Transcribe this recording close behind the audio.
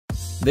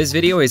This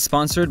video is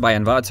sponsored by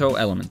Envato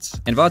Elements.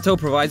 Envato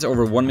provides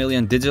over 1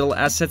 million digital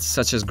assets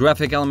such as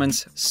graphic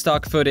elements,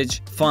 stock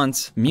footage,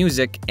 fonts,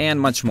 music, and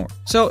much more.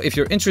 So if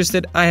you're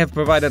interested, I have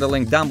provided a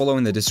link down below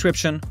in the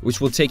description,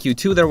 which will take you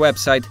to their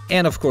website,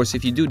 and of course,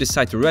 if you do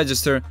decide to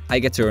register, I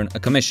get to earn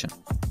a commission.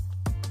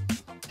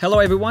 Hello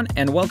everyone,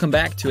 and welcome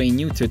back to a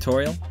new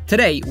tutorial.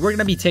 Today, we're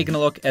gonna be taking a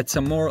look at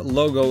some more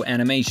logo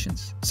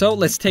animations. So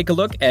let's take a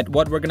look at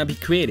what we're gonna be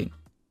creating.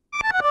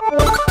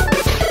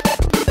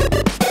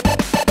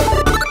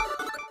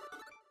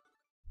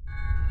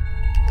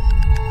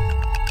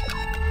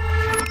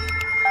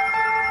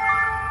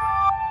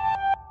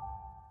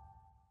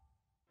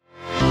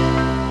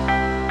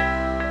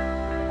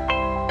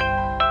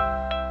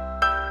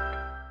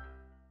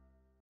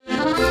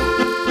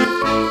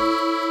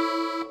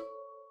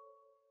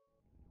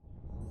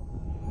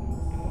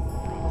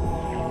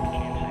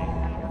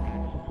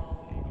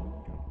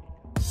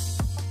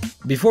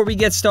 Before we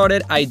get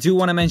started, I do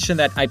want to mention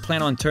that I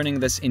plan on turning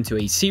this into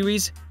a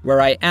series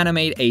where I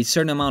animate a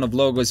certain amount of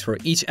logos for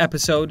each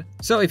episode.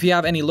 So if you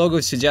have any logo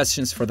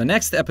suggestions for the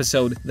next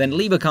episode, then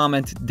leave a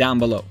comment down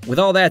below. With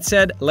all that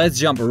said, let's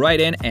jump right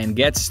in and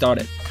get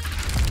started.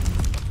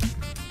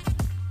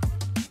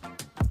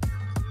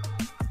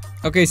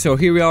 Okay, so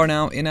here we are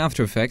now in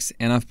After Effects,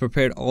 and I've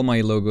prepared all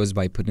my logos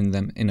by putting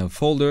them in a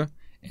folder.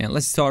 And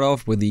let's start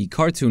off with the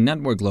Cartoon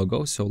Network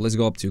logo. So let's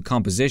go up to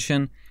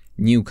Composition,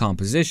 New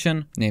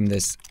Composition, name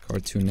this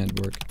Cartoon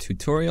Network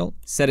Tutorial,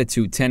 set it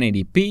to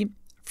 1080p,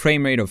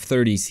 frame rate of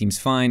 30 seems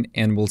fine,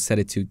 and we'll set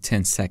it to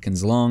 10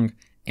 seconds long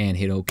and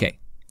hit OK.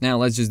 Now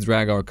let's just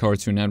drag our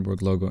Cartoon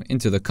Network logo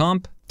into the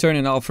comp, turn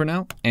it off for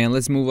now, and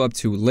let's move up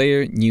to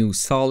Layer, New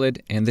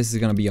Solid, and this is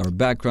going to be our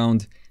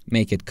background,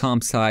 make it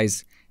comp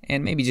size,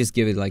 and maybe just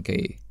give it like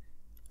a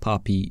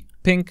poppy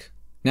pink.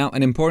 Now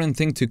an important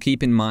thing to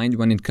keep in mind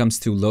when it comes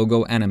to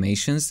logo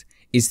animations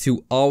is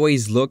to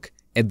always look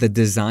at the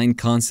design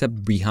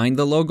concept behind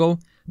the logo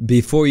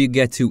before you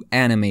get to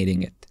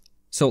animating it.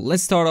 So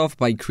let's start off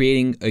by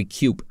creating a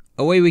cube.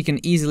 A way we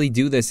can easily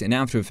do this in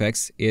After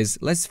Effects is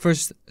let's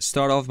first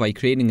start off by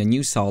creating a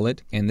new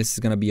solid, and this is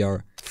going to be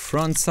our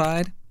front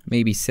side.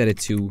 Maybe set it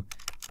to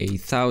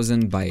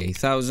 1000 by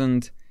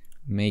 1000,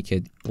 make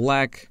it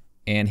black,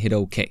 and hit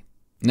OK.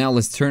 Now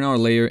let's turn our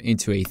layer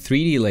into a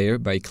 3D layer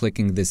by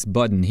clicking this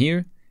button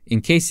here.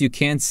 In case you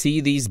can't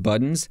see these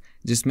buttons,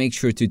 just make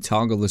sure to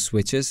toggle the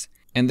switches,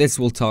 and this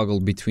will toggle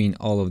between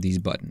all of these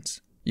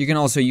buttons. You can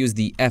also use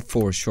the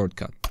F4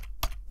 shortcut.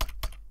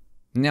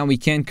 Now we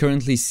can't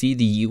currently see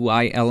the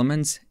UI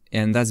elements,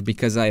 and that's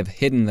because I have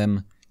hidden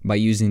them by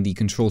using the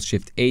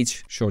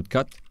Ctrl-Shift-H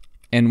shortcut.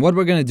 And what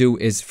we're gonna do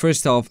is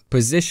first off,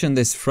 position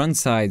this front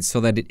side so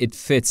that it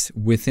fits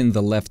within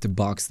the left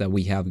box that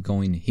we have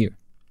going here.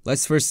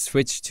 Let's first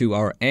switch to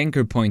our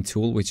anchor point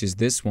tool, which is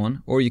this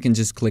one, or you can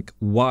just click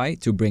Y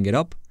to bring it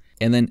up,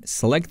 and then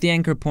select the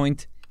anchor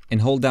point and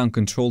hold down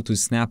Control to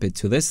snap it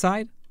to this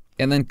side,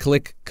 and then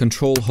click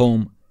Control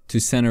Home to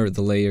center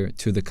the layer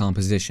to the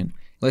composition.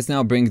 Let's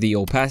now bring the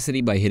opacity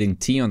by hitting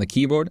T on the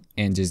keyboard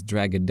and just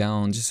drag it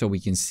down just so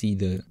we can see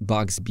the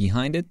box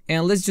behind it.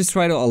 And let's just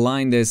try to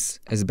align this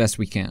as best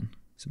we can.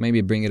 So maybe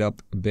bring it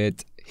up a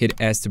bit, hit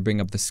S to bring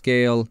up the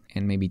scale,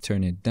 and maybe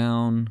turn it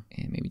down,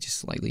 and maybe just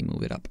slightly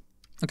move it up.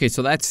 Okay,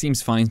 so that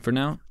seems fine for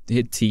now.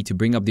 Hit T to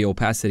bring up the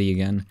opacity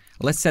again.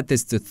 Let's set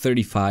this to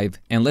 35,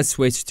 and let's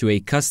switch to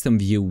a custom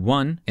view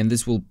 1, and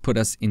this will put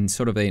us in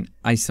sort of an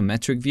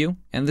isometric view,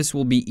 and this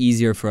will be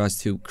easier for us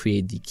to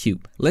create the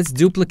cube. Let's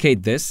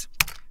duplicate this,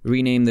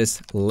 rename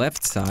this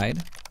left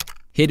side,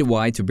 hit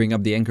Y to bring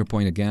up the anchor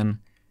point again,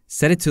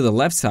 set it to the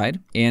left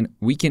side, and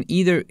we can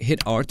either hit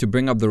R to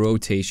bring up the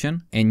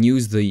rotation and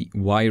use the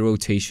Y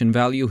rotation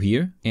value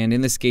here, and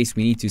in this case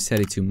we need to set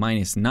it to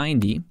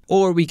 -90,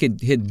 or we could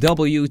hit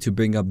W to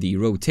bring up the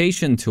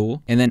rotation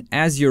tool, and then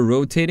as you're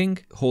rotating,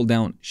 hold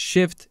down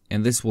Shift,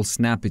 and this will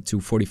snap it to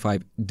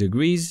 45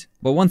 degrees.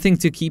 But one thing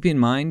to keep in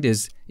mind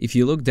is if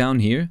you look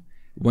down here,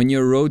 when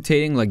you're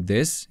rotating like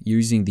this,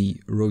 using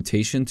the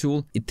rotation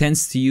tool, it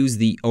tends to use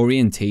the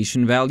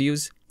orientation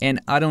values, and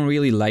I don't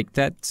really like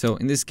that. So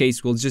in this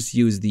case, we'll just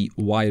use the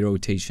Y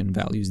rotation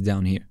values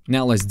down here.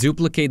 Now let's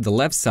duplicate the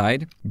left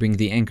side, bring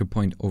the anchor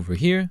point over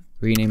here,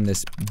 rename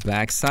this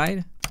back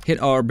side,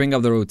 hit R, bring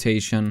up the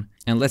rotation,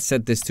 and let's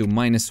set this to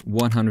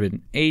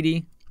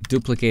 -180,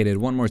 duplicate it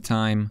one more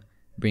time,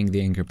 bring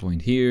the anchor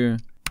point here,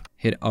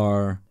 hit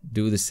R,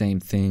 do the same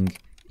thing.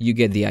 You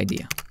get the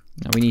idea.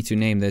 Now we need to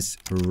name this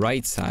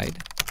right side.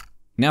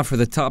 Now for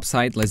the top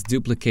side, let's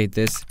duplicate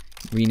this,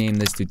 rename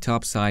this to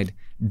top side,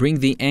 bring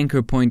the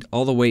anchor point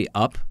all the way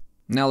up.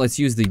 Now let's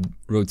use the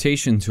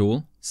rotation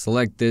tool,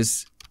 select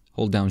this,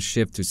 hold down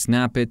Shift to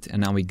snap it,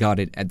 and now we got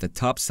it at the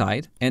top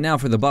side. And now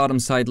for the bottom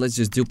side, let's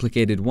just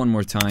duplicate it one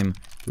more time,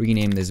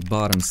 rename this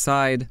bottom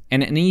side.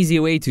 And an easy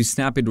way to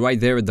snap it right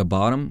there at the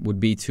bottom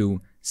would be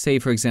to, say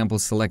for example,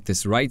 select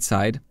this right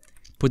side,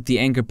 put the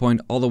anchor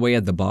point all the way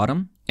at the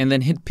bottom, and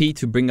then hit P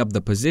to bring up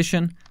the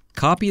position,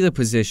 copy the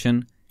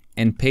position,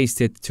 and paste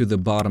it to the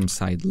bottom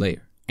side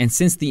layer. And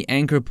since the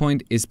anchor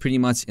point is pretty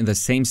much in the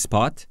same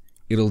spot,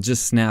 it'll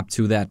just snap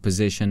to that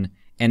position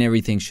and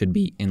everything should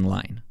be in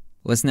line.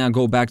 Let's now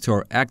go back to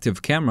our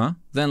active camera.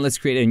 Then let's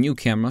create a new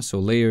camera. So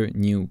layer,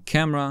 new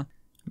camera,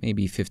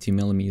 maybe 50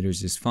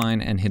 millimeters is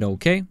fine, and hit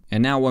OK.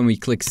 And now when we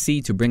click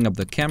C to bring up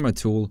the camera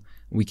tool,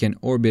 we can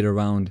orbit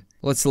around.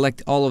 Let's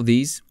select all of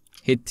these,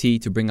 hit T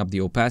to bring up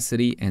the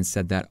opacity and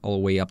set that all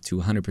the way up to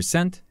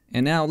 100%.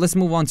 And now let's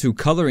move on to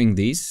coloring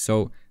these.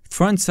 So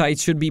front side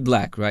should be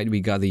black, right? We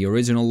got the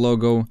original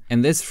logo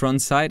and this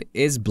front side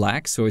is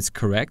black, so it's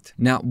correct.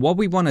 Now what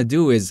we want to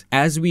do is,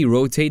 as we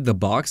rotate the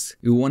box,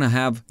 we want to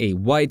have a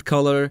white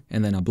color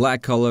and then a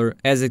black color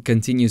as it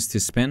continues to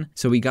spin.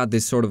 So we got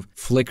this sort of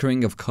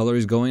flickering of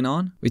colors going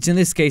on, which in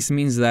this case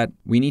means that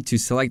we need to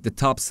select the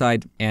top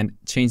side and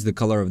change the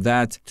color of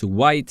that to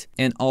white,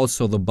 and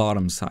also the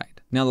bottom side.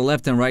 Now the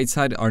left and right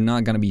side are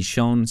not going to be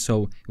shown,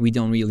 so we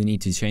don't really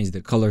need to change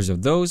the colors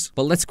of those.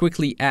 But let's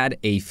quickly add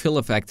a fill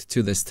effect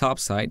to this top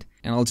side.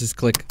 And I'll just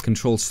click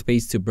Control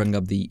Space to bring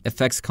up the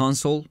effects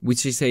console,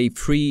 which is a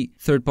free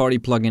third-party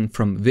plugin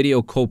from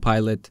Video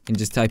Copilot. And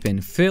just type in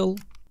fill,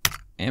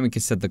 and we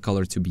can set the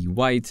color to be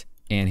white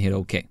and hit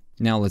OK.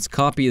 Now let's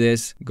copy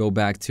this, go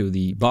back to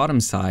the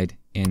bottom side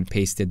and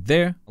paste it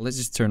there. Let's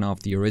just turn off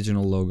the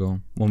original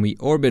logo. When we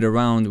orbit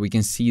around, we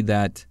can see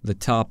that the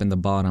top and the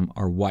bottom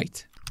are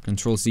white.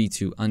 Control C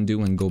to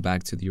undo and go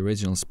back to the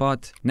original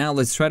spot. Now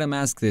let's try to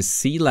mask this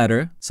C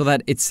letter so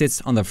that it sits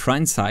on the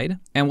front side.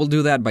 And we'll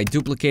do that by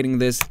duplicating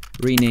this,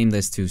 rename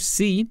this to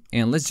C,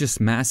 and let's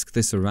just mask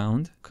this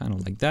around, kind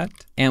of like that.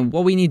 And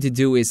what we need to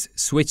do is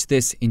switch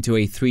this into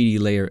a 3D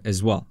layer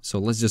as well. So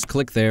let's just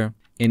click there.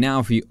 And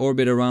now if we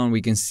orbit around,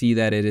 we can see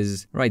that it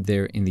is right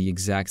there in the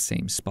exact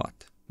same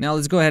spot. Now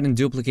let's go ahead and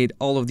duplicate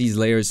all of these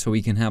layers so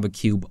we can have a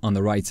cube on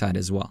the right side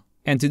as well.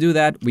 And to do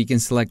that, we can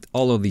select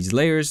all of these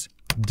layers,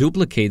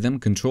 duplicate them,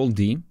 Control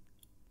D,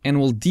 and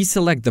we'll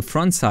deselect the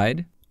front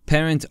side,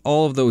 parent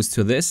all of those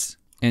to this,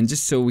 and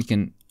just so we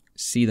can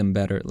see them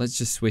better, let's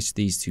just switch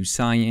these to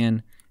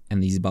cyan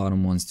and these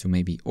bottom ones to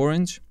maybe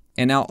orange.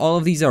 And now all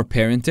of these are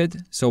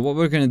parented, so what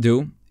we're going to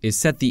do is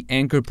set the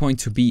anchor point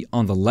to be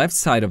on the left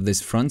side of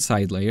this front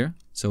side layer,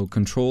 so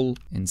Control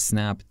and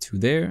snap to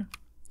there.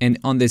 And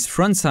on this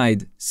front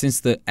side, since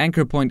the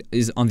anchor point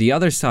is on the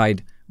other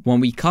side, when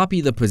we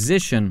copy the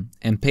position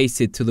and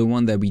paste it to the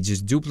one that we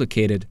just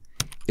duplicated,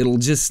 it'll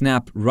just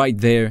snap right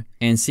there.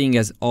 And seeing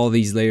as all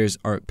these layers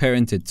are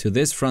parented to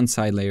this front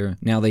side layer,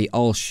 now they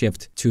all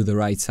shift to the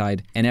right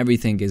side and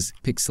everything is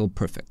pixel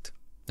perfect.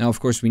 Now, of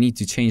course, we need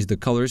to change the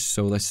colors.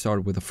 So let's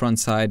start with the front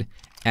side,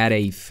 add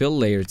a fill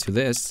layer to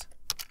this,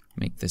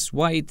 make this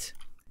white.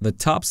 The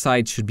top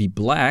side should be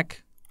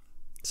black.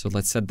 So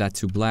let's set that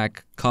to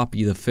black,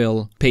 copy the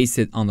fill, paste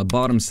it on the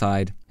bottom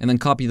side, and then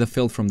copy the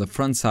fill from the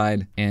front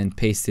side and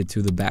paste it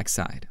to the back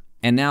side.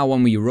 And now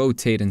when we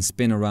rotate and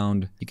spin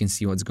around, you can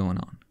see what's going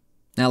on.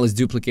 Now let's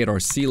duplicate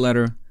our C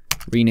letter,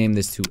 rename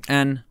this to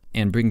N,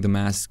 and bring the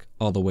mask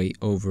all the way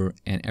over,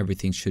 and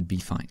everything should be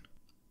fine.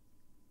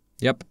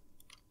 Yep.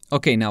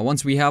 Okay, now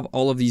once we have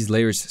all of these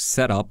layers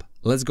set up,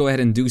 let's go ahead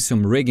and do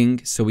some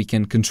rigging so we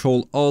can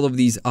control all of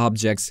these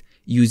objects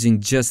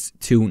using just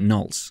 2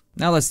 nulls.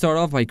 Now let's start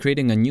off by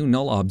creating a new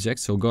null object.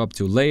 So go up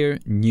to Layer,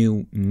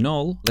 New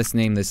Null. Let's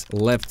name this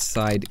Left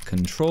Side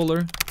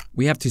Controller.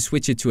 We have to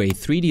switch it to a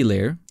 3D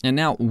layer. And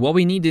now what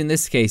we need in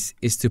this case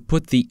is to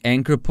put the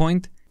anchor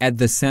point at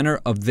the center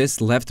of this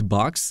left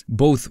box,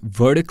 both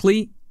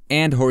vertically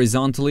and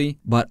horizontally,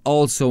 but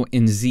also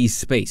in Z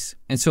space.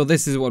 And so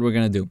this is what we're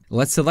gonna do.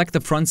 Let's select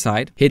the front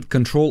side, hit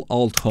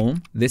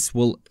Control-Alt-Home. This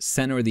will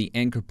center the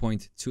anchor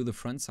point to the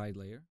front side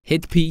layer.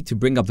 Hit P to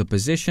bring up the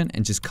position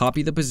and just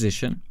copy the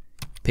position,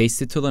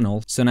 paste it to the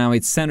null. So now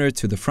it's centered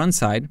to the front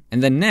side.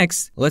 And then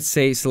next, let's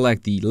say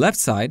select the left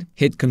side,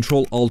 hit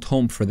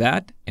Control-Alt-Home for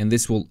that, and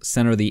this will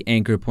center the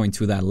anchor point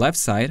to that left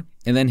side.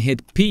 And then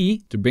hit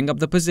P to bring up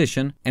the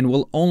position, and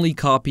we'll only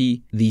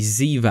copy the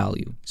Z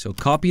value. So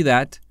copy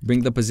that,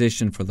 bring the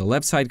position for the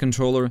left side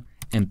controller,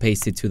 and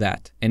paste it to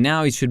that. And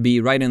now it should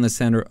be right in the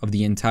center of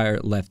the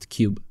entire left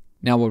cube.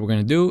 Now what we're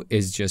going to do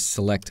is just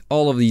select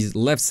all of these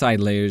left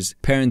side layers,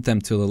 parent them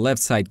to the left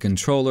side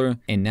controller,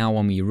 and now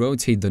when we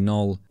rotate the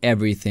null,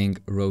 everything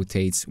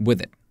rotates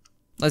with it.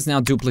 Let's now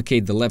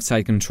duplicate the left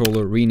side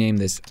controller, rename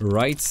this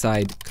right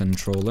side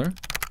controller,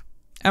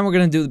 and we're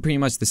going to do pretty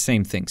much the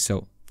same thing.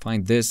 So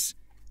find this,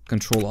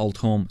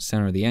 Control-Alt-Home,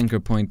 center the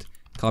anchor point,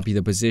 copy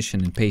the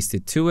position and paste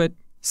it to it.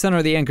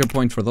 Center the anchor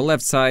point for the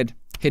left side,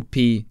 hit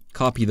P,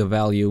 copy the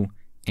value,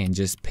 and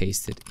just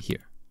paste it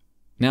here.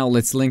 Now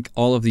let's link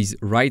all of these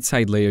right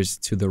side layers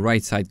to the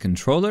right side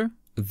controller.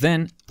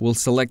 Then we'll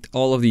select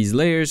all of these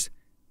layers,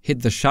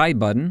 hit the Shy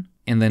button,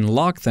 and then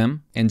lock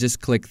them and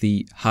just click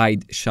the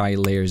Hide Shy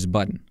Layers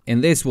button.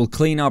 And this will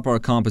clean up our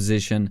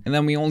composition, and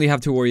then we only have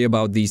to worry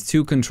about these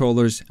 2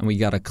 controllers and we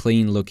got a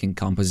clean looking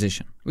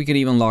composition. We could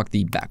even lock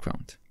the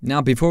background.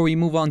 Now before we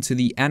move on to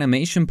the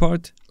animation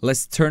part,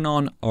 let's turn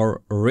on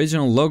our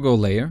original logo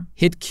layer,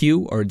 hit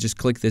Q or just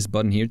click this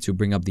button here to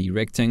bring up the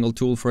rectangle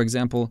tool, for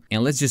example,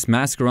 and let's just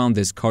mask around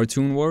this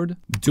cartoon word,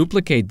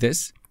 duplicate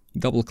this,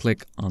 double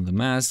click on the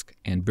mask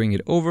and bring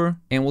it over.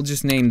 And we'll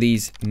just name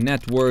these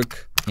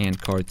network and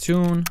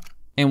cartoon.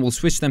 And we'll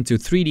switch them to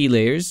 3D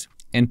layers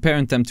and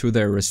parent them to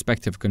their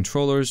respective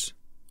controllers.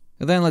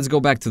 And then let's go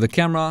back to the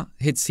camera,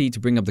 hit C to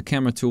bring up the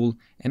camera tool,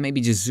 and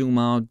maybe just zoom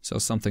out, so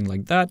something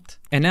like that.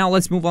 And now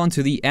let's move on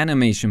to the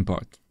animation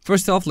part.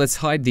 First off, let's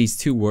hide these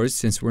two words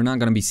since we're not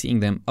going to be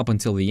seeing them up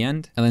until the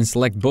end. And then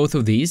select both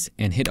of these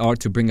and hit R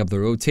to bring up the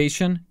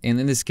rotation. And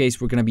in this case,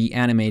 we're going to be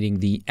animating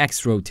the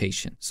X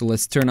rotation. So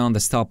let's turn on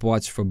the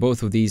stopwatch for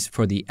both of these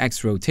for the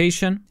X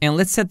rotation. And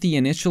let's set the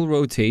initial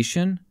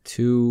rotation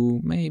to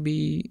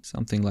maybe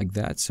something like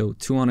that. So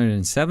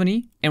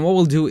 270. And what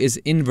we'll do is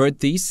invert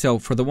these. So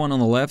for the one on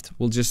the left,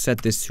 we'll just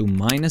set this to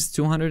minus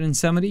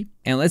 270.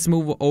 And let's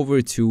move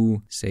over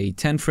to say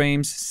 10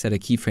 frames, set a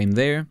keyframe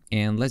there,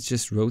 and let's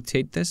just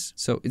rotate this.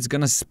 So it's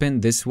gonna spin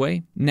this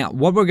way. Now,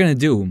 what we're gonna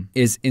do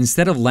is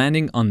instead of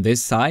landing on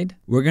this side,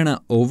 we're gonna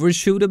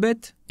overshoot a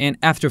bit. And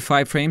after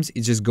 5 frames,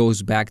 it just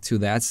goes back to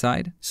that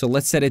side. So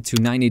let's set it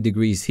to 90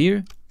 degrees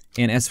here.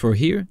 And as for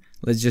here,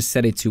 let's just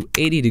set it to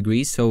 80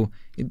 degrees. So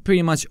it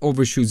pretty much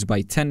overshoots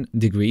by 10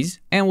 degrees.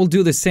 And we'll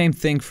do the same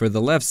thing for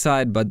the left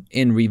side, but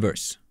in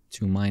reverse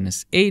to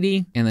minus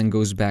 80 and then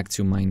goes back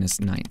to minus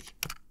 90.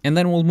 And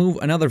then we'll move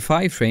another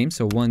 5 frames.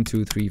 So 1,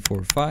 2, 3,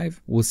 4,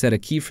 5. We'll set a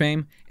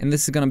keyframe. And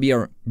this is going to be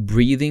our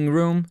breathing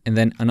room. And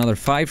then another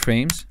 5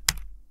 frames.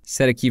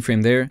 Set a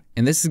keyframe there.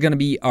 And this is going to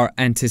be our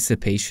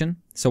anticipation.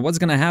 So what's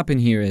going to happen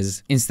here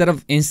is instead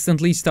of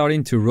instantly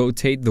starting to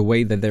rotate the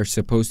way that they're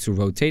supposed to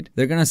rotate,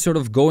 they're going to sort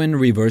of go in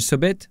reverse a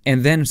bit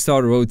and then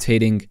start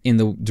rotating in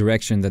the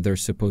direction that they're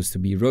supposed to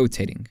be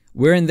rotating.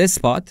 We're in this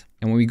spot.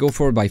 And when we go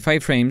forward by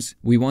 5 frames,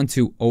 we want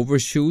to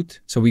overshoot.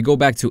 So we go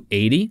back to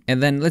 80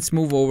 and then let's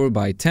move over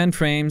by 10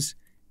 frames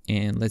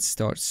and let's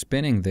start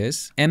spinning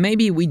this. And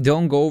maybe we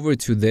don't go over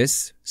to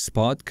this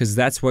spot because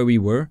that's where we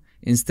were.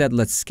 Instead,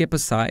 let's skip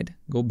aside,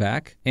 go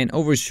back and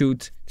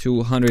overshoot to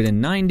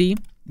 190,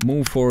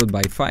 move forward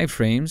by 5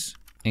 frames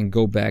and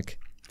go back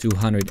to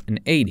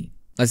 180.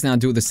 Let's now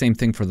do the same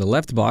thing for the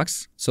left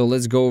box. So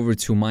let's go over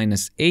to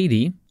minus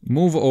 80,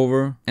 move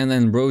over, and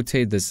then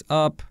rotate this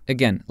up.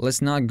 Again,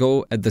 let's not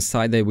go at the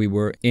side that we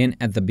were in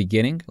at the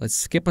beginning. Let's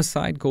skip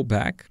aside, go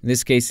back. In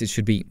this case, it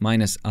should be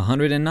minus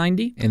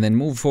 190, and then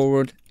move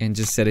forward and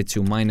just set it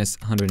to minus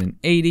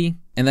 180.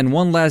 And then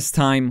one last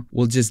time,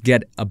 we'll just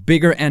get a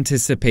bigger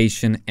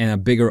anticipation and a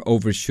bigger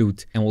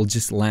overshoot, and we'll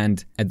just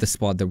land at the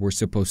spot that we're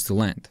supposed to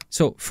land.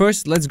 So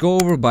first, let's go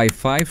over by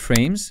 5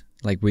 frames.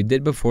 Like we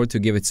did before to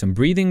give it some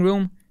breathing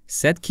room,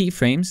 set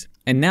keyframes.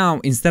 And now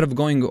instead of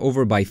going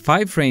over by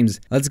 5 frames,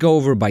 let's go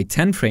over by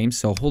 10 frames.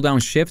 So hold down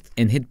shift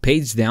and hit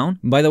page down.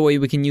 By the way,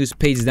 we can use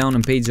page down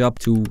and page up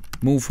to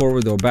move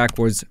forward or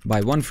backwards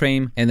by 1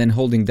 frame. And then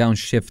holding down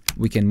shift,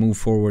 we can move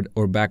forward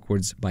or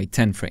backwards by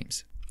 10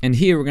 frames. And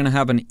here we're going to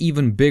have an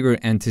even bigger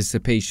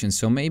anticipation.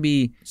 So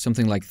maybe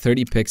something like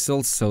 30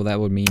 pixels. So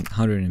that would mean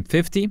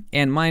 150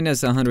 and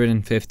minus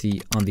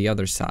 150 on the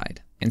other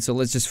side. And so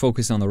let's just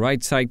focus on the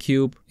right side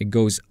cube. It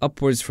goes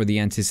upwards for the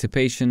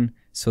anticipation.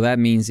 So that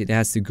means it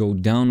has to go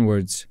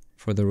downwards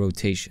for the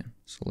rotation.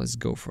 So let's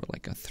go for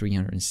like a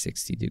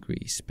 360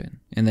 degree spin.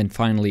 And then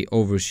finally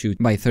overshoot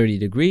by 30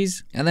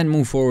 degrees. And then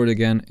move forward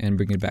again and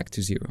bring it back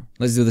to 0.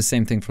 Let's do the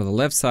same thing for the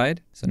left side.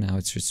 So now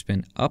it should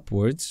spin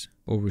upwards,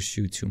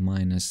 overshoot to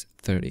minus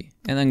 30.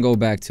 And then go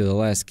back to the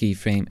last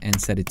keyframe and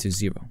set it to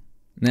 0.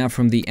 Now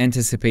from the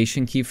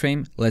anticipation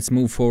keyframe, let's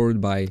move forward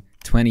by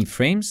 20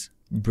 frames.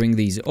 Bring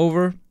these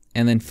over,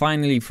 and then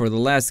finally for the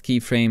last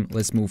keyframe,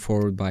 let's move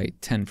forward by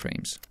 10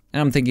 frames. And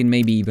I'm thinking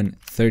maybe even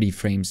 30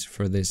 frames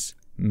for this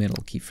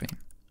middle keyframe.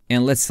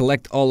 And let's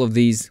select all of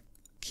these,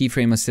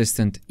 keyframe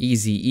assistant,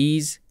 easy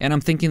ease. And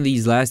I'm thinking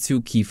these last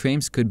 2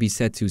 keyframes could be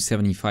set to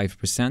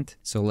 75%.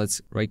 So let's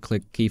right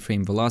click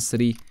keyframe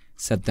velocity,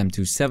 set them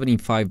to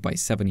 75 by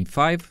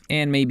 75,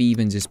 and maybe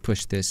even just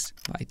push this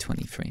by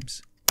 20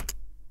 frames.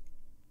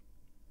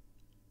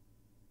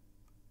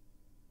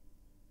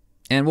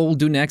 And what we'll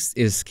do next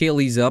is scale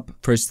these up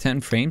first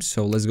 10 frames.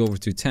 So let's go over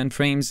to 10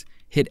 frames,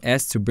 hit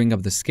S to bring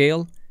up the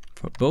scale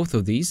for both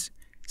of these,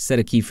 set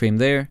a keyframe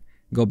there,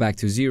 go back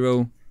to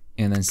 0,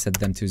 and then set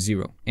them to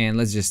 0. And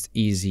let's just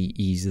easy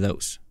ease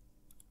those.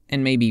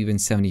 And maybe even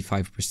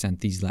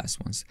 75% these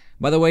last ones.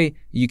 By the way,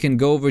 you can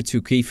go over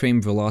to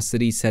keyframe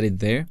velocity, set it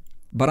there.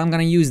 But I'm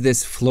going to use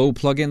this flow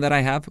plugin that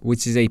I have,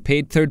 which is a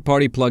paid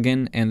third-party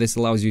plugin, and this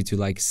allows you to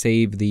like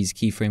save these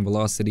keyframe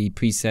velocity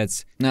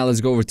presets. Now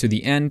let's go over to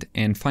the end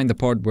and find the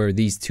part where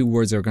these 2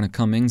 words are going to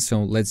come in.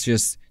 So let's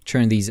just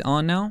turn these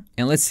on now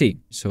and let's see.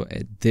 So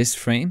at this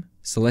frame,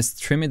 so let's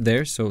trim it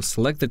there. So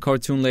select the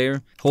cartoon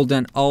layer, hold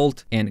down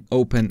Alt and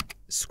open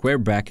square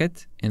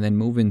bracket, and then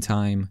move in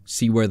time,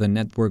 see where the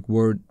network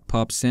word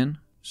pops in.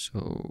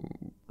 So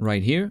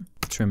right here,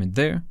 trim it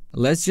there.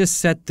 Let's just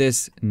set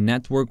this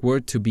network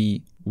word to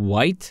be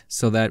white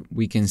so that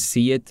we can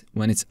see it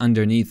when it's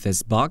underneath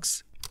this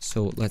box.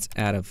 So let's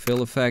add a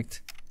fill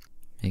effect,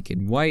 make it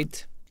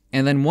white.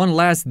 And then one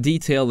last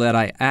detail that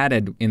I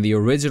added in the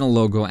original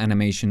logo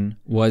animation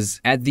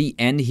was at the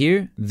end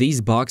here, these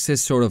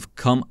boxes sort of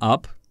come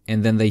up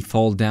and then they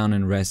fall down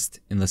and rest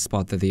in the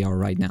spot that they are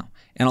right now.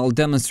 And I'll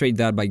demonstrate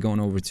that by going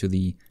over to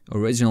the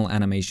original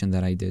animation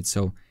that I did.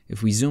 So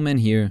if we zoom in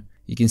here,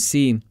 you can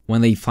see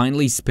when they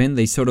finally spin,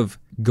 they sort of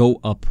go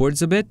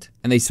upwards a bit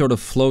and they sort of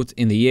float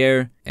in the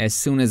air. As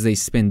soon as they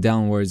spin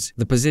downwards,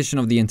 the position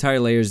of the entire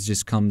layers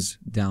just comes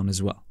down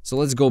as well. So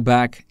let's go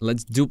back.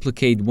 Let's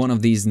duplicate one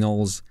of these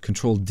nulls,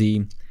 Control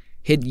D.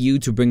 Hit U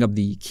to bring up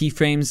the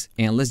keyframes,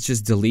 and let's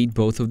just delete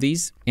both of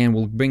these, and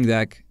we'll bring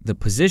back the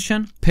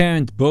position,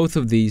 parent both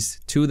of these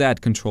to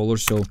that controller.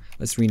 So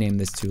let's rename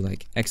this to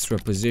like extra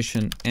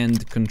position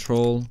end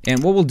control.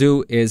 And what we'll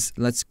do is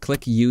let's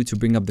click U to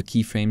bring up the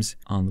keyframes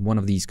on one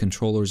of these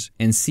controllers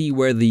and see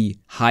where the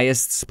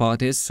highest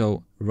spot is.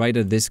 So right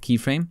at this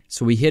keyframe.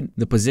 So we hit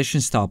the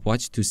position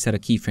stopwatch to set a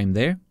keyframe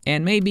there,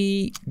 and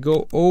maybe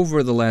go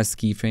over the last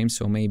keyframe,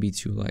 so maybe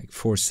to like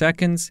 4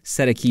 seconds,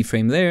 set a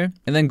keyframe there,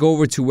 and then go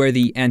over to where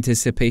the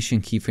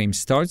anticipation keyframe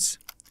starts,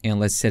 and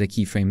let's set a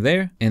keyframe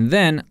there. And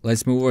then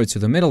let's move over to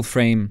the middle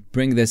frame,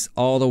 bring this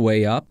all the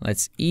way up.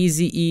 Let's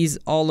easy ease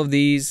all of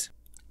these,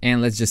 and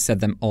let's just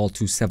set them all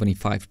to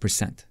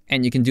 75%.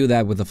 And you can do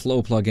that with the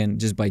Flow plugin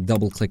just by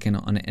double clicking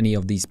on any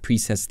of these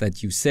presets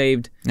that you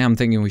saved. Now I'm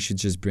thinking we should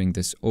just bring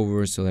this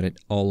over so that it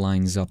all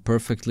lines up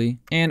perfectly.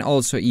 And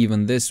also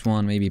even this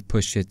one, maybe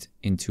push it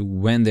into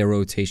when the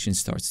rotation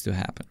starts to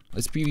happen.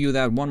 Let's preview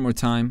that one more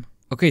time.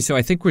 Okay, so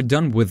I think we're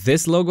done with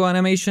this logo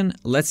animation.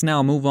 Let's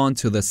now move on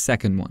to the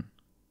second one.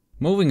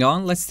 Moving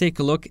on, let's take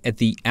a look at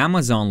the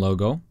Amazon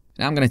logo.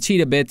 Now I'm gonna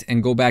cheat a bit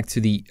and go back to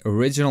the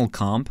original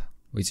comp,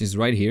 which is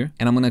right here.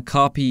 And I'm gonna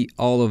copy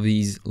all of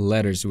these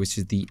letters, which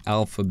is the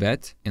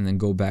alphabet, and then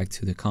go back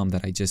to the comp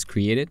that I just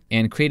created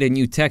and create a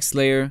new text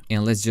layer,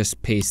 and let's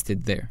just paste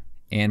it there.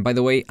 And by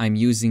the way, I'm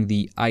using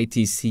the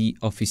ITC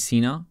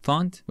Oficina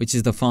font, which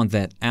is the font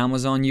that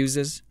Amazon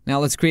uses. Now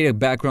let's create a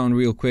background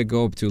real quick.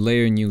 Go up to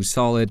layer, new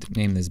solid,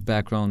 name this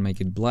background,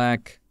 make it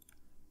black.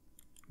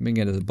 Bring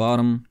it to the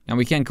bottom. And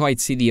we can't quite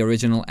see the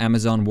original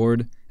Amazon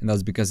word, and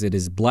that's because it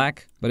is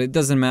black, but it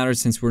doesn't matter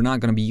since we're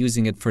not going to be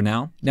using it for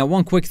now. Now,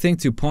 one quick thing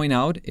to point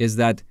out is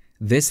that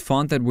this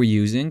font that we're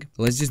using,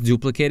 let's just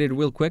duplicate it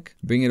real quick,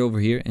 bring it over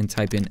here and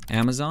type in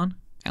Amazon,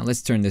 and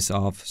let's turn this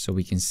off so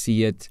we can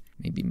see it.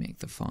 Maybe make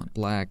the font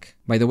black.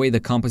 By the way, the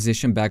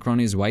composition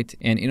background is white,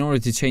 and in order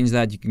to change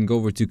that, you can go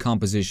over to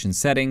composition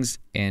settings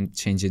and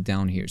change it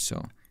down here, so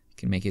you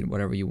can make it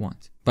whatever you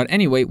want. But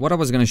anyway, what I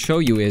was going to show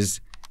you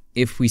is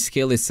if we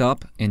scale this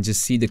up and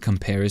just see the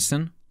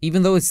comparison,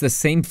 even though it's the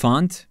same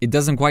font, it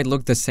doesn't quite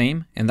look the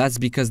same, and that's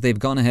because they've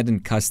gone ahead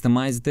and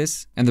customized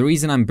this. And the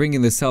reason I'm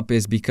bringing this up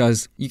is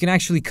because you can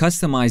actually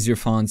customize your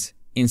fonts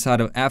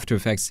inside of After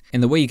Effects,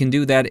 and the way you can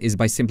do that is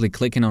by simply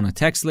clicking on a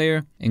text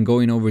layer and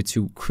going over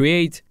to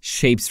create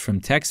shapes from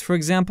text, for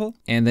example,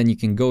 and then you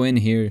can go in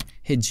here,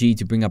 hit G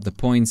to bring up the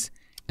points,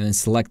 and then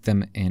select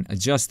them and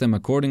adjust them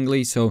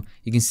accordingly. So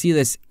you can see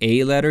this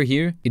A letter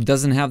here, it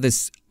doesn't have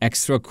this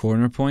extra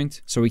corner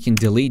point, so we can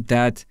delete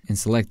that and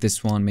select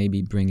this one,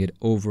 maybe bring it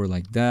over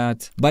like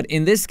that. But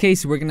in this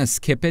case, we're gonna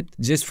skip it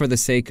just for the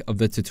sake of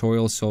the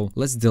tutorial. So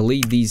let's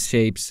delete these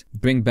shapes,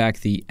 bring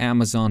back the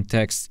Amazon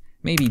text,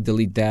 maybe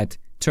delete that,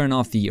 turn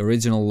off the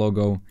original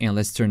logo, and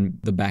let's turn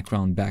the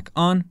background back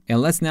on. And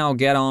let's now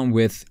get on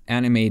with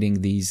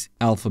animating these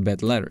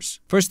alphabet letters.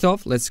 First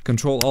off, let's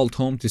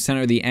Control-Alt-Home to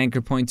center the anchor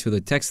point to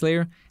the text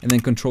layer, and then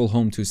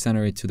Control-Home to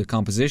center it to the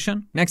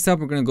composition. Next up,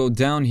 we're gonna go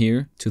down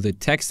here to the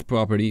text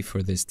property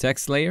for this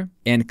text layer,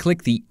 and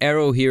click the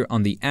arrow here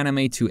on the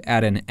animate to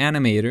add an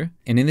animator.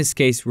 And in this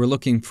case, we're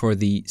looking for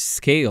the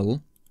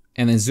scale,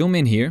 and then zoom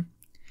in here.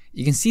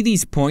 You can see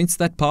these points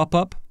that pop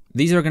up.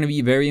 These are gonna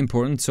be very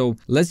important, so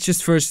let's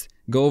just first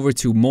go over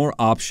to more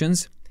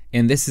options,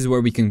 and this is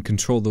where we can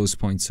control those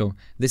points. So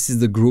this is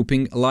the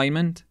grouping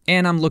alignment,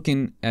 and I'm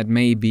looking at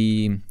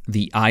maybe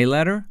the I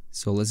letter.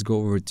 So let's go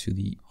over to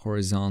the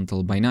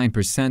horizontal by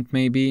 9%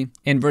 maybe,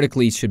 and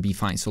vertically it should be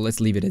fine. So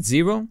let's leave it at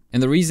 0.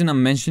 And the reason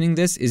I'm mentioning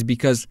this is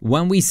because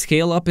when we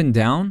scale up and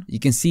down, you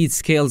can see it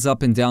scales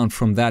up and down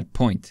from that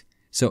point.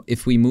 So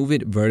if we move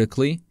it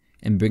vertically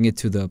and bring it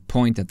to the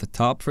point at the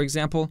top, for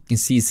example, you can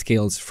see it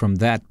scales from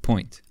that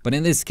point. But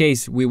in this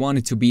case, we want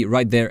it to be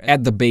right there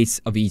at the base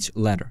of each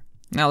letter.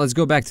 Now let's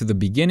go back to the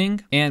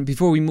beginning, and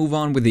before we move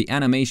on with the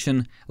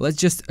animation, let's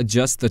just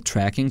adjust the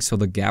tracking, so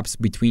the gaps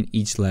between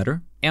each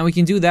letter. And we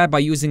can do that by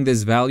using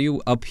this value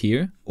up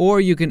here,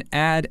 or you can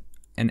add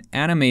an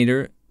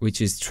animator, which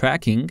is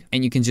tracking,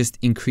 and you can just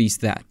increase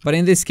that. But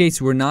in this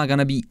case, we're not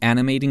gonna be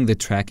animating the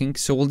tracking,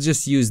 so we'll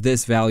just use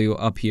this value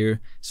up here.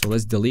 So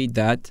let's delete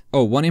that.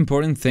 Oh, one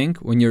important thing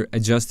when you're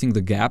adjusting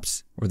the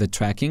gaps or the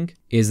tracking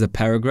is the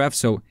paragraph.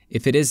 So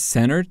if it is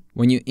centered,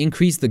 when you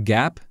increase the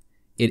gap,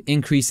 it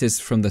increases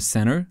from the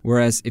center,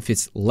 whereas if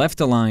it's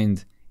left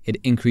aligned, it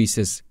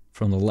increases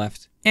from the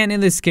left. And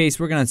in this case,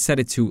 we're gonna set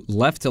it to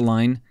left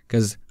align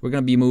because we're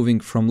gonna be moving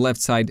from left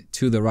side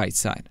to the right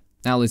side.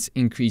 Now let's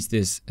increase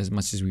this as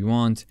much as we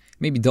want.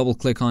 Maybe double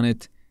click on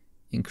it,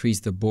 increase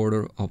the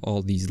border of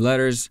all these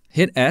letters.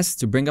 Hit S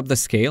to bring up the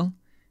scale,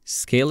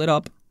 scale it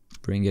up,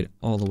 bring it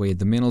all the way at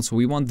the middle. So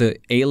we want the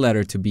A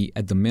letter to be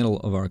at the middle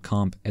of our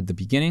comp at the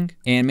beginning,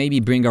 and maybe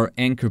bring our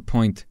anchor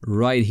point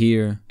right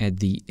here at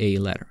the A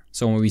letter.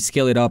 So when we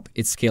scale it up,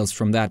 it scales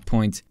from that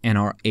point and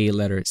our A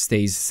letter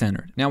stays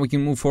centered. Now we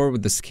can move forward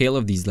with the scale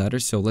of these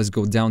letters. So let's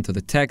go down to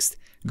the text,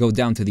 go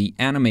down to the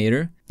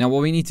animator. Now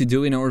what we need to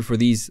do in order for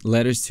these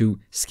letters to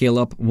scale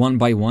up one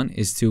by one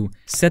is to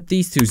set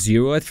these to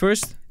 0 at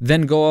first,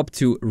 then go up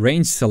to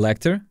range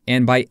selector,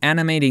 and by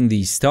animating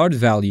the start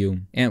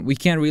value, and we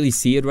can't really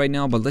see it right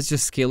now, but let's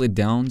just scale it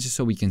down just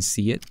so we can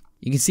see it.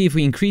 You can see if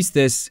we increase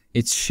this,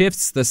 it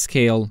shifts the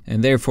scale,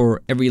 and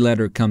therefore every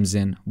letter comes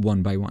in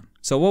one by one.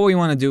 So what we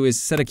want to do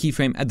is set a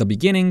keyframe at the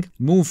beginning,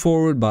 move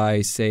forward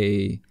by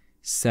say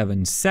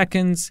 7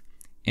 seconds,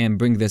 and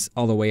bring this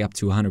all the way up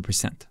to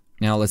 100%.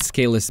 Now let's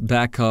scale this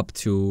back up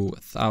to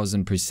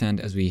 1000%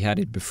 as we had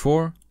it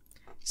before.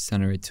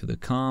 Center it to the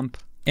comp.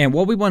 And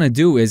what we want to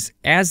do is,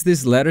 as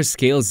this letter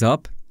scales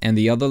up and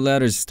the other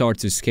letters start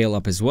to scale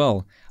up as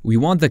well, we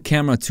want the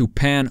camera to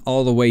pan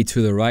all the way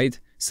to the right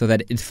so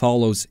that it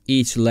follows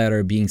each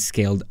letter being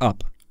scaled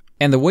up.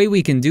 And the way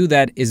we can do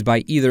that is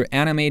by either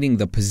animating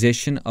the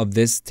position of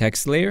this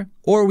text layer,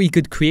 or we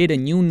could create a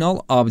new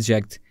null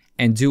object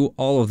and do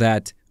all of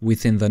that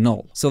within the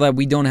null so that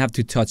we don't have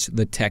to touch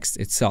the text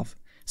itself.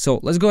 So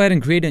let's go ahead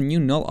and create a new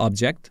null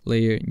object,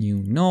 layer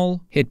new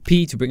null, hit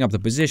P to bring up the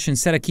position,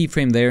 set a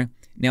keyframe there.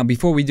 Now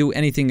before we do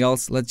anything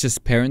else, let's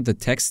just parent the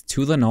text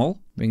to the null,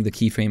 bring the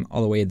keyframe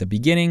all the way at the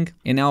beginning,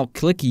 and now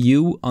click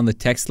U on the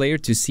text layer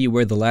to see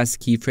where the last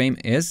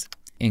keyframe is,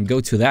 and go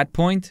to that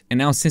point. And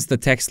now since the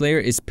text layer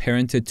is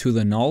parented to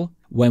the null,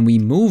 when we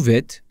move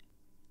it,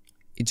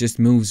 it just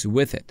moves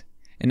with it.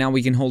 And now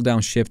we can hold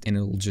down shift and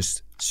it'll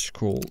just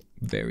scroll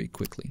very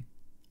quickly.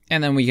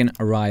 And then we can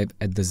arrive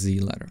at the Z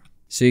letter.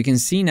 So you can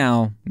see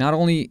now, not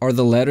only are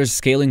the letters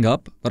scaling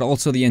up, but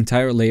also the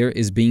entire layer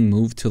is being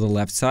moved to the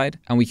left side,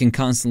 and we can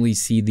constantly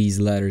see these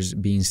letters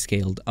being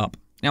scaled up.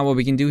 Now what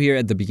we can do here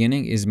at the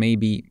beginning is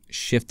maybe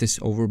shift this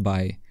over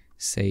by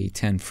say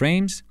 10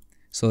 frames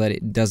so that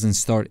it doesn't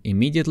start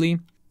immediately,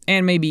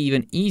 and maybe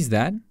even ease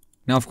that.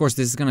 Now of course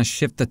this is gonna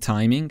shift the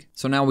timing,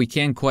 so now we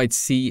can't quite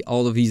see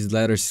all of these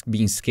letters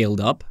being scaled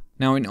up.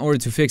 Now in order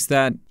to fix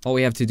that, all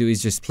we have to do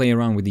is just play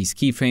around with these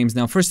keyframes.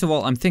 Now first of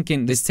all, I'm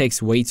thinking this takes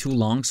way too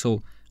long,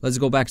 so let's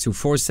go back to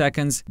 4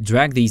 seconds,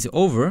 drag these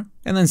over,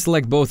 and then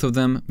select both of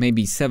them,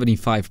 maybe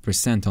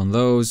 75% on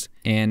those,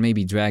 and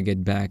maybe drag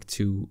it back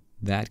to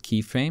that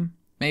keyframe.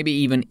 Maybe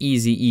even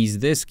ease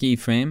this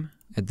keyframe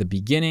at the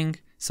beginning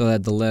so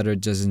that the letter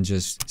doesn't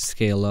just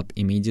scale up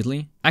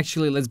immediately.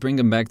 Actually, let's bring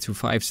them back to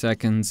 5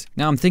 seconds.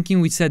 Now I'm thinking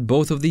we set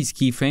both of these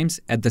keyframes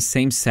at the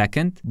same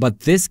second, but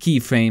this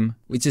keyframe,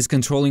 which is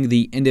controlling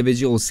the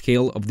individual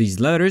scale of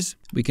these letters,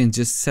 we can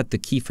just set the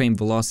keyframe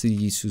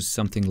velocity to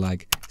something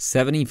like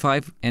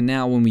 75. And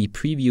now when we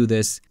preview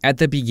this, at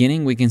the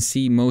beginning we can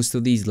see most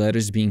of these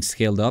letters being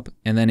scaled up,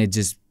 and then it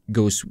just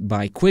goes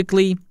by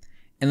quickly.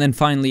 And then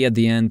finally at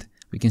the end,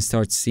 we can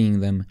start seeing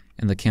them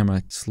and the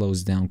camera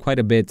slows down quite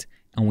a bit,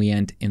 and we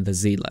end in the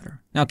Z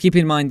letter. Now keep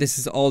in mind, this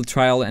is all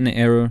trial and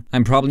error.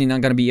 I'm probably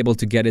not gonna be able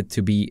to get it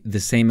to be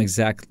the same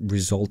exact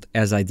result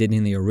as I did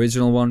in the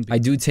original one. I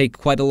do take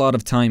quite a lot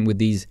of time with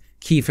these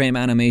keyframe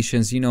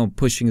animations, you know,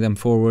 pushing them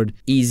forward,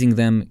 easing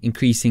them,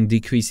 increasing,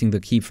 decreasing the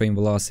keyframe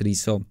velocity.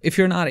 So if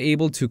you're not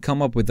able to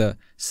come up with a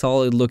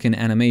solid looking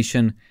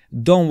animation,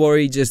 don't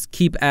worry, just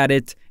keep at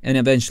it, and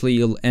eventually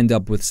you'll end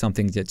up with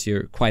something that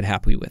you're quite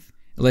happy with.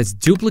 Let's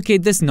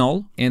duplicate this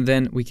null, and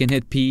then we can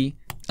hit P,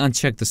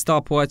 uncheck the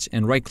stopwatch,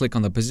 and right click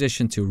on the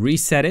position to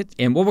reset it.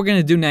 And what we're going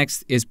to do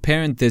next is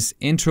parent this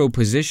intro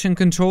position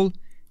control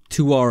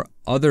to our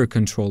other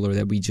controller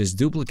that we just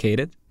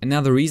duplicated. And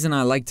now the reason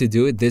I like to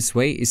do it this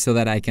way is so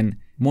that I can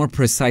more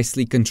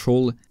precisely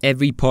control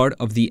every part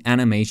of the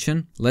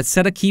animation. Let's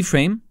set a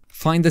keyframe,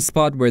 find the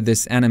spot where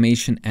this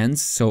animation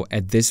ends, so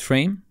at this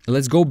frame.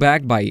 Let's go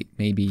back by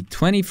maybe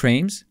 20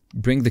 frames,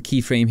 bring the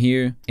keyframe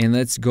here, and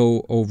let's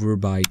go over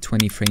by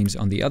 20 frames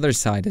on the other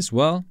side as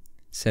well.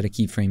 Set a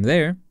keyframe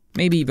there,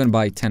 maybe even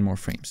by 10 more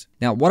frames.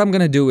 Now what I'm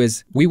gonna do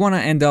is, we wanna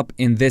end up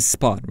in this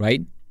spot,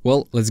 right?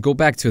 Well, let's go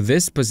back to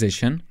this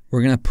position.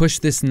 We're gonna push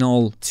this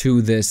null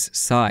to this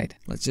side.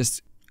 Let's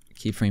just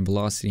keyframe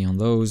velocity on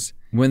those.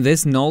 When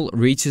this null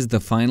reaches the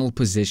final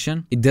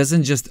position, it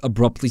doesn't just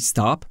abruptly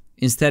stop.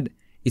 Instead,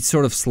 it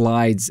sort of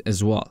slides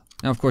as well.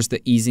 Now, of course,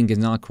 the easing is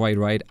not quite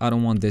right. I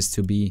don't want this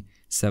to be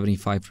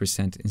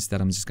 75%. Instead,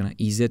 I'm just gonna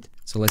ease it.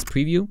 So let's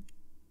preview.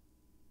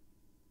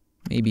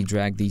 Maybe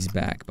drag these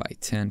back by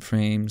 10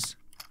 frames.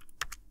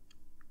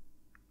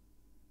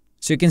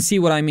 So you can see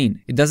what I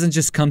mean. It doesn't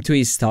just come to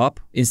a stop.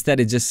 Instead,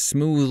 it just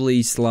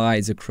smoothly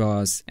slides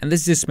across. And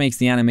this just makes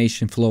the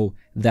animation flow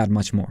that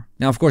much more.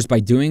 Now, of course, by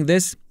doing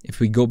this, if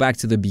we go back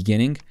to the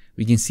beginning,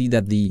 we can see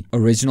that the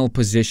original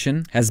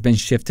position has been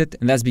shifted.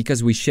 And that's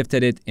because we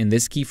shifted it in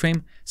this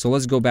keyframe. So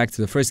let's go back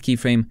to the first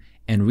keyframe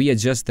and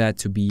readjust that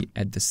to be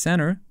at the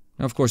center.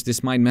 Now, of course,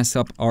 this might mess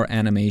up our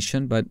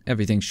animation, but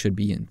everything should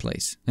be in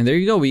place. And there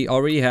you go, we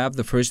already have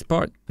the first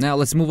part. Now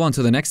let's move on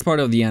to the next part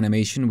of the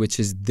animation, which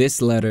is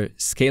this letter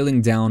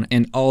scaling down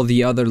and all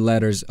the other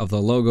letters of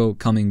the logo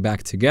coming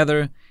back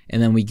together.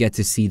 And then we get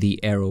to see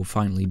the arrow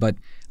finally. But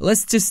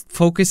let's just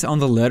focus on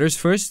the letters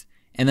first,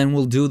 and then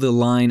we'll do the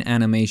line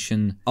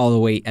animation all the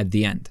way at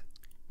the end.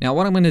 Now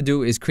what I'm going to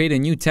do is create a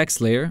new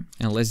text layer,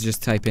 and let's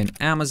just type in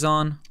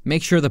Amazon.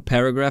 Make sure the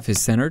paragraph is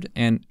centered,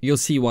 and you'll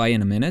see why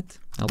in a minute.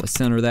 Now let's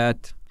center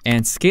that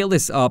and scale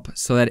this up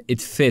so that it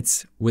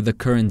fits with the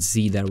current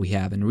Z that we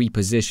have, and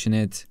reposition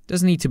it.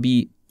 Doesn't need to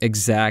be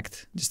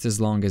exact, just as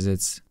long as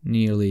it's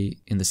nearly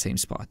in the same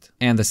spot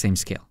and the same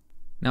scale.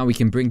 Now we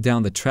can bring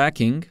down the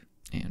tracking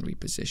and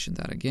reposition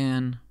that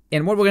again.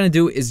 And what we're going to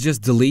do is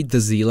just delete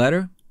the Z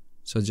letter.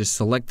 So just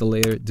select the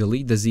layer,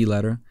 delete the Z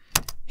letter,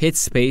 hit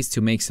space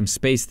to make some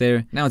space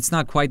there. Now it's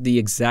not quite the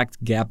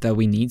exact gap that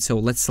we need, so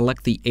let's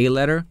select the A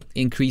letter,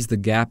 increase the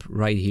gap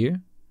right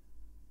here.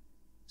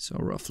 So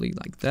roughly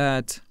like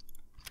that.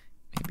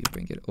 Maybe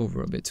bring it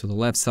over a bit to the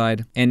left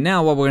side. And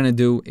now what we're going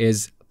to do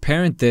is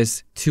parent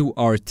this to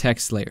our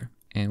text layer,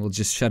 and we'll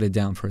just shut it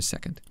down for a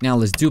second. Now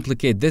let's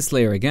duplicate this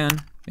layer again.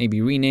 Maybe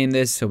rename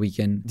this so we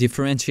can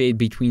differentiate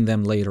between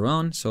them later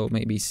on. So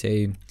maybe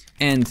say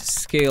end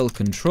scale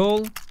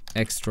control,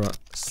 extra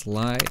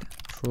slide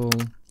control.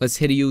 Let's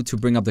hit U to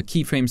bring up the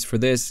keyframes for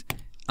this,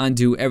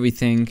 undo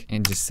everything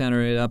and just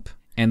center it up.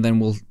 And then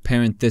we'll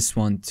parent this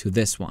one to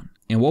this one.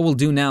 And what we'll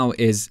do now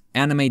is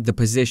animate the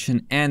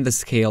position and the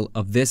scale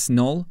of this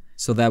null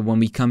so that when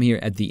we come here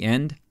at the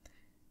end,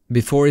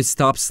 before it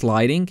stops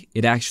sliding,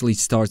 it actually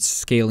starts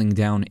scaling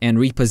down and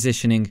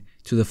repositioning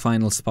to the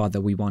final spot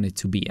that we want it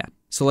to be at.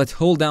 So let's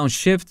hold down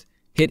Shift,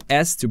 hit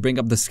S to bring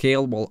up the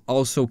scale while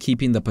also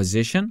keeping the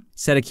position.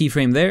 Set a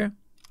keyframe there.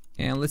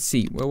 And let's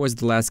see, where was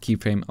the last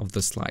keyframe of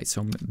the slide?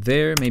 So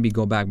there, maybe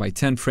go back by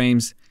 10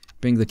 frames,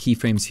 bring the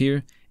keyframes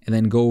here, and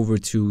then go over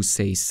to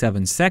say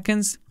 7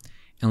 seconds.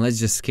 And let's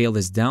just scale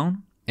this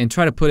down and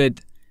try to put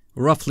it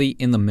roughly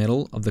in the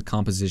middle of the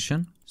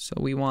composition. So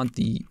we want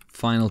the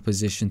final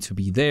position to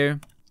be there.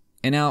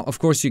 And now, of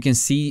course, you can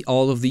see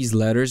all of these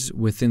letters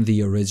within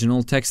the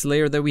original text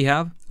layer that we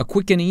have. A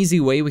quick and easy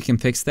way we can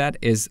fix that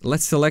is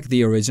let's select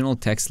the original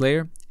text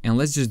layer and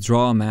let's just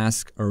draw a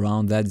mask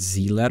around that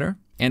Z letter.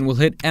 And we'll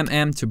hit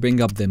MM to bring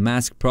up the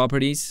mask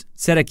properties.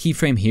 Set a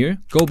keyframe here,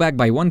 go back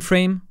by 1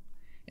 frame,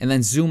 and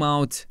then zoom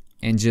out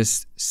and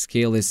just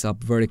scale this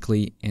up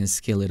vertically and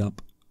scale it up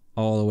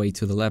all the way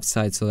to the left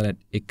side so that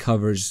it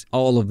covers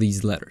all of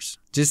these letters.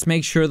 Just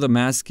make sure the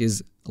mask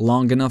is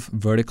long enough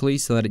vertically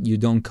so that you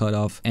don't cut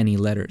off any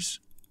letters.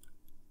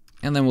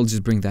 And then we'll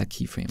just bring that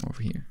keyframe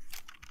over here.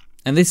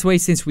 And this way,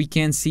 since we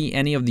can't see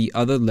any of the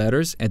other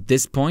letters at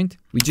this point,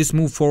 we just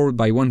move forward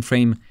by 1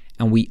 frame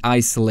and we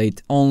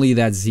isolate only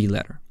that Z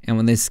letter. And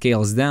when this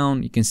scales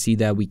down, you can see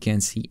that we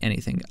can't see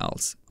anything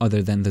else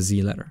other than the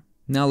Z letter.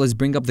 Now let's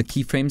bring up the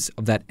keyframes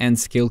of that end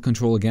scale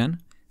control again.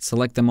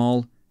 Select them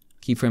all,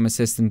 keyframe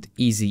assistant,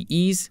 easy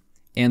ease.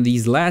 And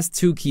these last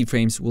 2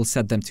 keyframes, we'll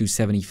set them to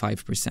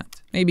 75%.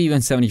 Maybe even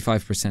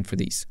 75% for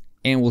these.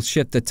 And we'll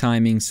shift the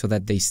timing so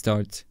that they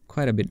start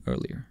quite a bit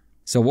earlier.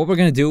 So what we're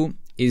going to do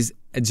is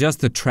adjust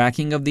the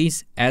tracking of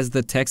these as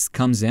the text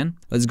comes in.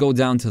 Let's go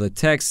down to the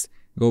text,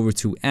 go over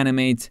to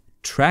animate,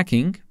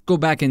 tracking, go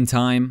back in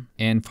time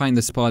and find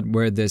the spot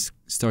where this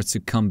starts to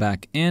come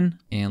back in.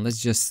 And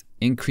let's just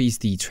increase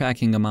the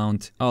tracking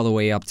amount all the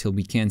way up till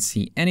we can't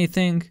see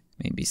anything.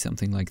 Maybe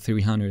something like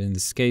 300 in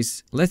this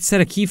case. Let's set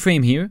a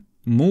keyframe here.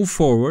 Move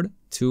forward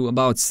to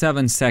about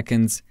 7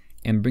 seconds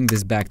and bring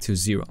this back to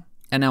 0.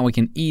 And now we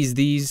can ease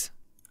these.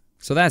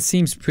 So that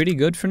seems pretty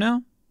good for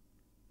now.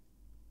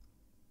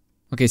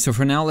 Okay, so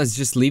for now, let's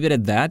just leave it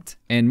at that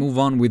and move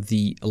on with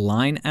the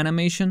line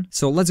animation.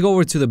 So let's go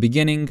over to the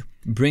beginning,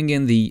 bring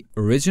in the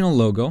original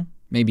logo,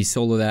 maybe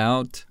solo that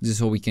out just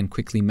so we can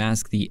quickly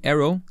mask the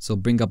arrow. So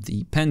bring up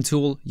the pen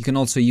tool. You can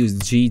also use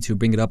G to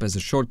bring it up as a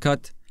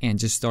shortcut and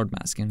just start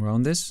masking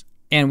around this.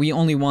 And we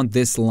only want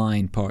this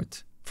line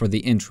part for the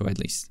intro at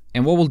least.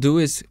 And what we'll do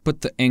is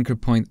put the anchor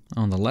point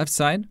on the left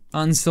side,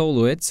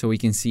 unsolo it so we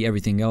can see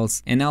everything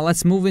else. And now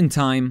let's move in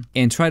time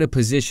and try to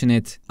position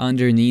it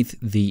underneath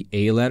the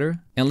A letter.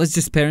 And let's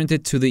just parent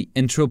it to the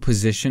intro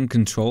position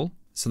control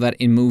so that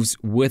it moves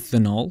with the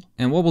null.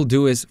 And what we'll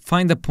do is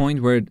find the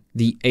point where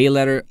the A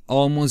letter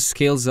almost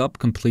scales up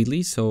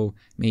completely. So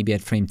maybe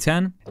at frame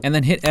 10, and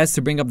then hit S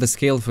to bring up the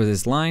scale for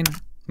this line.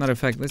 Matter of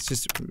fact, let's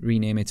just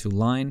rename it to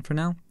line for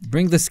now.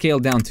 Bring the scale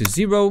down to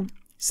 0.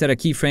 Set a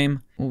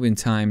keyframe, move in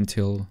time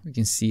till we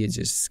can see it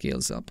just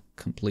scales up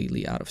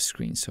completely out of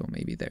screen, so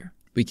maybe there.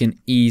 We can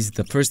ease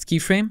the first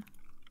keyframe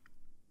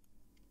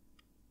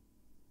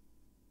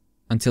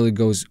until it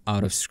goes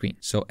out of screen.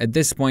 So at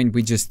this point,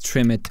 we just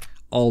trim it,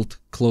 Alt,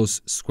 close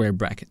square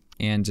bracket,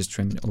 and just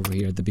trim it over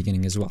here at the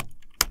beginning as well.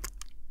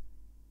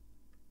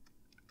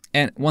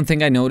 And one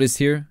thing I noticed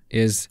here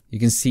is you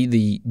can see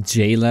the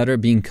J letter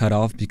being cut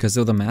off because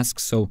of the mask.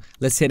 So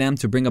let's hit M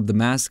to bring up the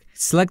mask,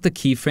 select the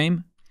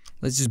keyframe.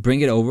 Let's just bring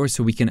it over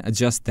so we can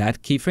adjust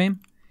that keyframe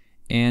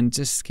and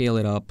just scale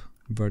it up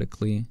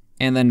vertically,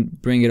 and then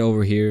bring it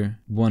over here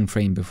 1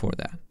 frame before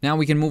that. Now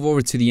we can move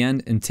over to the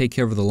end and take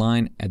care of the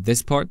line at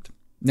this part.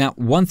 Now,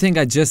 one thing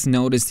I just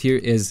noticed here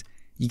is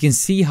you can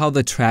see how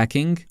the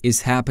tracking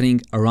is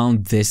happening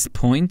around this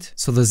point.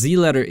 So the Z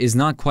letter is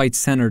not quite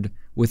centered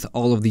with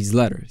all of these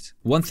letters.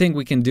 One thing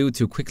we can do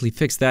to quickly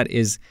fix that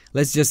is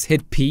let's just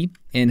hit P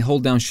and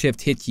hold down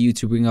Shift, hit U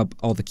to bring up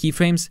all the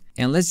keyframes.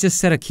 And let's just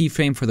set a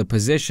keyframe for the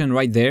position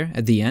right there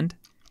at the end.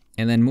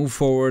 And then move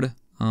forward.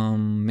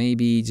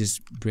 Maybe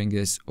just bring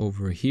this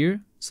over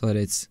here so that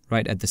it's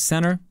right at the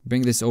center.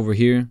 Bring this over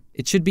here.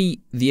 It should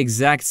be the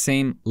exact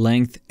same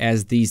length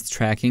as these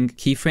tracking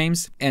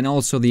keyframes and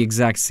also the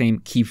exact same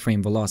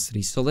keyframe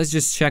velocity. So let's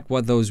just check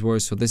what those were.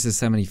 So this is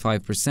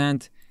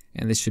 75%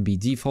 and this should be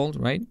default,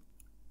 right?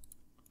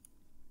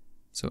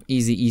 So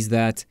ease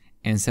that,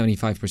 and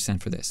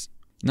 75% for this.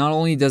 Not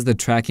only does the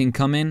tracking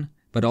come in,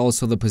 but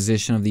also the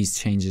position of these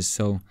changes.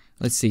 So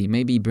let's see,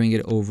 maybe bring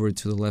it over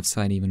to the left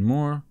side even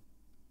more.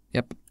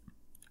 Yep.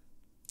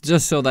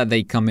 Just so that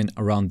they come in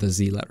around the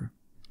Z letter.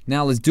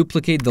 Now let's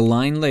duplicate the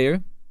line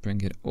layer, bring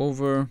it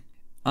over,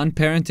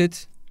 unparent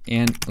it,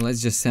 and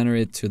let's just center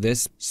it to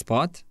this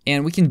spot.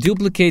 And we can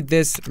duplicate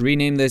this,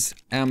 rename this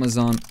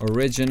Amazon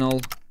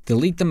Original,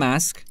 delete the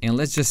mask, and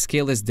let's just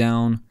scale this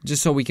down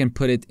just so we can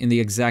put it in the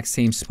exact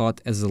same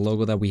spot as the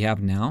logo that we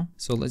have now.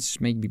 So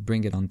let's maybe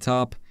bring it on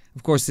top.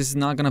 Of course, this is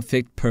not gonna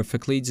fit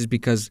perfectly just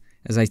because,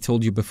 as I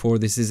told you before,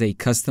 this is a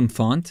custom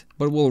font,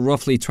 but we'll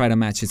roughly try to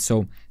match it.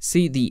 So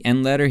see the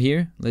N letter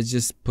here? Let's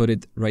just put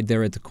it right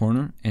there at the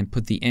corner and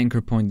put the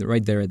anchor point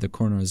right there at the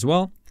corner as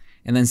well,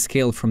 and then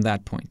scale from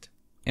that point.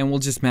 And we'll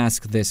just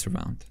mask this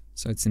around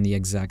so it's in the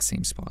exact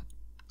same spot.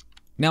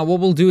 Now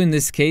what we'll do in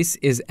this case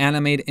is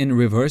animate in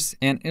reverse,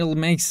 and it'll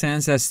make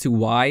sense as to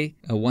why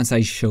once I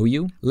show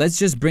you. Let's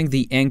just bring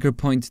the anchor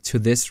point to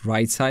this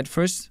right side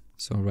first.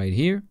 So right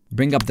here,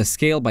 bring up the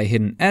scale by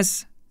hitting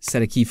S,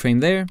 set a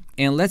keyframe there,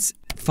 and let's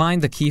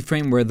find the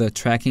keyframe where the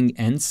tracking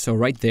ends. So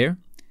right there,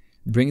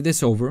 bring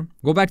this over,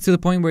 go back to the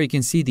point where you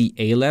can see the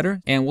A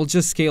letter, and we'll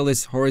just scale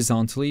this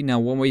horizontally. Now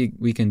one way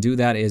we can do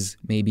that is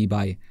maybe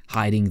by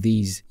hiding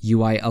these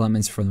UI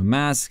elements from the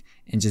mask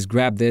and just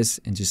grab this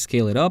and just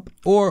scale it up.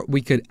 Or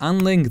we could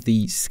unlink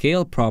the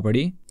scale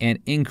property and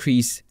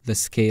increase the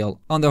scale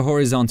on the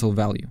horizontal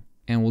value.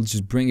 And we'll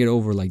just bring it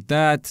over like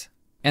that.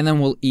 And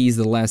then we'll ease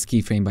the last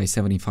keyframe by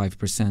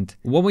 75%.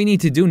 What we need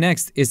to do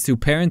next is to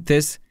parent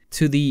this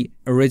to the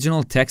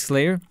original text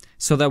layer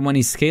so that when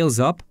he scales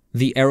up,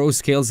 the arrow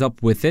scales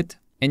up with it.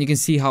 And you can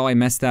see how I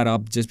messed that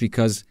up just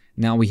because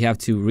now we have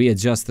to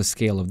readjust the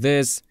scale of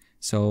this.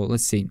 So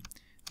let's see.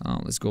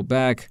 Let's go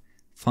back,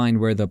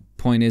 find where the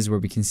point is where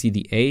we can see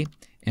the A,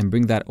 and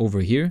bring that over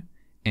here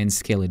and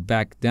scale it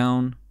back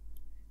down.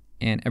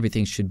 And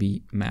everything should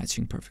be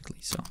matching perfectly.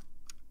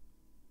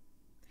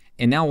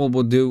 And now what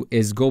we'll do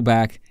is go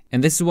back,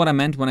 and this is what I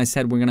meant when I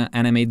said we're gonna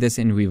animate this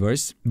in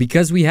reverse.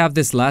 Because we have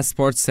this last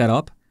part set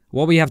up,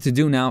 what we have to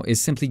do now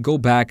is simply go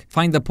back,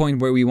 find the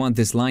point where we want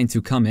this line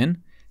to come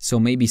in.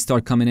 So maybe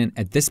start coming in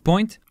at this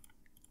point,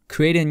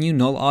 create a new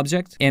null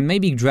object, and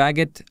maybe drag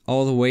it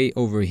all the way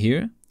over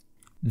here.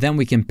 Then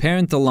we can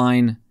parent the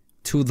line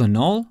to the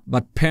null,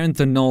 but parent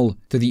the null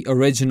to the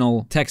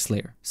original text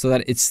layer so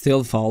that it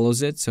still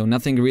follows it. So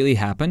nothing really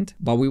happened,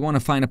 but we want to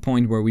find a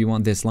point where we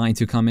want this line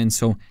to come in.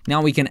 So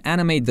now we can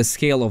animate the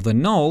scale of the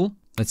null.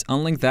 Let's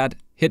unlink that,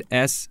 hit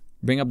S,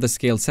 bring up the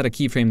scale, set a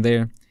keyframe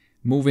there,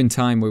 move in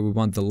time where we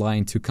want the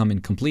line to come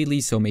in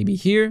completely. So maybe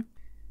here,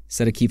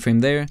 set a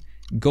keyframe there,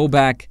 go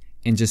back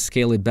and just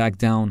scale it back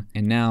down.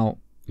 And now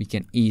we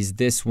can ease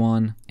this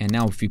one. And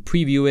now if we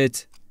preview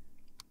it,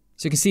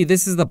 so you can see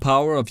this is the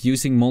power of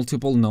using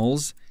multiple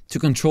nulls to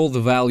control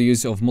the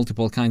values of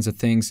multiple kinds of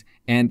things.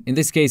 And in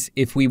this case,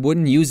 if we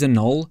wouldn't use a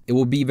null, it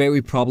would be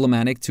very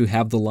problematic to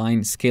have the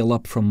line scale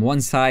up from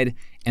one side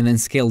and then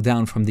scale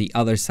down from the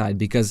other side,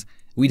 because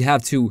we'd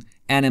have to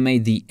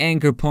animate the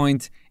anchor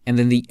point, and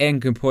then the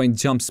anchor point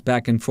jumps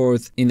back and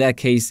forth. In that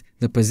case,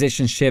 the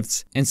position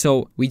shifts. And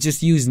so we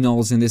just use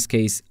nulls in this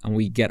case and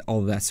we get all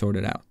of that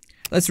sorted out.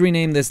 Let's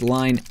rename this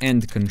line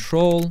end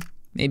control.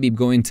 Maybe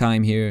go in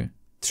time here,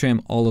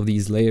 trim all of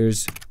these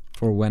layers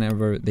for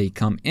whenever they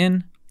come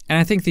in. And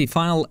I think the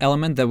final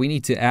element that we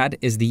need to add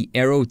is the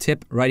arrow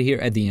tip right here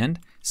at the end.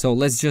 So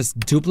let's just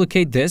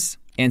duplicate this.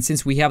 And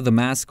since we have the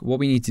mask, what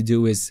we need to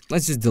do is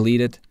let's just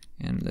delete it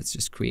and let's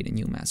just create a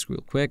new mask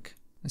real quick.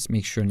 Let's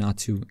make sure not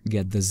to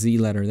get the Z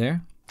letter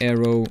there.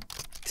 Arrow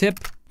tip.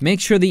 Make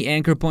sure the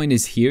anchor point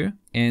is here.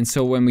 And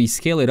so when we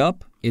scale it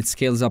up, it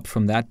scales up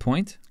from that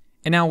point.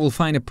 And now we'll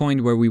find a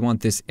point where we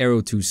want this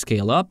arrow to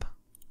scale up.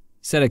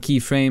 Set a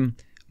keyframe.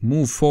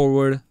 Move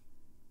forward,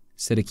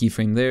 set a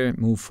keyframe there,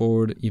 move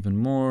forward even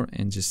more,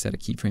 and just set a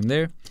keyframe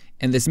there.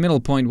 And this middle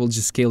point, we'll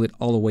just scale it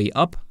all the way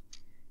up.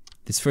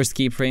 This first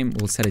keyframe,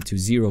 we'll set it to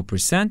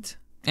 0%.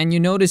 And you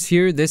notice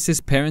here, this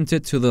is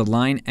parented to the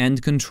line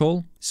end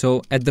control.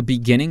 So at the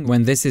beginning,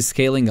 when this is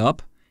scaling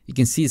up, you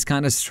can see it's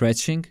kind of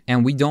stretching,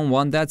 and we don't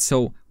want that.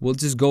 So we'll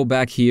just go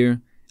back here,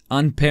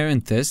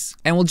 unparent this,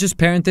 and we'll just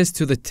parent this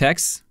to the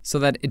text so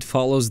that it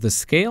follows the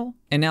scale.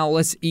 And now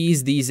let's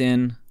ease these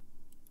in,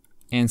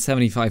 and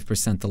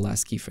 75% the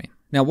last keyframe.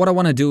 Now what I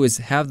want to do is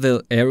have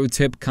the arrow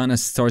tip kind of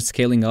start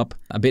scaling up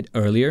a bit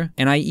earlier,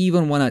 and I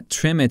even want to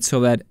trim it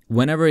so that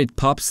whenever it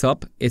pops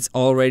up, it's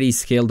already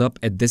scaled up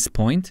at this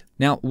point.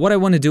 Now what I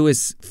want to do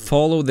is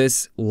follow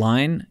this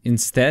line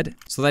instead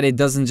so that it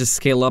doesn't just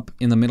scale up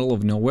in the middle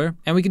of nowhere.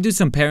 And we can do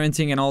some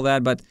parenting and all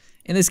that, but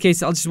in this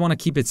case I'll just want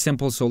to keep it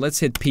simple. So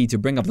let's hit P to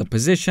bring up the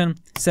position,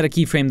 set a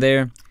keyframe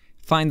there,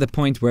 find the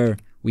point where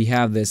we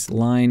have this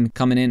line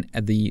coming in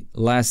at the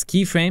last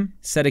keyframe,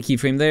 set a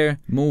keyframe there,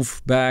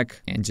 move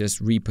back and just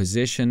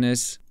reposition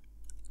this.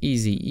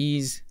 Easy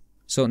ease.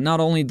 So not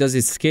only does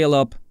it scale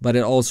up, but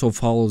it also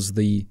follows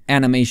the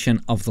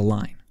animation of the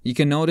line. You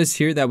can notice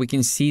here that we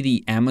can see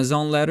the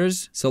Amazon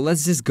letters. So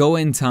let's just go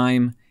in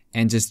time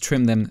and just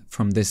trim them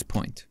from this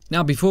point.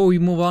 Now before we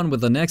move on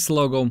with the next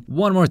logo,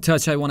 one more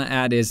touch I want to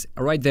add is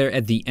right there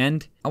at the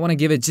end. I want to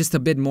give it just a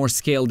bit more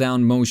scale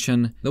down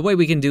motion. The way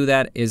we can do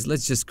that is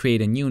let's just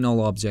create a new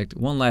null object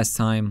one last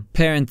time,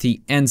 parent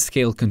the end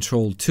scale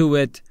control to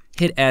it,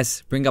 hit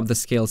S, bring up the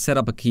scale, set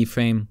up a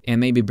keyframe, and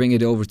maybe bring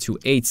it over to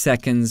 8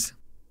 seconds.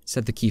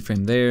 Set the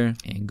keyframe there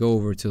and go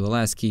over to the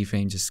last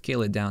keyframe, just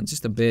scale it down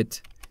just a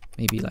bit,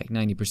 maybe like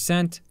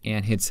 90%,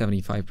 and hit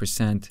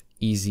 75%.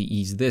 Easy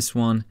ease this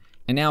one.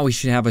 And now we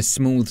should have a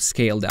smooth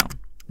scale down.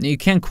 Now you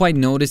can't quite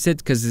notice it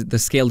because the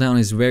scale down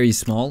is very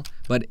small,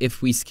 but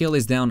if we scale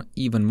this down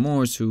even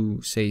more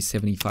to say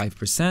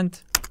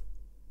 75%,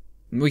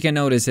 we can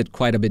notice it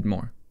quite a bit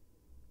more.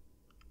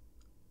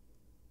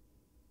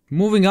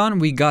 Moving on,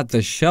 we got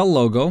the shell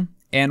logo,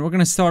 and we're going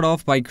to start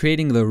off by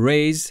creating the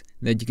rays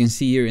that you can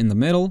see here in the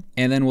middle,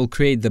 and then we'll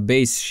create the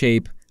base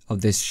shape of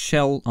this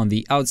shell on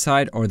the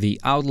outside, or the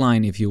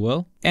outline if you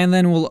will, and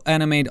then we'll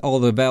animate all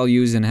the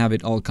values and have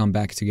it all come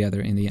back together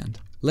in the end.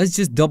 Let's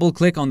just double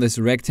click on this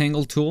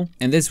rectangle tool,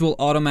 and this will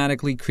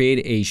automatically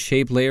create a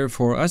shape layer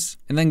for us,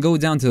 and then go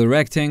down to the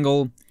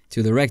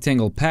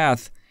rectangle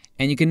path,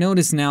 and you can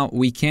notice now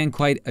we can't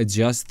quite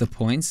adjust the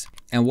points,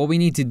 and what we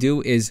need to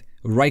do is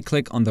right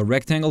click on the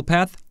rectangle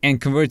path and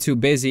convert to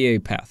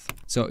Bezier path.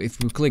 So if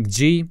we click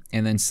G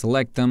and then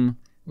select them,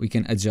 we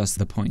can adjust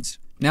the points.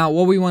 Now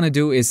what we want to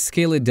do is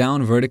scale it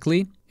down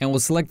vertically, and we'll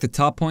select the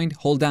top point,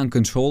 hold down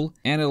Control,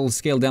 and it'll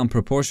scale down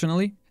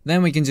proportionally.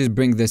 Then we can just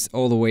bring this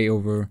all the way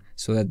over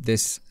so that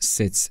this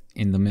sits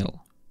in the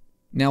middle.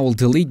 Now we'll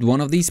delete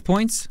one of these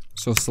points,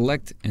 so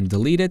select and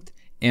delete it,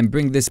 and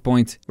bring this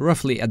point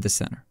roughly at the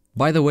center.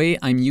 By the way,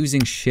 I'm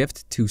using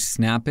Shift to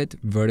snap it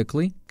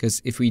vertically,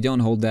 because if we don't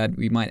hold that,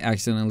 we might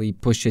accidentally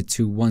push it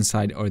to one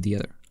side or the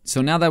other.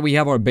 So now that we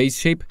have our base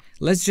shape,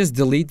 let's just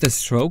delete the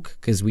stroke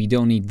because we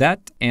don't need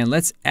that, and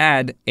let's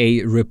add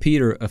a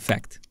repeater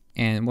effect.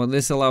 And what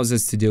this allows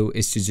us to do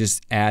is to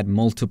just add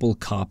multiple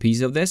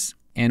copies of this,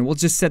 and we'll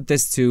just set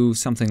this to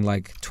something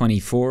like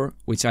 24,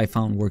 which I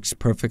found works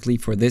perfectly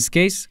for this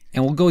case.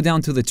 And we'll go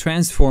down to the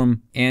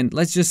transform, and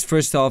let's just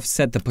first off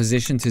set the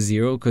position to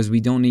 0 because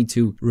we don't need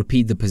to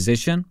repeat the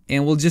position,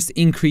 and we'll just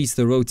increase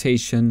the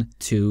rotation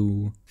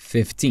to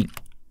 15.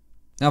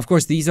 Now, of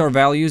course, these are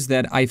values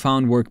that I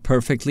found work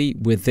perfectly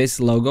with this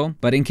logo,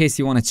 but in case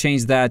you want to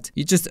change that,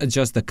 you just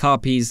adjust the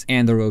copies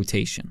and the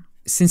rotation.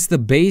 Since the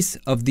base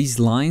of these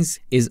lines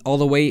is all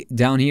the way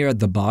down here at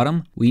the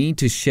bottom, we need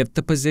to shift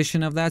the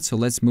position of that, so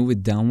let's move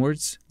it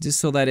downwards, just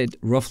so that it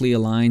roughly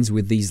aligns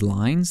with these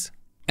lines.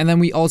 And then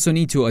we also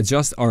need to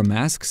adjust our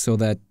mask so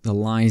that the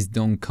lines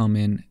don't come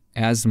in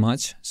as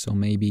much, so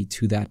maybe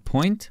to that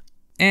point.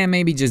 And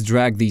maybe just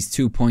drag these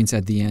 2 points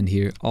at the end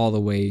here all the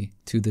way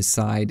to the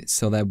side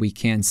so that we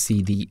can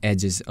see the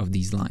edges of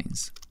these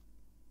lines.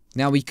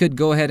 Now we could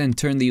go ahead and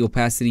turn the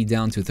opacity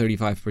down to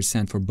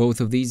 35% for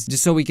both of these,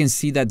 just so we can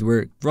see that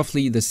we're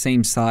roughly the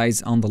same size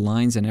on the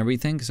lines and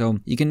everything. So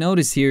you can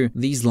notice here,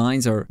 these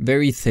lines are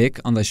very thick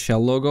on the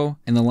shell logo,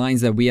 and the lines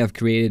that we have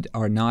created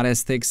are not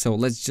as thick. So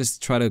let's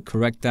just try to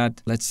correct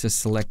that. Let's just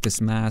select this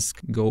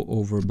mask, go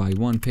over by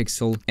 1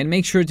 pixel, and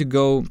make sure to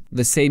go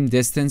the same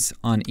distance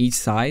on each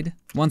side.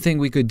 One thing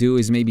we could do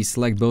is maybe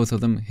select both of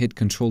them, hit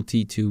Ctrl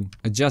T to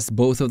adjust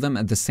both of them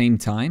at the same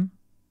time.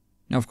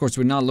 Now, of course,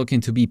 we're not looking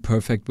to be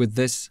perfect with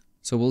this,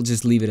 so we'll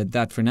just leave it at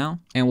that for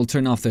now, and we'll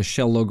turn off the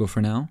shell logo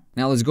for now.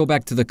 Now let's go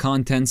back to the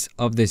contents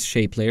of this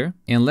shape layer,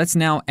 and let's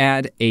now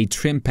add a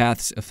trim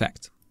paths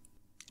effect.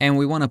 And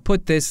we want to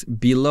put this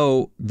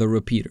below the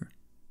repeater.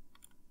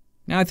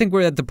 Now I think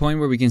we're at the point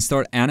where we can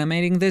start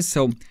animating this,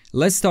 so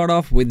let's start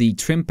off with the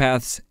trim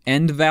paths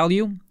end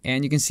value,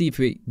 and you can see if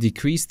we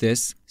decrease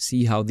this,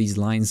 see how these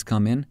lines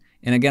come in.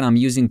 And again, I'm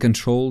using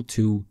Control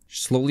to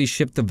slowly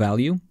shift the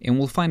value, and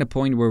we'll find a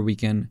point where we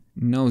can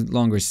no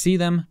longer see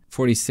them.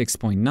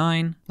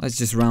 46.9. Let's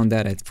just round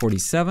that at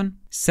 47.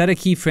 Set a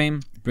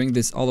keyframe, bring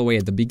this all the way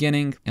at the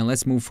beginning, and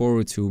let's move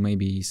forward to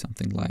maybe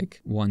something like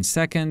 1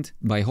 second.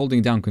 By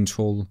holding down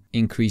Control,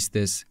 increase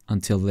this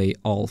until they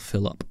all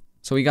fill up.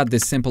 So we got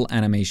this simple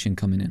animation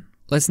coming in.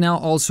 Let's now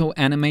also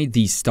animate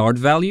the start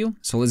value.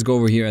 So let's go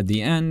over here at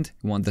the end.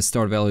 We want the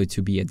start value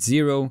to be at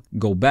 0.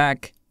 Go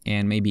back.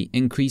 and maybe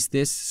increase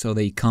this so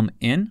they come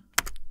in.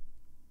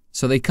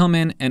 So they come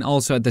in and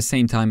also at the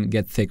same time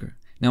get thicker.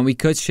 Now we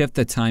could shift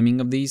the timing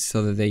of these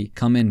so that they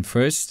come in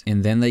first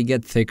and then they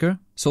get thicker.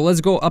 So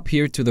let's go up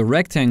here to the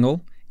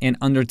rectangle, and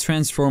under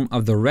transform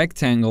of the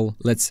rectangle,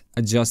 let's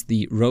adjust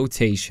the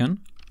rotation.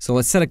 So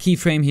let's set a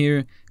keyframe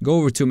here, go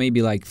over to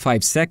maybe like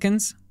 5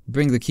 seconds,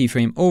 bring the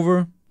keyframe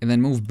over, and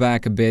then move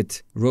back a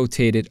bit,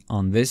 rotate it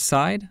on this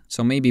side.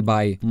 So maybe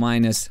by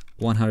minus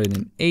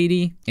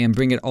 180 and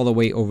bring it all the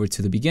way over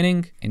to the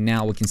beginning. And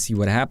now we can see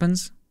what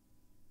happens.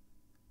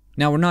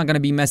 Now we're not going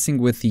to be messing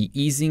with the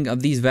easing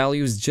of these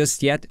values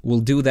just yet. We'll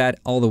do that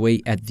all the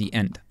way at the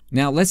end.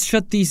 Now let's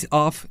shut these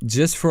off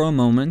just for a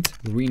moment,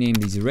 rename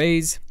these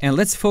arrays, and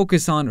let's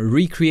focus on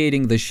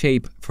recreating the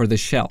shape for the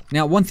shell.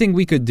 Now one thing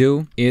we could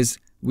do is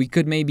we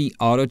could maybe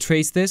auto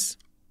trace this,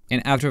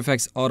 and After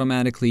Effects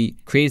automatically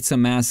creates a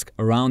mask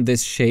around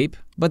this shape,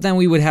 but then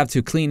we would have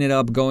to clean it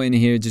up, go in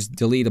here, just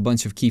delete a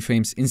bunch of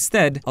keyframes.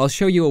 Instead, I'll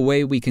show you a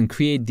way we can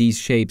create these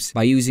shapes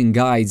by using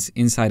guides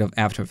inside of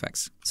After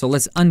Effects. So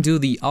let's undo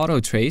the auto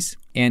trace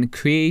and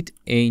create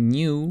a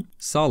new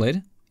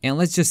solid, and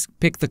let's just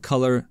pick the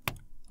color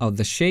of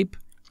the shape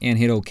and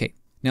hit OK.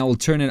 Now we'll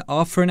turn it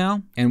off for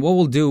now, and what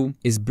we'll do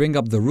is bring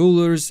up the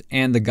rulers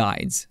and the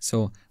guides.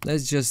 So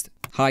let's just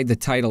hide the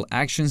title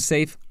action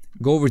safe,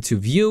 go over to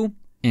view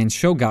and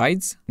show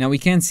guides. Now we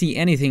can't see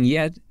anything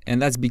yet,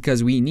 and that's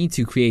because we need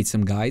to create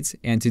some guides,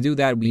 and to do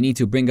that we need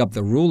to bring up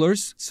the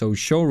rulers. So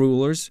show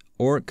rulers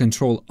or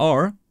Control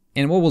R,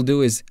 and what we'll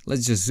do is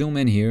let's just zoom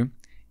in here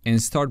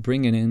and start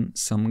bringing in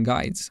some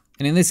guides.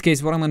 And in this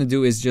case, what I'm going to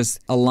do is just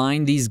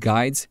align these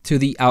guides to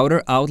the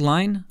outer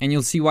outline, and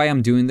you'll see why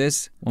I'm doing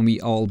this when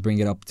we all bring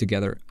it up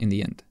together in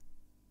the end.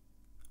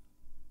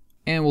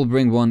 And we'll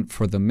bring one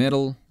for the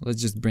middle.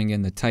 Let's just bring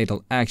in the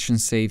title action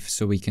safe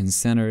so we can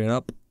center it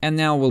up. And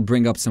now we'll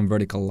bring up some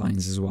vertical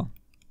lines as well.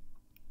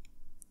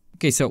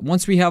 Okay, so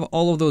once we have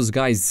all of those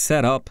guys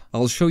set up,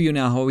 I'll show you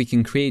now how we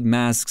can create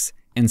masks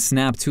and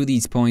snap to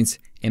these points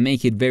and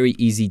make it very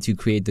easy to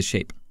create the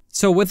shape.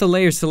 So with the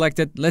layer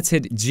selected, let's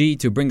hit G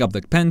to bring up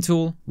the pen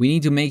tool. We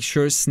need to make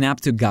sure snap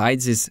to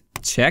guides is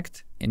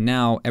checked, and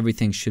now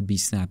everything should be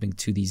snapping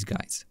to these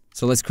guides.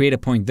 So let's create a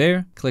point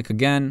there, click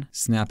again,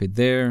 snap it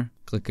there,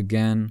 click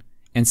again.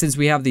 And since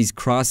we have these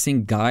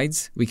crossing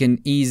guides, we can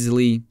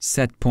easily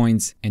set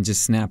points and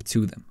just snap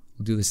to them.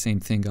 We'll do the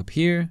same thing up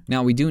here.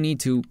 Now we do need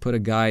to put a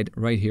guide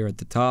right here at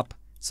the top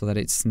so that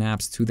it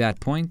snaps to that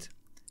point.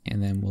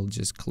 And then we'll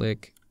just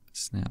click,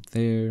 snap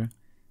there.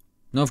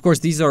 Now, of course,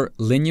 these are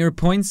linear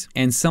points,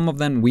 and some of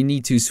them we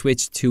need to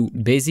switch to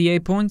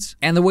Bezier points.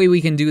 And the way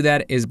we can do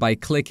that is by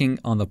clicking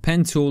on the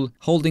pen tool,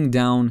 holding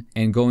down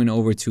and going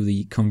over to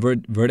the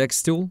Convert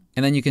Vertex tool.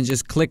 And then you can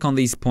just click on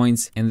these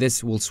points, and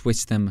this will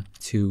switch them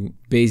to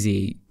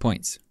Bezier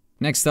points.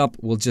 Next up,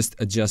 we'll just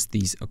adjust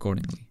these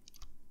accordingly.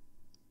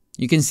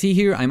 You can see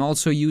here I'm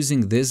also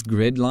using this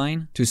grid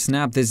line to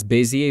snap this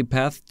Bezier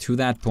path to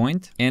that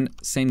point, and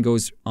same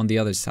goes on the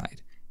other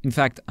side. In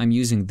fact, I'm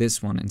using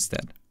this one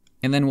instead.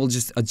 And then we'll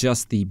just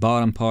adjust the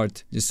bottom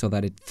part just so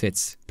that it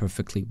fits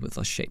perfectly with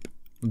the shape.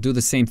 We'll do the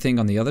same thing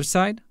on the other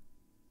side.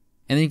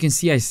 And then you can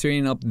see I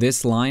straighten up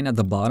this line at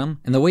the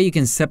bottom. And the way you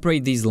can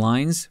separate these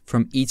lines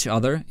from each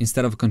other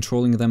instead of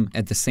controlling them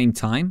at the same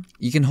time,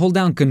 you can hold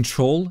down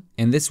Control,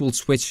 and this will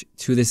switch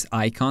to this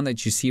icon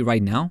that you see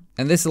right now.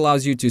 And this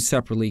allows you to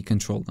separately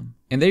control them.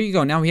 And there you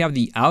go. Now we have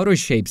the outer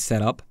shape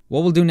set up.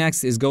 What we'll do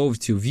next is go over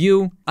to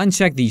View,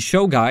 uncheck the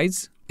Show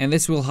Guides, and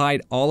this will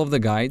hide all of the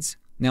guides.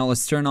 Now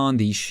let's turn on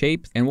the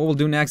shape, and what we'll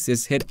do next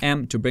is hit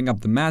M to bring up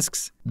the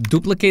masks,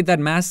 duplicate that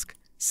mask,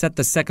 set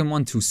the second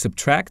one to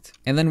subtract,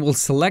 and then we'll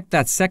select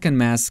that second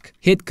mask,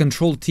 hit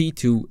Ctrl T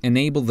to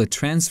enable the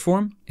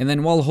transform, and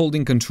then while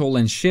holding Ctrl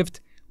and Shift,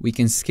 we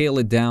can scale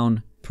it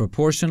down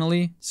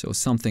proportionally, so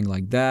something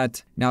like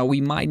that. Now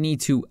we might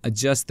need to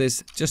adjust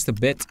this just a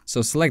bit,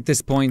 so select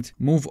this point,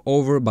 move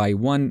over by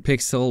 1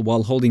 pixel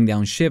while holding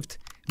down Shift,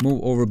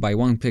 move over by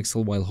 1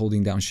 pixel while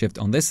holding down Shift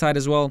on this side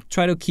as well.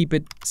 Try to keep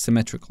it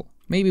symmetrical.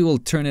 Maybe we'll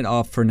turn it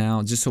off for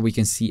now just so we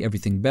can see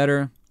everything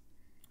better.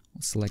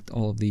 We'll select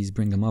all of these,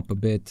 bring them up a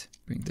bit,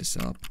 bring this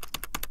up.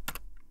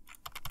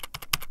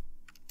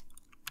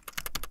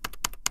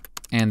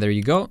 And there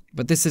you go.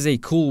 But this is a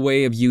cool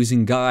way of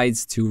using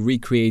guides to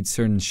recreate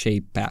certain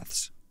shape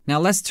paths. Now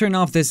let's turn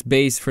off this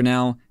base for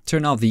now,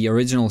 turn off the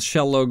original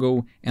shell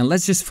logo, and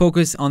let's just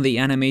focus on the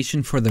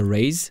animation for the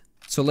rays.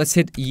 So let's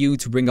hit U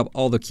to bring up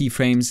all the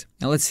keyframes.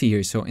 Now let's see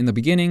here. So in the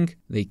beginning,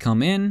 they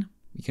come in.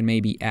 We can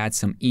maybe add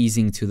some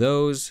easing to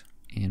those,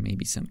 and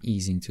maybe some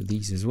easing to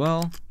these as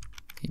well.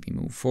 Maybe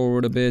move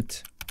forward a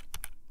bit.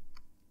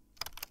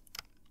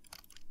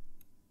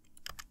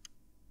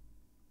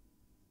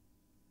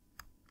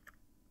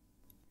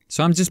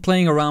 So I'm just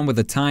playing around with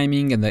the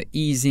timing and the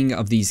easing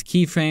of these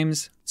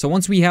keyframes. So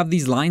once we have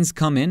these lines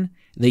come in,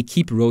 they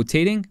keep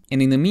rotating,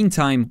 and in the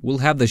meantime, we'll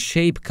have the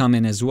shape come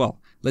in as well.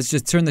 Let's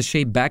just turn the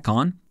shape back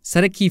on,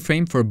 set a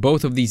keyframe for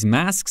both of these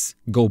masks,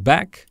 go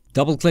back,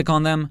 double click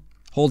on them,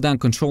 hold down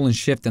Control and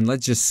Shift, and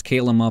let's just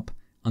scale them up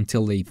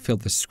until they fill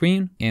the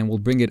screen. And we'll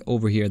bring it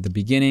over here at the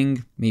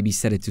beginning, maybe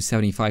set it to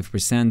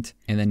 75%,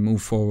 and then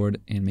move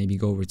forward and maybe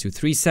go over to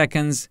 3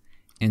 seconds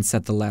and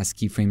set the last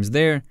keyframes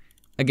there.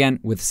 Again,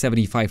 with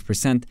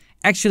 75%.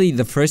 Actually,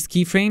 the first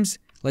keyframes,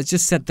 let's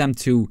just set them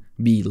to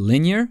be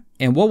linear.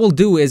 And what we'll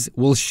do is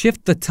we'll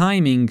shift the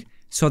timing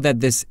so that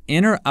this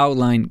inner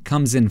outline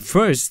comes in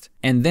first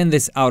and then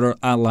this outer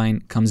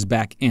outline comes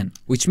back in,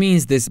 which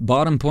means this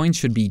bottom point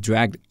should be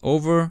dragged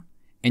over,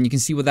 and you can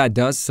see what that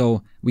does.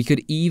 So we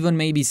could even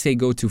maybe say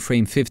go to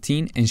frame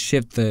 15 and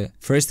shift the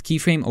first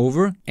keyframe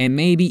over and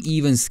maybe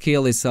even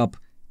scale this up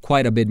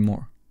quite a bit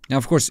more. Now,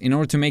 of course, in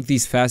order to make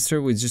these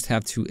faster, we just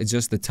have to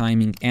adjust the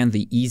timing and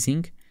the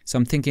easing. So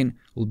I'm thinking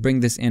we'll bring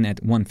this in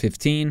at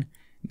 115,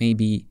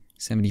 maybe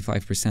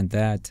 75%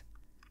 that,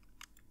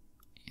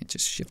 and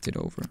just shift it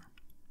over.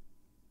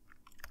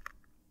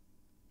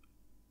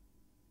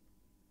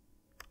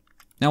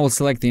 Now we'll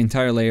select the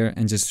entire layer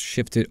and just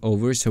shift it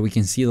over so we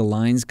can see the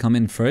lines come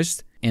in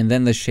first and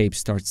then the shape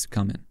starts to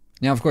come in.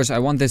 Now, of course, I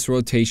want this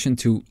rotation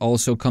to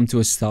also come to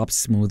a stop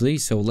smoothly,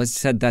 so let's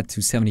set that to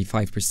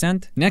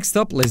 75%. Next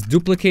up, let's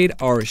duplicate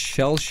our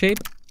shell shape.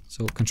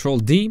 So Control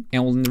D,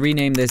 and we'll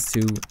rename this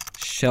to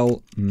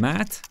Shell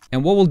Matte.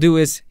 And what we'll do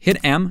is hit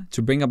M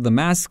to bring up the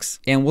masks,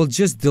 and we'll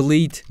just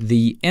delete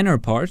the inner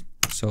part.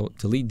 So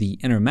delete the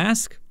inner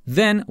mask.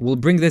 Then we'll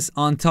bring this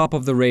on top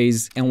of the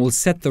rays and we'll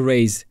set the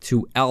rays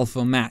to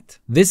alpha matte.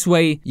 This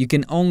way you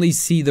can only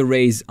see the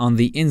rays on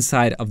the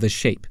inside of the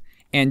shape.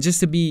 And just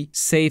to be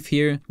safe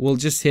here, we'll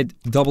just hit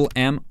double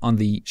M on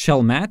the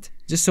shell matte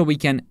just so we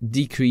can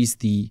decrease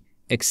the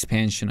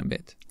expansion a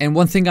bit. And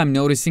one thing I'm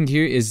noticing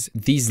here is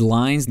these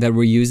lines that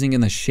we're using in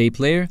the shape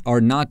layer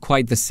are not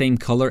quite the same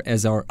color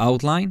as our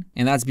outline,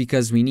 and that's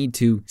because we need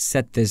to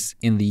set this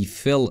in the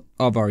fill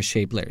of our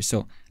shape layer.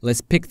 So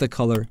let's pick the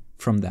color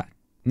from that.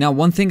 Now,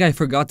 one thing I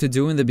forgot to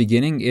do in the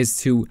beginning is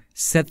to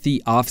set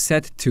the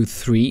offset to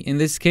 3 in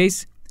this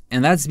case,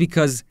 and that's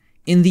because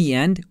in the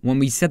end, when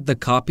we set the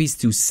copies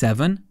to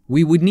 7,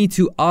 we would need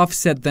to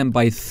offset them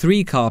by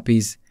 3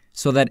 copies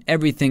so that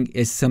everything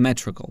is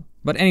symmetrical.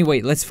 But anyway,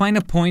 let's find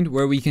a point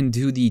where we can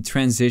do the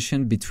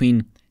transition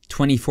between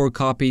 24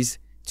 copies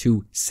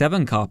to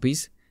 7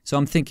 copies. So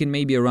I'm thinking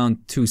maybe around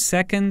 2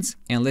 seconds,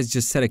 and let's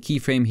just set a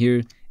keyframe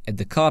here at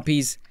the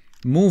copies,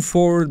 move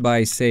forward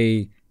by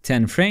say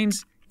 10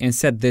 frames, and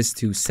set this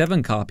to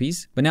 7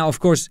 copies. But now, of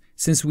course,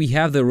 since we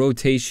have the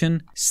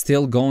rotation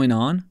still going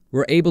on,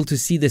 we're able to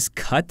see this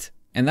cut,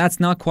 and that's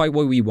not quite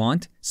what we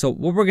want. So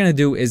what we're gonna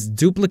do is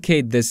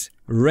duplicate this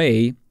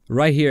ray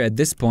right here at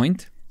this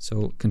point.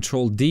 So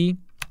Control D,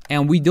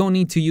 and we don't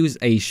need to use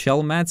a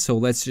shell matte, so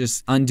let's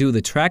just undo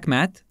the track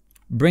matte.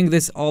 Bring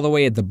this all the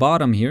way at the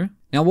bottom here.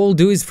 Now what we'll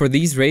do is for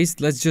these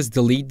rays, let's just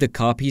delete the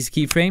copies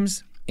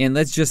keyframes. And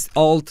let's just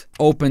Alt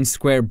open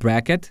square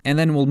bracket, and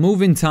then we'll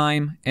move in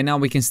time, and now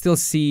we can still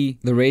see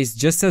the rays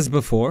just as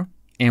before.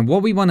 And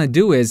what we want to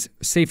do is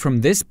say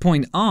from this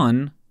point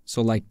on,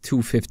 so like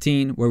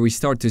 215, where we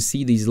start to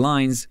see these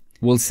lines,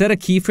 we'll set a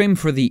keyframe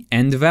for the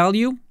end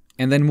value,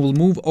 and then we'll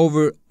move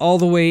over all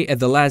the way at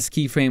the last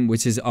keyframe,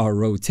 which is our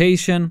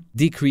rotation,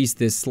 decrease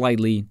this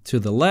slightly to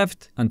the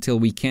left until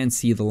we can't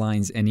see the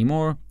lines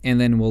anymore,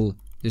 and then we'll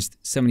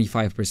just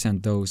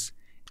 75% those.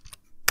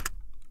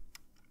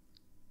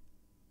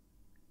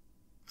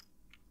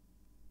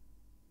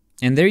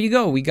 And there you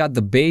go, we got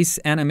the base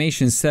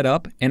animation set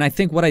up, and I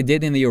think what I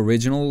did in the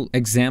original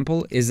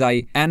example is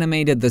I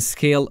animated the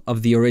scale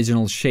of the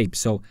original shape.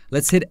 So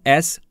let's hit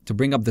S to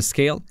bring up the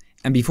scale,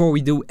 and before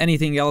we do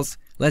anything else,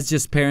 let's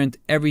just parent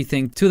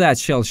everything to that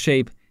shell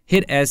shape,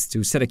 hit S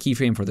to set a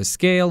keyframe for the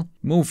scale,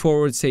 move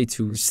forward say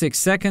to 6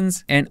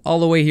 seconds, and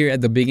all the way here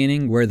at the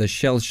beginning where the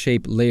shell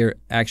shape layer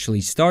actually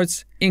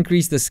starts,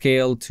 increase the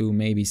scale to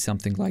maybe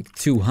something like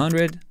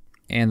 200.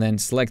 And then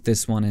select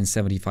this one and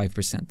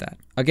 75% that.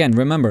 Again,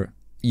 remember,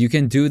 you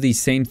can do the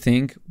same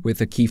thing with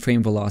the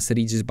keyframe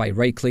velocity just by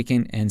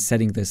right-clicking and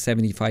setting the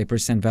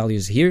 75%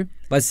 values here.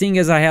 But seeing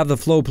as I have the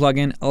flow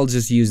plugin, I'll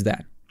just use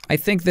that. I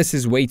think this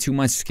is way too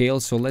much scale,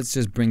 so let's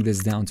just bring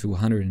this down to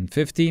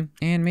 150.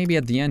 And maybe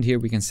at the end here,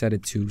 we can set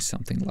it to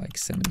something like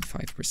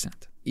 75%.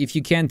 If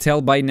you can't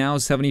tell by now,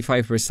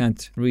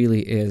 75%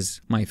 really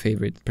is my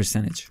favorite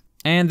percentage.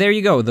 And there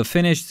you go, the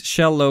finished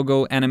shell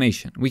logo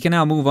animation. We can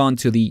now move on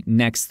to the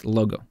next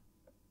logo.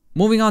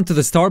 Moving on to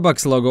the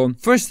Starbucks logo,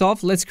 first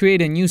off, let's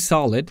create a new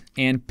solid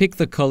and pick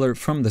the color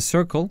from the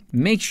circle.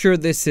 Make sure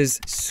this is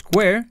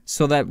square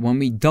so that when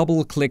we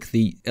double click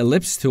the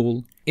ellipse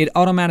tool, it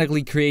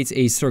automatically creates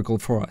a circle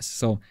for us.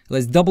 So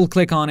let's double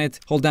click on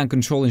it, hold down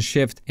Control and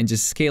Shift, and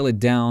just scale it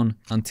down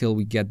until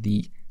we get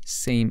the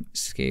same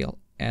scale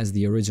as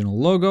the original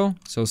logo.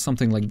 So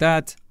something like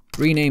that.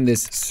 Rename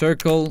this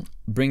circle,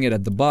 bring it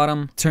at the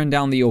bottom, turn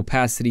down the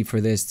opacity for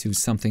this to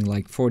something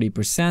like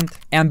 40%.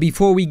 And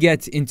before we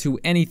get into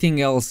anything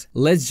else,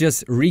 let's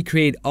just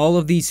recreate all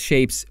of these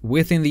shapes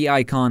within the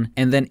icon,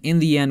 and then in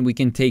the end we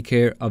can take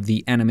care of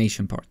the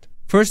animation part.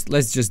 First,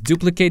 let's just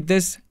duplicate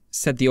this,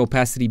 set the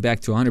opacity back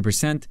to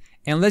 100%,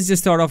 And let's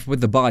just start off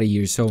with the body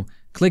here. So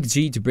click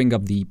G to bring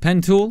up the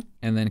pen tool,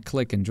 and then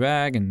click and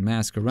drag and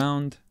mask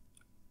around.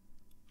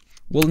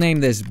 We'll name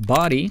this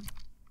body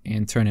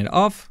and turn it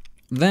off.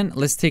 Then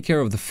let's take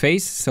care of the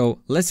face. So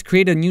let's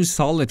create a new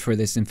solid for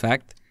this, in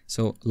fact.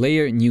 So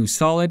layer, new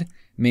solid,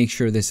 make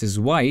sure this is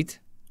white.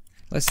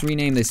 Let's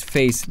rename this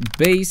face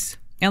base.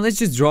 And let's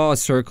just draw a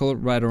circle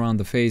right around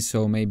the face.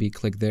 So maybe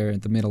click there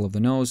at the middle of the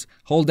nose.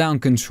 Hold down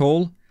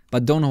Control,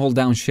 but don't hold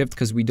down Shift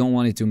because we don't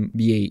want it to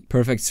be a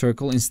perfect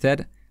circle.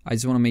 Instead, I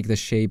just want to make the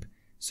shape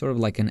sort of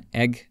like an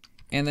egg.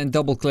 And then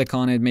double click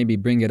on it, maybe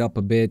bring it up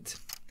a bit.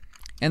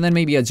 And then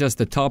maybe adjust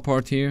the top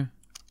part here.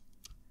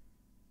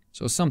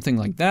 So something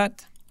like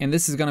that. And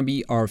this is going to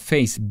be our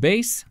face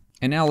base.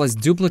 And now let's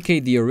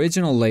duplicate the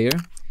original layer.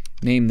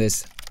 Name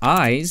this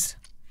eyes.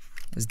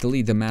 Let's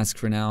delete the mask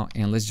for now.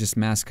 And let's just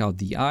mask out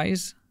the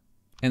eyes.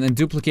 And then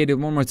duplicate it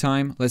one more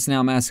time. Let's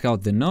now mask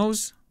out the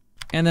nose.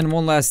 And then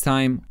one last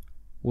time,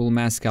 we'll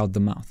mask out the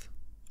mouth.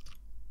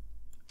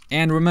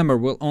 And remember,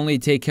 we'll only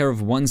take care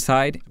of one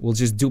side. We'll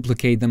just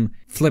duplicate them,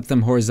 flip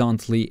them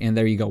horizontally, and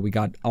there you go. We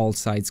got all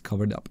sides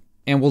covered up.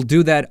 And we'll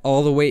do that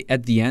all the way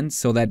at the end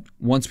so that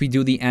once we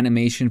do the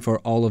animation for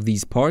all of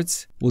these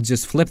parts, we'll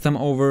just flip them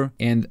over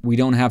and we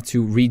don't have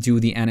to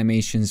redo the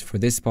animations for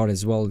this part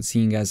as well,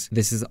 seeing as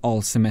this is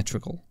all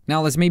symmetrical.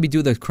 Now let's maybe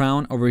do the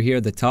crown over here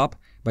at the top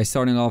by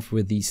starting off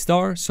with the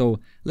star. So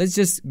let's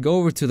just go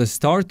over to the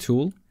star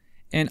tool.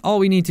 And all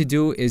we need to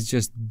do is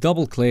just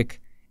double click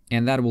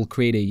and that will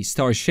create a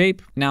star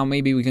shape. Now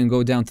maybe we can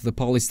go down to the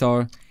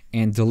polystar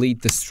and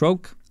delete the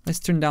stroke. Let's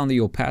turn down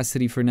the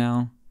opacity for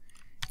now.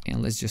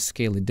 And let's just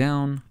scale it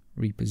down,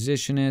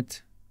 reposition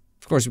it.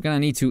 Of course, we're gonna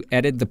need to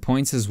edit the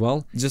points as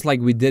well. Just like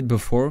we did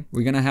before,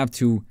 we're gonna have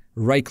to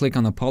right click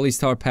on the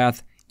polystar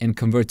path and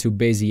convert to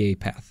Bezier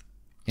path.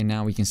 And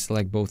now we can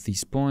select both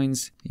these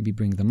points, maybe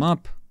bring them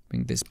up,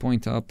 bring this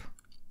point up.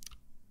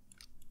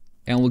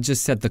 And we'll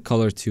just set the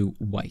color to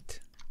white.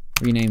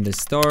 Rename this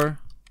star,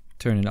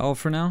 turn it off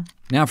for now.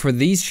 Now for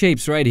these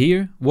shapes right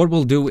here, what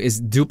we'll do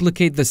is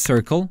duplicate the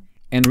circle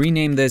and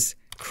rename this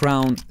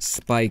crown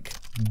spike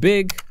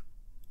big.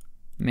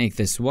 Make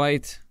this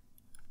white.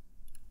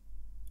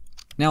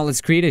 Now let's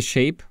create a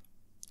shape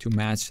to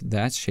match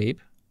that shape.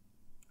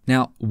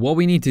 Now what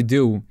we need to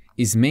do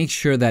is make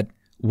sure that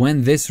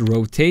when this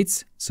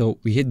rotates, so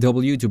we hit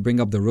W to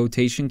bring up the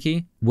rotation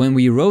key. When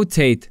we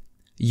rotate,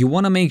 you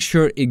want to make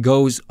sure it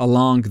goes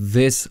along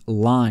this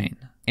line.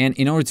 And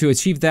in order to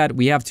achieve that,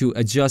 we have to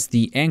adjust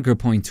the anchor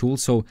point tool.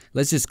 So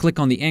let's just click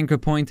on the anchor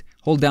point,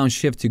 hold down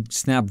Shift to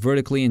snap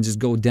vertically and just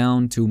go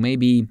down to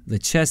maybe the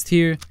chest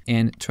here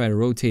and try to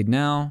rotate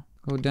now.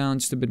 Go down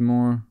just a bit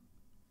more.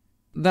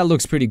 That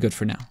looks pretty good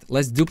for now.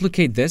 Let's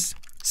duplicate this.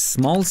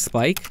 Small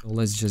spike. So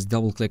let's just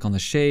double click on the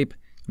shape,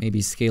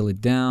 maybe scale it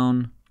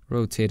down,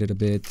 rotate it a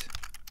bit.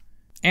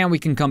 And we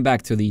can come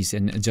back to these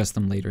and adjust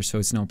them later, so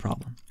it's no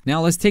problem. Now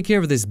let's take care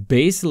of this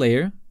base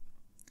layer.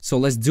 So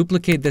let's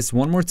duplicate this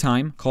one more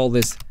time. Call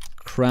this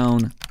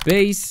crown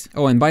base.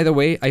 Oh, and by the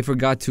way, I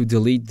forgot to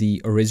delete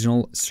the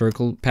original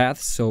circle path.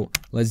 So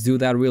let's do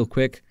that real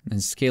quick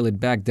and scale it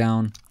back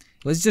down.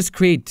 Let's just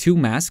create two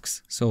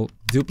masks. So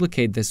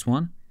duplicate this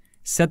one,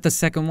 set the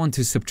second one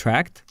to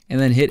subtract, and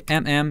then hit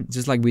MM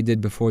just like we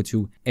did before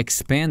to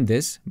expand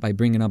this by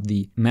bringing up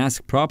the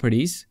mask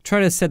properties.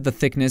 Try to set the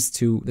thickness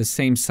to the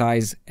same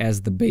size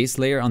as the base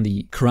layer on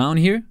the crown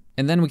here.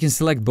 And then we can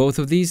select both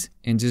of these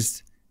and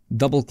just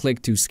double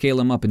click to scale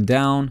them up and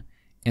down.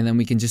 And then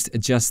we can just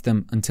adjust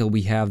them until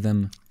we have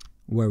them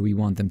where we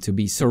want them to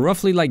be. So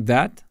roughly like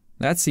that.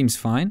 That seems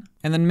fine.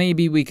 And then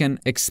maybe we can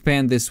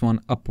expand this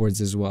one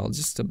upwards as well,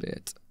 just a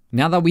bit.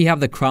 Now that we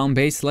have the crown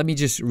base, let me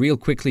just real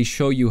quickly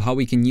show you how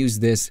we can use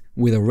this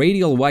with a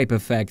radial wipe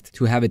effect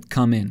to have it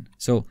come in.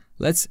 So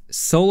let's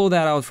solo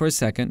that out for a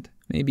second.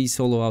 Maybe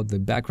solo out the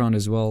background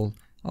as well.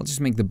 I'll just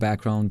make the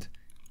background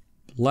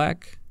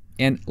black.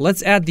 And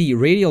let's add the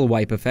radial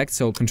wipe effect.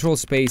 So Control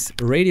Space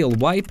Radial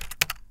Wipe.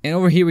 And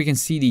over here we can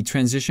see the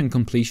transition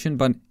completion,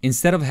 but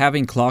instead of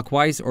having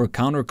clockwise or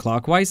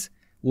counterclockwise,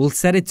 we'll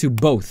set it to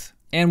both.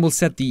 And we'll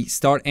set the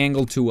start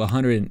angle to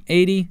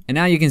 180. And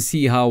now you can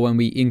see how when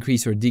we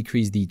increase or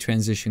decrease the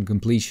transition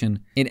completion,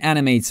 it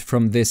animates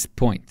from this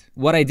point.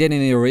 What I did in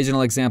the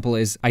original example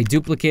is I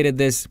duplicated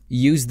this,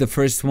 used the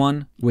first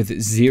one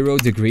with 0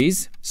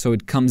 degrees, so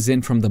it comes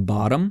in from the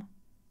bottom.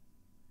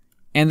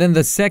 And then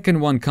the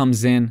second one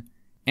comes in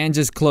and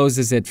just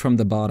closes it from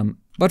the bottom.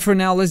 But for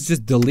now, let's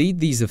just delete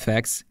these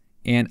effects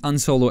and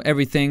unsolo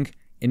everything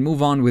and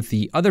move on with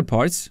the other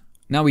parts.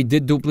 Now we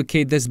did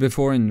duplicate this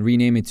before and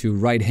rename it to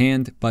right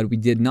hand, but we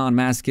did not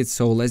mask it,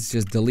 so let's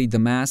just delete the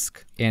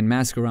mask and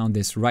mask around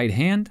this right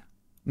hand.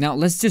 Now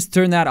let's just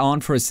turn that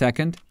on for a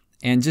second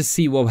and just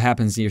see what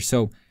happens here.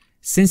 So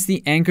since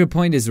the anchor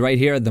point is right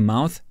here at the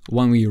mouth,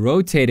 when we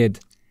rotate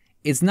it,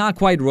 it's not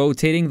quite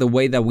rotating the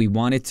way that we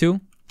want it to.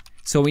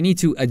 So we need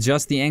to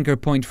adjust the anchor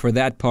point for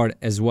that part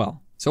as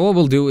well. So what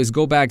we'll do is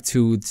go back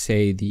to,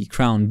 say, the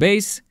crown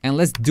base, and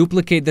let's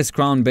duplicate this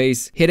crown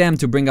base, hit M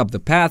to bring up the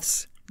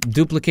paths,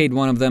 duplicate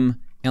one of them,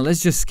 And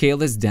let's just scale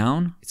this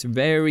down. It's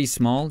very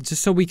small,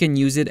 just so we can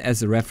use it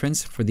as a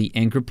reference for the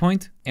anchor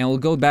point. And we'll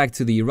go back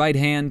to the right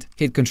hand,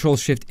 hit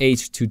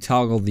Ctrl-Shift-H to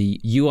toggle the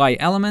UI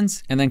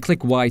elements, and then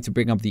click Y to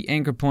bring up the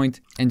anchor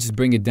point, and just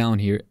bring it down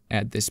here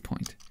at this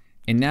point.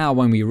 And now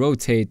when we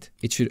rotate,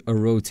 it should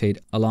rotate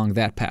along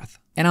that path.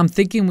 And I'm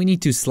thinking we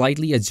need to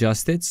slightly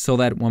adjust it so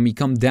that when we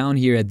come down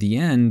here at the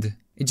end,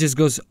 it just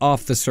goes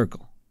off the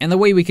circle. And the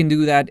way we can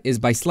do that is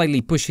by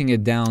slightly pushing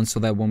it down so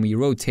that when we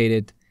rotate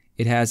it,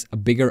 it has a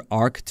bigger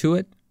arc to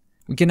it.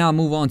 We can now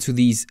move on to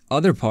these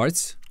other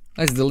parts.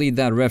 Let's delete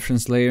that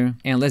reference layer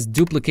and let's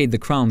duplicate the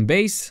crown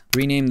base.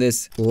 Rename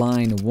this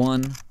line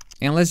 1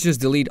 and let's just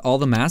delete all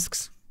the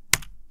masks.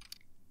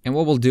 And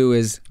what we'll do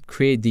is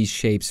create these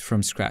shapes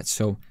from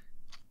scratch.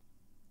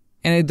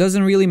 And it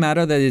doesn't really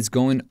matter that it's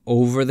going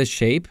over the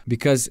shape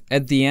because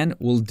at the end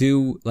we'll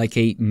do like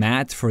a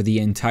matte for the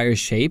entire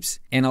shapes,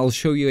 and I'll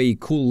show you a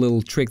cool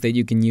little trick that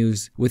you can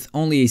use with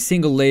only a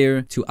single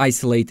layer to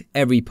isolate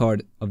every part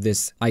of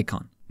this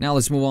icon. Now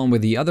let's move on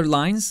with the other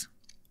lines.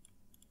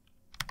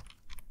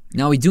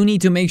 Now we do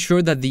need to make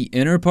sure that the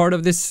inner part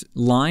of this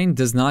line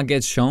does not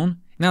get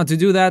shown. Now to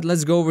do that,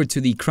 let's go over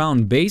to the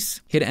crown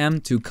base, hit M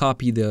to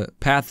copy the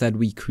path that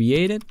we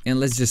created, and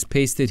let's just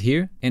paste it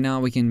here. And now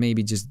we can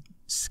maybe just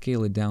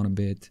scale it down a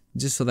bit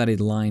just so that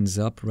it lines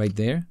up right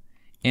there,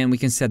 and we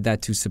can set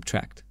that to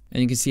subtract,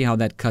 and you can see how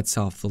that cuts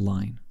off the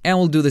line. And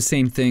we'll do the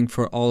same thing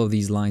for all of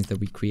these lines that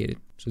we created.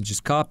 So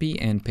just copy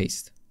and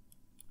paste.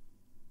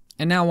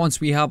 And now once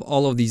we have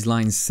all of these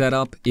lines set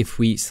up, if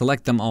we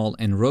select them all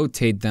and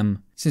rotate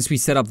them, since we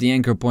set up the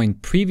anchor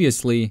point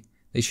previously,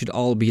 they should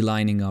all be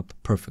lining up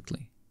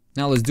perfectly.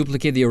 Now let's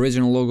duplicate the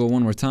original logo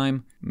one more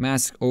time,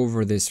 mask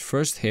over this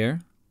first hair,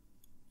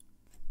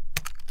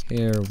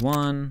 hair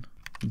 1,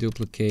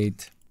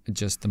 duplicate,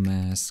 adjust the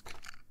mask,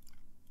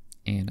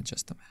 and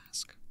adjust the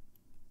mask,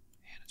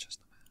 and adjust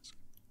the mask,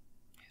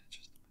 and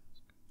adjust the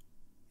mask,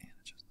 and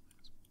adjust the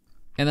mask.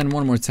 And then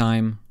one more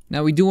time.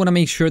 Now we do want to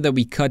make sure that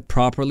we cut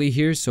properly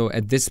here, so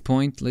at this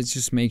point, let's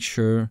just make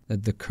sure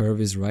that the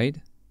curve is right.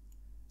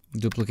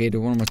 Duplicate it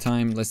one more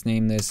time, let's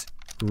name this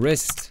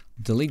wrist,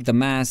 delete the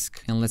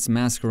mask, and let's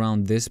mask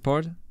around this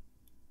part.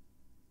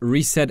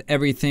 Reset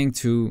everything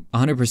to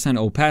 100%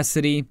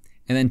 opacity,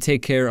 and then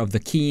take care of the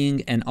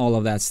keying and all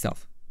of that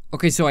stuff.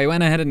 Okay, so I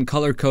went ahead and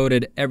color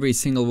coded every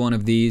single one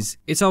of these.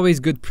 It's always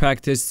good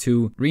practice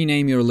to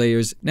rename your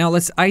layers. Now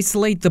let's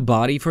isolate the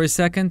body for a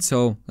second.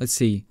 So let's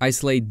see,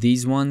 isolate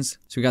these ones.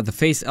 So we got the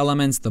face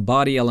elements, the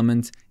body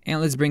element, and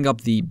let's bring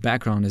up the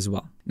background as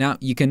well. Now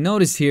you can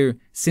notice here,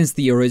 since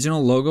the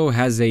original logo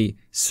has a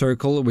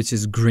circle which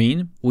is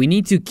green, we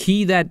need to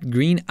key that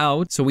green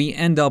out so we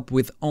end up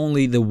with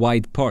only the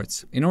white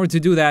parts. In order to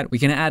do that, we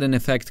can add an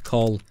effect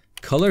called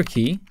color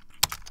key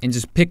and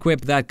just pick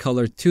whip that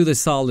color to the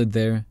solid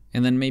there,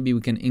 and then maybe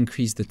we can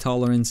increase the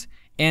tolerance.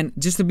 And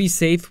just to be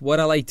safe, what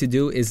I like to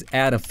do is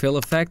add a fill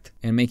effect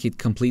and make it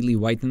completely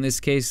white in this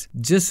case,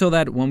 just so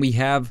that when we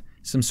have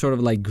some sort of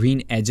like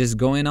green edges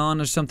going on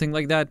or something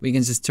like that, we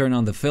can just turn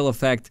on the fill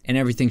effect and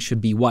everything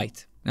should be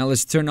white. Now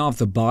let's turn off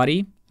the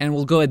body and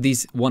we'll go at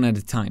these one at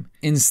a time.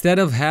 Instead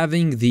of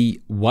having the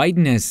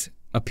whiteness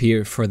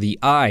appear for the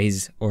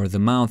eyes or the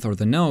mouth or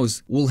the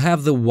nose, we'll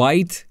have the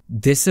white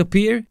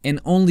disappear and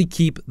only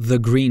keep the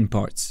green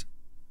parts.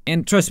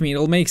 And trust me,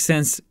 it'll make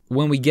sense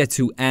when we get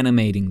to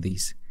animating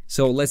these.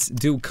 So let's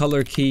do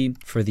color key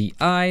for the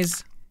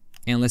eyes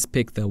and let's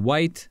pick the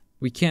white.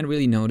 We can't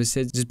really notice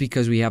it just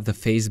because we have the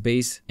face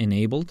base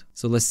enabled.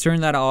 So let's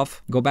turn that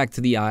off, go back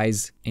to the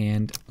eyes,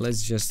 and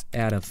let's just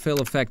add a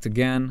fill effect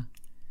again.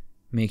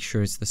 Make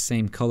sure it's the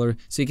same color.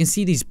 So you can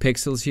see these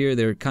pixels here,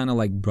 they're kind of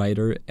like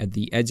brighter at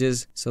the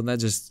edges. So that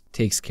just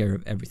takes care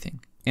of everything.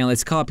 And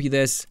let's copy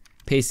this,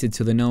 paste it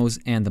to the nose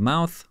and the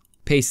mouth,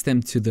 paste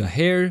them to the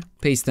hair,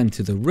 paste them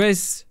to the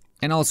wrists,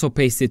 and also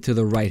paste it to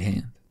the right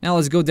hand. Now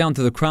let's go down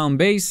to the crown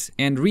base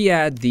and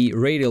re-add the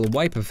radial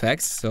wipe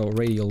effects. So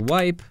radial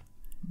wipe,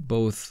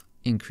 both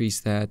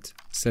increase that,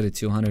 set it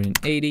to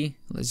 180.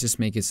 Let's just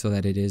make it so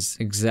that it is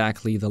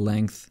exactly the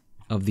length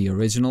of the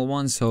original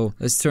one. So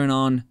let's turn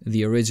on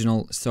the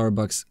original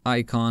Starbucks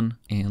icon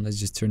and let's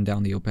just turn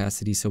down the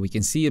opacity so we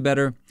can see it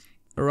better.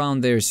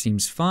 Around there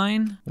seems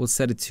fine. We'll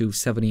set it to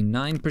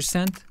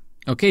 79%.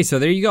 Okay, so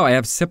there you go. I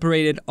have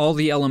separated all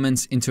the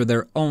elements into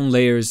their own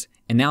layers,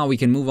 and now we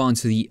can move on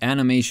to the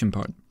animation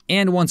part.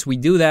 And once we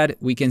do that,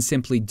 we can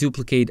simply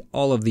duplicate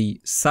all of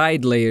the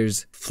side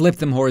layers, flip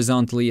them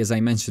horizontally as I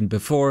mentioned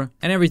before,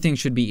 and everything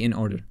should be in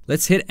order.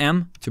 Let's hit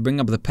M to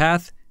bring up the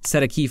path,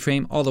 set a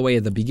keyframe all the way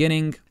at the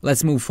beginning.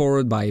 Let's move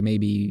forward by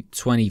maybe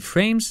 20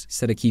 frames,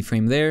 set a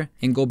keyframe there,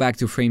 and go back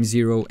to frame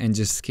 0 and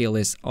just scale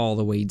this all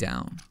the way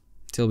down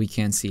till we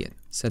can't see it.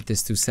 Set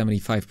this to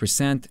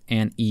 75%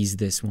 and ease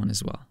this one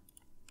as well.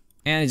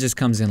 And it just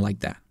comes in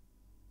like that.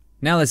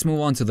 Now let's move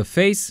on to the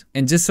face,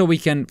 and just so we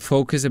can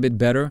focus a bit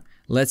better,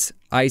 let's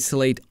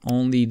isolate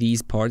only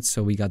these parts.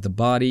 So we got the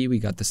body, we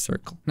got the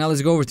circle. Now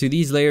let's go over to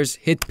these layers,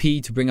 hit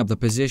P to bring up the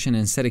position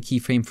and set a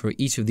keyframe for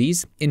each of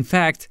these. In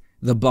fact,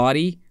 the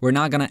body, we're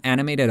not gonna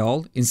animate at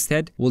all.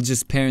 Instead, we'll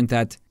just parent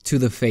that to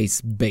the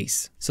face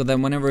base. So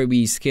then whenever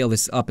we scale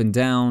this up and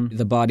down,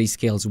 the body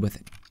scales with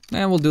it.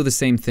 And we'll do the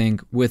same thing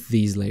with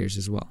these layers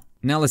as well.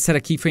 Now let's set a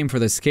keyframe for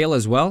the scale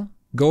as well.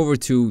 Go over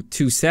to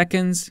 2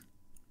 seconds.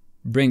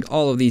 Bring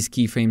all of these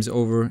keyframes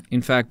over.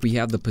 In fact, we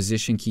have the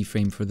position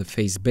keyframe for the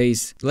face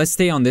base. Let's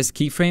stay on this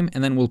keyframe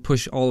and then we'll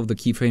push all of the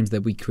keyframes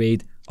that we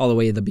create all the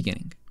way at the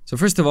beginning. So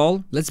first of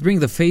all, let's bring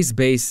the face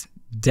base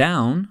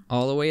down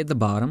all the way at the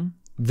bottom.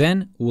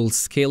 Then we'll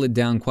scale it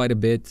down quite a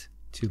bit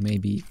to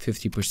maybe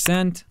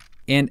 50%.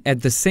 And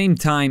at the same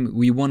time,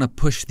 we want to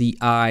push the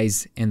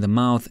eyes and the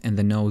mouth and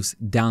the nose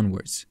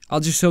downwards.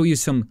 I'll just show you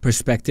some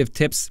perspective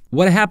tips.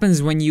 What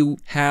happens when you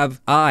have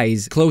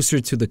eyes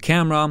closer to the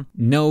camera,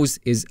 nose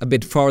is a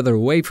bit farther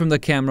away from the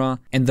camera,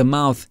 and the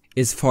mouth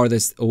is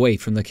farthest away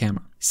from the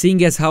camera?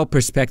 Seeing as how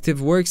perspective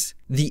works,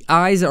 the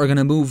eyes are going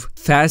to move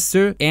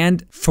faster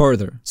and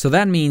further. So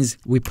that means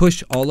we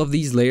push all of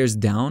these layers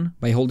down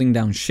by holding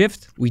down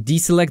Shift. We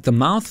deselect the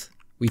mouth.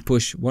 We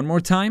push one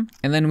more time,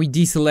 and then we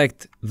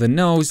deselect the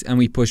nose and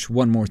we push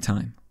one more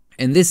time.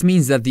 And this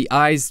means that the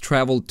eyes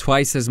travel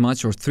twice as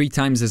much or 3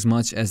 times as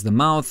much as the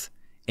mouth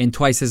and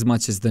twice as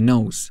much as the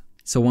nose.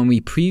 So when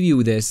we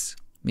preview this,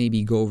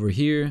 maybe go over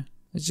here.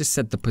 Let's just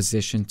set the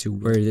position to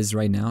where it is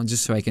right now,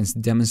 just so I can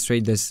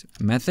demonstrate this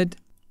method.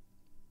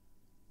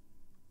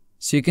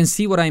 So you can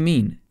see what I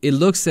mean. It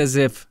looks as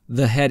if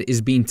the head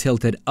is being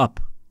tilted up.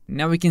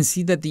 Now we can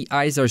see that the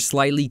eyes are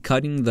slightly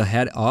cutting the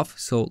head off,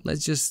 so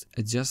let's just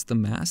adjust the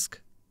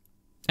mask.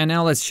 And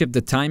now let's shift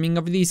the timing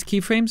of these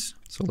keyframes.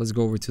 So let's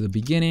go over to the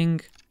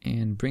beginning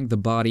and bring the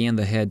body and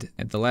the head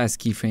at the last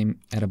keyframe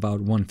at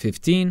about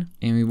 115.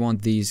 And we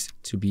want these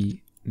to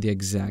be the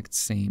exact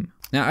same.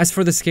 Now as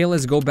for the scale,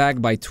 let's go back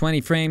by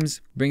 20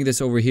 frames, bring this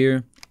over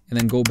here, and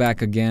then go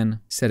back again,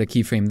 set a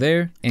keyframe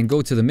there, and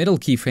go to the middle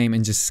keyframe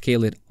and just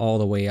scale it all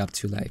the way up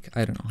to like,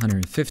 I don't know,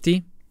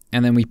 150.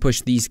 And then we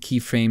push these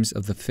keyframes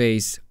of the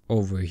face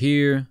over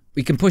here.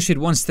 We can push it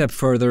one step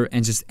further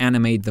and just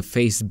animate the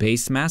face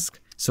base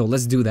mask. So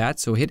let's do that.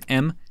 So hit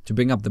M to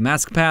bring up the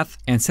mask path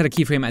and set a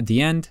keyframe at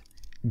the end.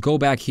 Go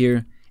back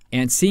here.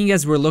 And seeing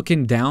as we're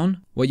looking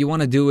down, what you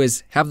want to do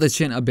is have the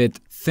chin a bit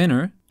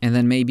thinner and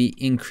then maybe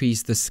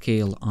increase the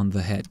scale on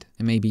the head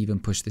and maybe even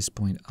push this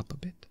point up a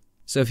bit.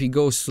 So if you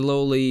go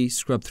slowly,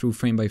 scrub through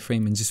frame by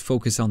frame and just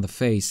focus on the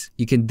face,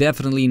 you can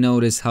definitely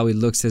notice how it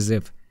looks as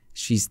if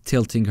she's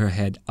tilting her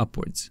head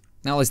upwards.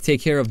 Now let's take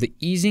care of the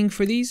easing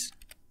for these.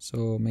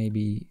 So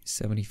maybe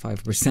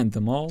 75%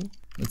 them all.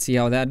 Let's see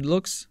how that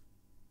looks.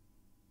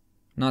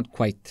 Not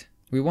quite.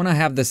 We want to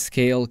have the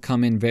scale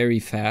come in very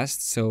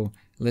fast. So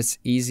let's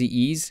easy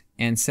ease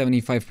and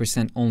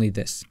 75% only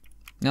this.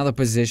 Now the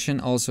position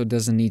also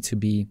doesn't need to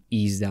be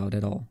eased out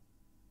at all.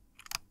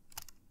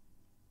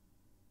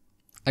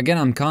 Again,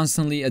 I'm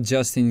constantly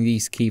adjusting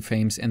these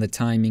keyframes and the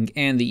timing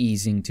and the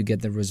easing to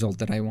get the result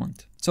that I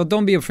want. So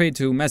don't be afraid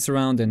to mess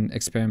around and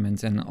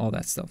experiment and all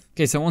that stuff.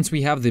 Okay, so once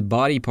we have the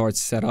body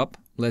parts set up,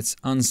 let's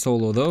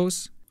unsolo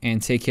those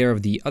and take care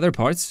of the other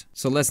parts.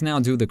 So let's now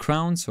do the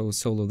crown, so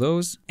solo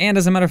those. And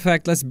as a matter of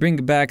fact, let's bring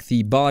back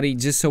the body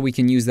just so we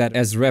can use that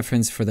as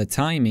reference for the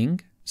timing.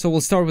 So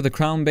we'll start with the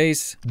crown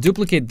base,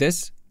 duplicate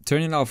this,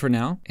 turn it off for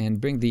now,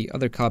 and bring the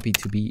other copy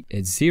to be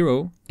at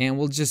 0. And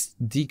we'll just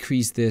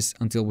decrease this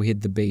until we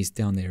hit the base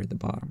down there at the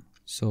bottom.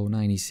 So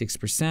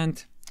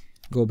 96%.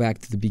 Go back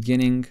to the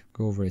beginning,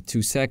 go over at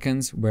 2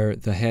 seconds where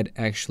the head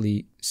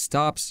actually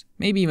stops,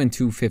 maybe even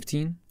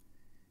 2:15,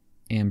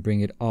 and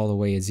bring it all the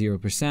way at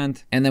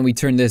 0%. And then we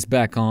turn this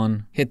back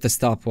on, hit the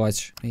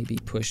stopwatch, maybe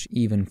push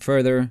even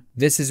further.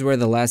 This is where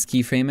the last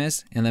keyframe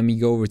is, and then we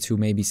go over to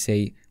maybe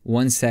say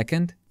 1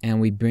 second,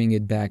 and we bring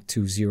it back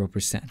to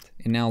 0%.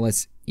 And now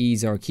let's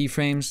ease our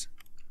keyframes.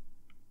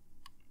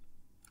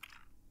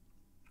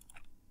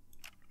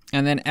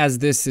 And then as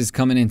this is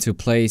coming into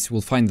place, we'll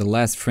find the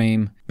last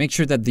frame. Make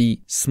sure that the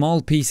small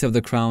piece of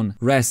the crown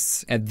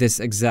rests at this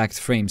exact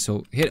frame.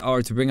 So hit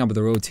R to bring up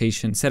the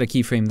rotation, set a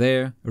keyframe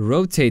there,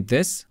 rotate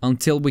this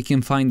until we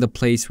can find the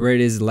place where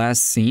it is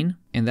last seen.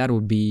 And that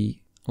would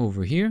be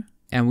over here.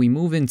 And we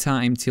move in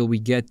time till we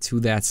get to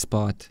that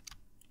spot.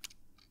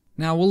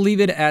 Now we'll leave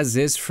it as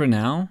is for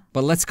now,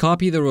 but let's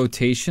copy the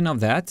rotation of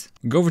that.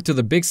 Go over to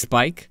the big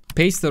spike,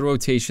 paste the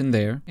rotation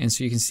there, and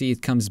so you can see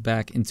it comes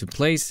back into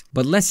place.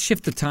 But let's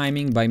shift the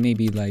timing by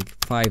maybe like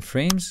 5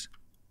 frames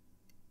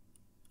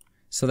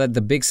so that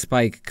the big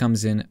spike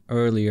comes in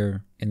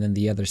earlier and then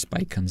the other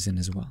spike comes in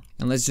as well.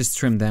 And let's just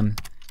trim them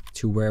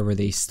to wherever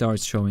they start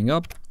showing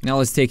up. Now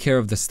let's take care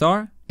of the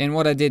star. And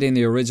what I did in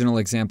the original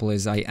example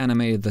is I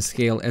animated the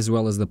scale as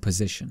well as the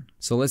position.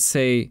 So let's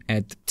say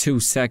at 2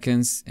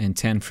 seconds and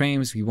 10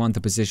 frames, we want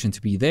the position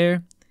to be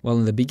there. Well,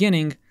 in the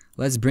beginning,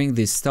 let's bring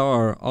the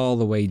star all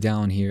the way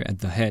down here at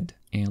the head.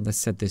 And let's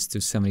set this to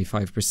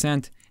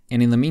 75%.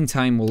 And in the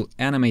meantime, we'll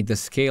animate the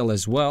scale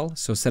as well.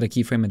 So set a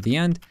keyframe at the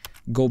end,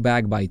 go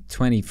back by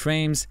 20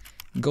 frames,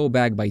 go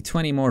back by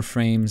 20 more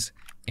frames,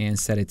 and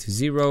set it to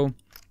 0.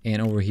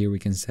 And over here, we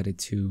can set it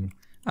to,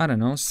 I don't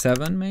know,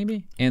 7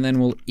 maybe. And then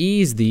we'll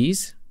ease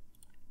these.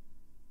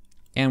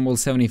 and we'll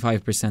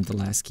 75% the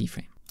last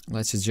keyframe.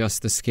 Let's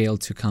adjust the scale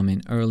to come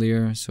in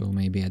earlier, so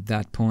maybe at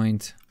that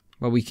point.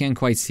 But we can't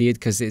quite see it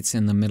because it's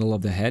in the middle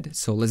of the head,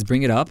 so let's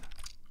bring it up.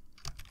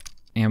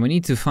 And we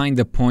need to find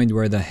the point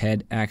where the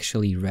head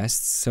actually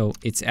rests, so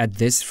it's at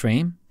this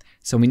frame.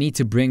 So we need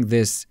to bring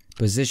this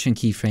position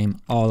keyframe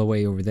all the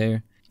way over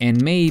there,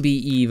 and maybe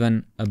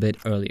even a bit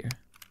earlier.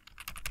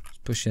 Let's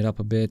push it up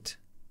a bit.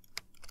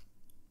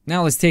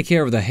 Now let's take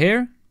care of the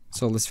hair.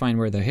 So let's find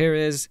where the hair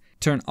is,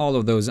 turn all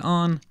of those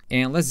on,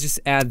 and let's just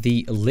add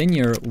the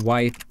linear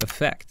white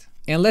effect.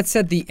 And let's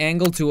set the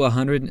angle to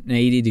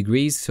 180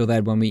 degrees so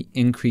that when we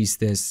increase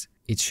this,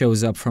 it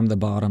shows up from the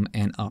bottom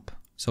and up.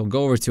 So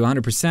go over to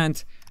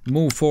 100%,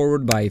 move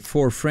forward by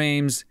 4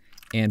 frames,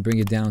 and bring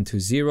it down to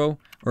 0.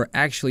 Or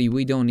actually,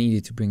 we don't need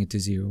it to bring it to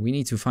 0. We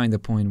need to find the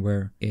point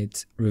where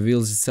it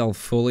reveals itself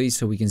fully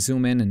so we can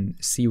zoom in and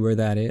see where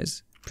that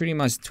is. Pretty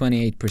much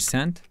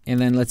 28%. And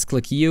then let's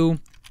click U.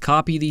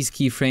 Copy these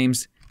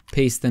keyframes,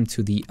 paste them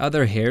to the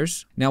other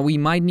hairs. Now we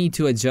might need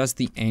to adjust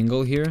the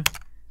angle here.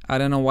 I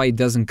don't know why it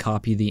doesn't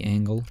copy the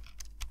angle.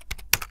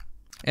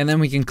 And then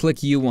we can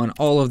click U on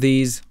all of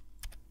these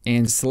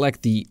and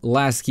select the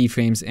last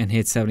keyframes and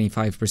hit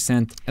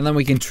 75%. And then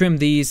we can trim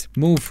these,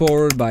 move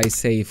forward by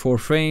say 4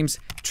 frames,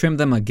 trim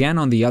them again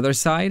on the other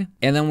side.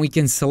 And then we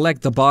can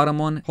select the bottom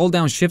one, hold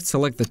down Shift,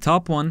 select the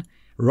top one,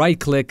 right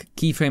click,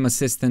 keyframe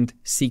assistant,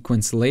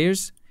 sequence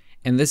layers.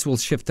 And this will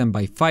shift them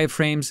by 5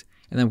 frames.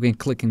 And then we can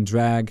click and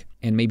drag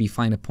and maybe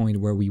find a point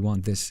where we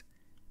want this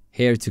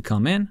hair to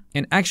come in.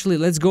 And actually,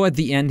 let's go at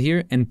the end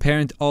here and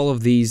parent all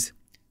of these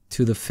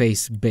to the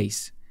face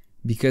base,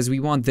 because we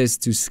want this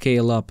to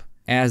scale up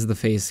as the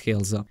face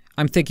scales up.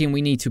 I'm thinking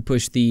we need to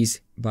push these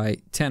by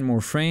 10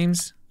 more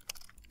frames.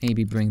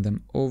 Maybe bring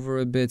them over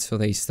a bit so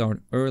they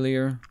start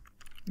earlier.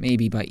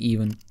 Maybe by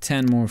even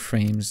 10 more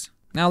frames.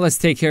 Now let's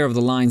take care of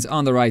the lines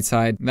on the right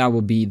side. That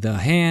will be the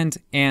hand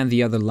and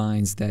the other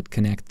lines that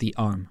connect the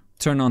arm.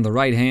 Turn on the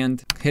right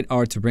hand, hit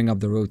R to bring up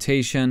the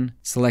rotation,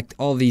 select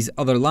all these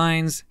other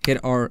lines, hit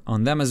R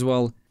on them as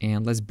well,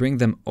 and let's bring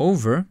them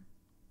over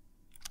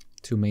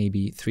to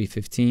maybe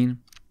 315.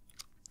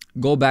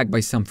 Go back by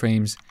some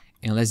frames,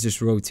 and let's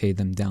just rotate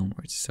them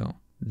downwards. So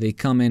they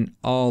come in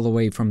all the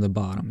way from the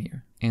bottom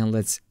here. And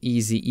let's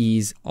easy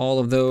ease all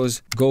of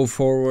those, go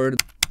forward.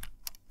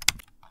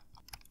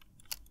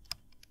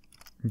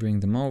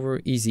 Bring them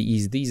over, easy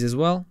ease these as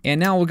well. And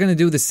now we're gonna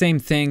do the same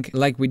thing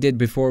like we did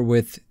before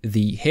with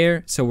the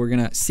hair. So we're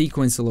gonna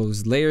sequence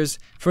those layers.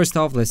 First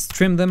off, let's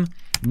trim them,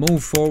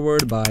 move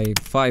forward by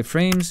 5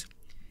 frames.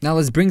 Now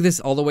let's bring this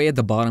all the way at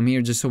the bottom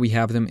here just so we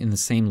have them in the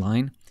same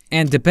line.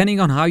 And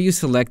depending on how you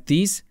select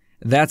these,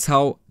 that's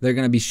how they're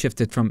gonna be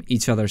shifted from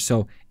each other.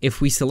 So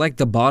if we select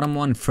the bottom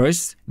one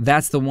first,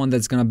 that's the one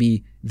that's gonna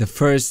be the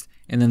first,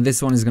 and then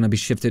this one is going to be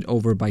shifted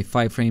over by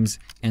 5 frames,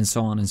 and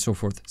so on and so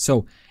forth.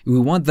 So we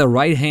want the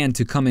right hand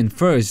to come in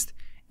first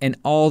and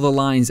all the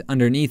lines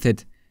underneath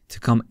it to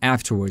come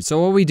afterwards.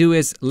 So what we do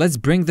is, let's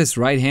bring this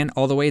right hand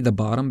all the way at the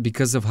bottom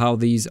because of how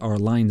these are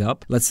lined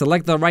up. Let's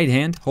select the right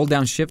hand, hold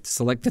down Shift,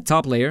 select the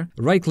top layer,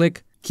 right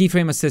click,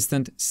 keyframe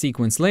assistant,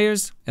 sequence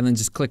layers, and then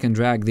just click and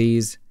drag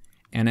these,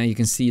 and now you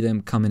can see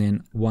them coming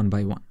in one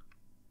by one.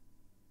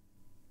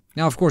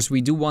 Now of course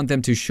we do want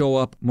them to show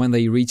up when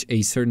they reach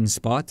a certain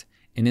spot.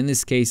 And in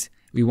this case,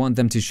 we want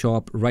them to show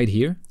up right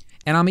here.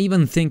 And I'm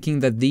even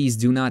thinking that these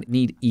do not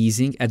need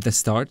easing at the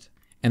start.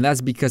 And that's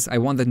because I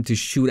want them to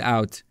shoot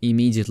out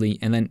immediately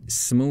and then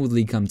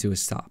smoothly come to a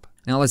stop.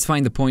 Now let's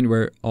find the point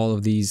where all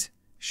of these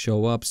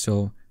show up.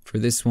 So for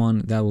this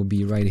one, that will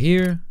be right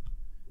here.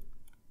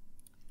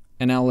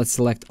 And now let's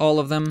select all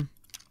of them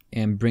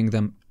and bring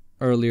them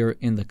earlier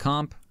in the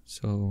comp.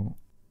 So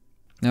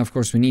now, of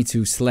course, we need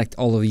to select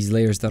all of these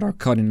layers that are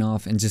cutting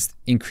off and just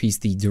increase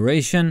the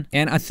duration.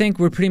 And I think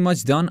we're pretty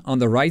much done on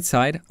the right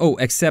side. Oh,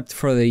 except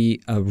for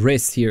the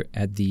wrist here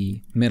at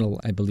the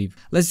middle, I believe.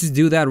 Let's just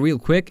do that real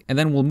quick, and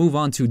then we'll move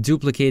on to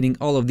duplicating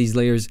all of these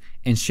layers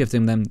and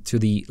shifting them to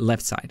the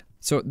left side.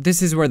 So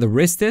this is where the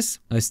wrist is.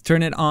 Let's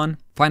turn it on,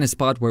 find a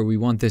spot where we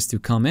want this to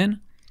come in,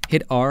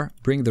 hit R,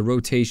 bring the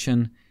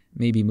rotation,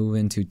 maybe move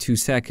into 2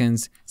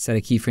 seconds, set a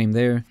keyframe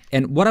there.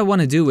 And what I want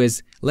to do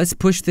is, let's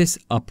push this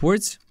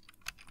upwards.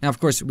 Now, of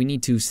course, we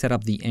need to set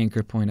up the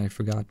anchor point, I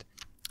forgot.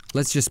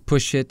 Let's just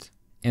push it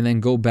and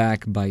then go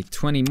back by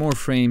 20 more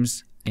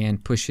frames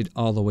and push it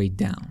all the way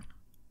down.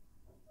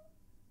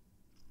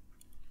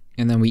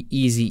 And then we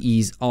easy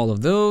ease all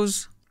of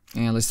those.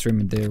 And let's trim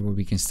it there where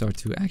we can start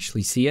to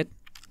actually see it.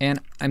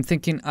 And I'm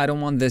thinking I don't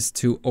want this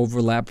to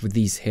overlap with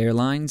these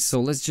hairlines. So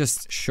let's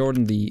just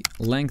shorten the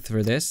length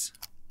for this.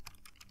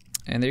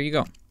 And there you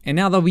go. And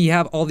now that we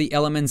have all the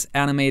elements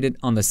animated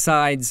on the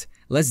sides,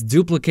 let's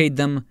duplicate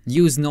them,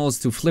 use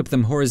nulls to flip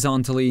them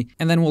horizontally,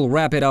 and then we'll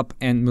wrap it up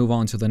and move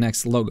on to the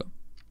next logo.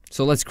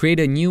 So let's create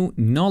a new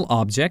null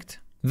object.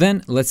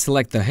 Then let's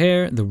select the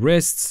hair, the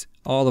wrists,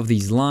 all of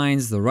these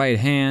lines, the right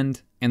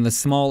hand, and the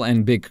small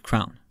and big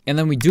crown. And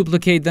then we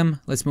duplicate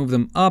them. Let's move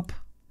them up,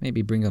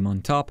 maybe bring them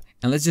on top,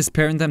 and let's just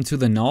parent them to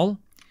the null,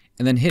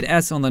 and then hit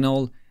S on the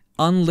null,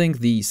 unlink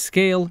the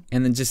scale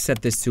and then just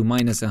set this to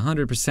minus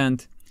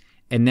 100%.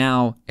 And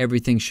now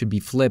everything should be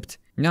flipped.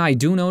 Now I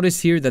do notice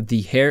here that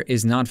the hair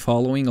is not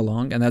following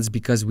along, and that's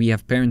because we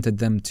have parented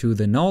them to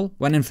the null,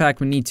 when in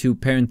fact we need to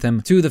parent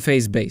them to the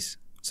face base.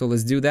 So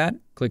let's do that,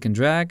 click and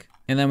drag,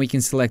 and then we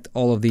can select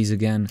all of these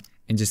again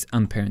and just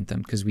unparent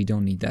them because we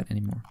don't need that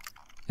anymore.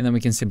 And then we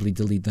can simply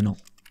delete the null.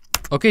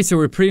 Okay, so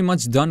we're pretty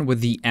much done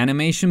with the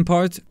animation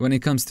part when it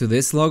comes to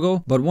this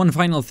logo, but one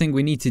final thing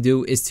we need to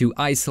do is to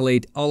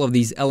isolate all of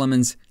these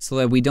elements so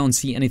that we don't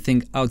see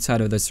anything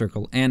outside of the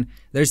circle. And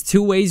there's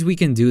two ways we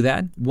can do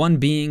that. One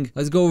being,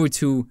 let's go over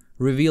to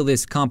reveal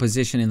this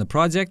composition in the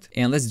project,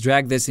 and let's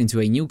drag this into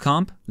a new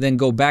comp, then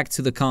go back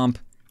to the comp,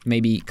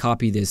 maybe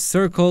copy this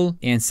circle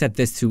and set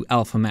this to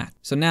alpha matte.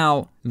 So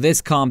now this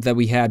comp that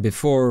we had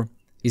before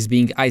is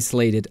being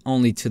isolated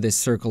only to this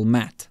circle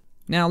matte.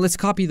 Now let's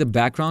copy the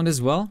background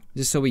as well,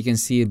 just so we can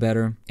see it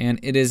better, and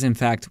it is in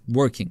fact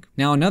working.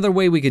 Now another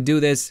way we could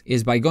do this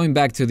is by going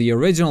back to the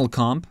original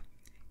comp,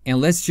 and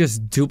let's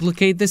just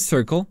duplicate this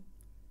circle,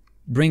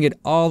 bring it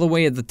all the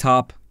way at the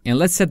top, and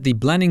let's set the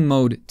blending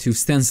mode to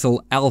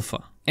stencil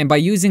alpha. And by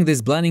using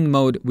this blending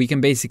mode, we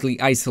can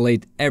basically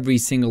isolate every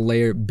single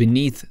layer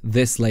beneath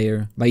this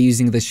layer by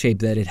using the shape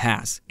that it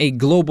has. A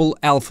global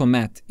alpha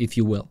matte, if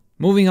you will.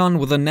 Moving on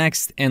with the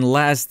next and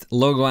last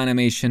logo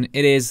animation,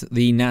 it is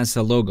the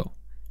NASA logo.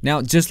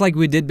 Now, just like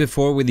we did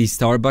before with the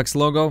Starbucks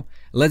logo,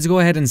 let's go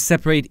ahead and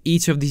separate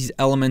each of these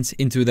elements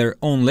into their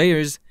own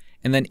layers,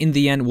 and then in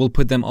the end, we'll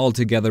put them all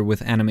together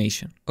with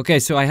animation. Okay,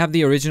 so I have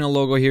the original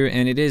logo here,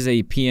 and it is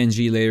a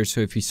PNG layer,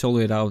 so if we solo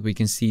it out, we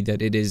can see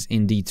that it is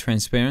indeed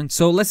transparent.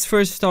 So let's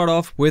first start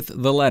off with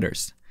the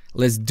letters.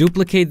 Let's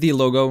duplicate the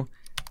logo,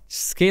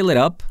 scale it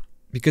up,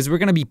 because we're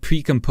going to be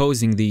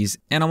pre-composing these,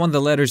 and I want the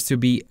letters to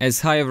be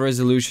as high of a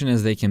resolution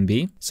as they can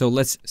be. So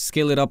let's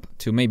scale it up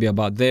to maybe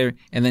about there,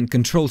 and then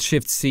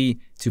Ctrl-Shift-C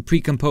to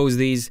pre-compose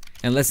these,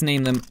 and let's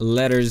name them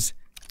letters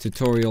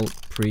tutorial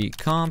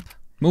pre-comp.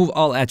 Move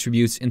all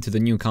attributes into the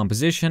new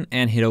composition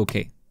and hit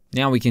OK.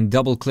 Now we can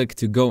double click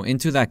to go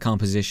into that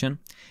composition,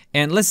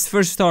 and let's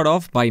first start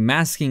off by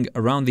masking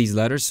around these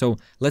letters. So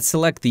let's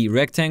select the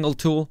rectangle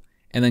tool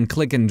and then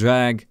click and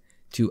drag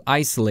to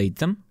isolate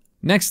them.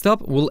 Next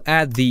up, we'll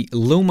add the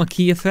Luma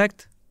key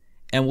effect,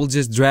 and we'll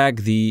just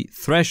drag the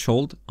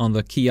threshold on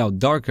the key out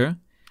darker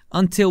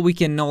until we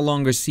can no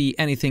longer see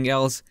anything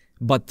else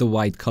but the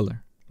white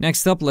color.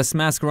 Next up, let's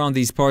mask around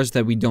these parts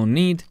that we don't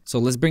need. So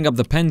let's bring up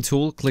the pen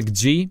tool, click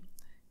G,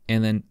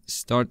 and then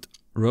start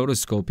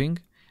rotoscoping.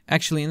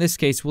 Actually, in this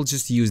case, we'll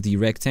just use the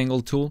rectangle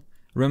tool.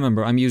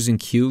 Remember, I'm using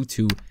Q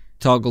to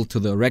toggle to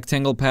the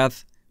rectangle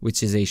path,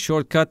 which is a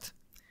shortcut.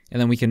 And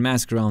then we can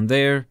mask around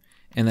there,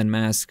 and then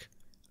mask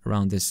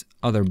around this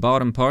other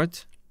bottom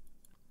part.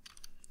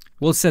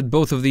 We'll set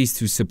both of these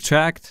to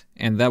subtract,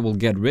 and that will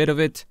get rid of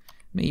it.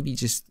 Maybe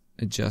just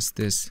adjust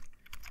this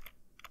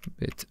a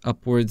bit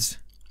upwards.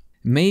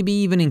 Maybe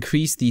even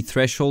increase the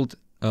threshold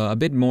a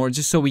bit more,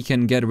 just so we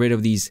can get rid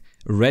of these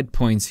red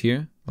points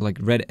here, like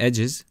red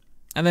edges.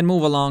 And then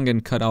move along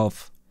and cut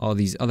off all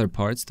these other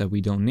parts that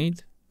we don't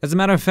need. As a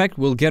matter of fact,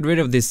 we'll get rid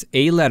of this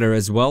A letter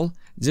as well,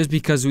 just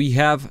because we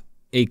have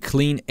a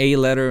clean A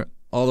letter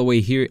all the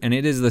way here, and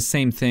it is the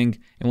same thing,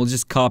 and we'll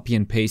just copy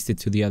and paste it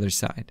to the other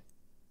side.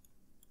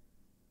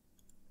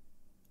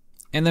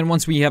 And then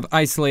once we have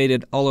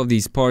isolated all of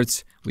these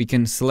parts, we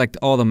can select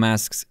all the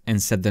masks and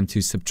set them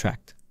to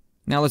subtract.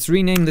 Now let's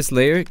rename this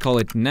layer, call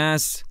it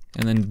NAS,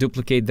 and then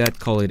duplicate that,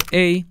 call it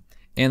A,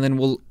 and then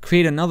we'll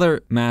create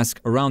another mask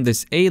around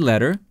this A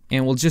letter,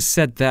 and we'll just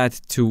set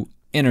that to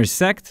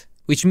intersect,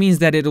 which means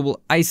that it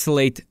will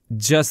isolate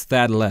just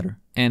that letter,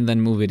 and then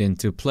move it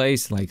into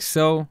place like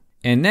so.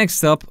 And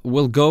next up,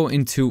 we'll go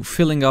into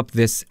filling up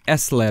this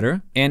S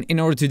letter. And in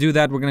order to do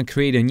that, we're going to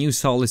create a new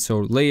solid. So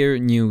layer,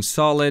 new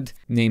solid,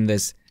 name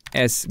this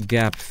S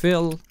gap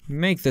fill,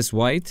 make this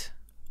white.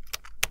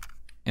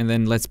 And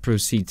then let's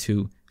proceed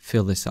to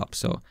fill this up.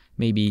 So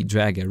maybe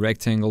drag a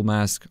rectangle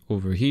mask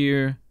over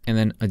here and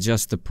then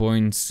adjust the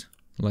points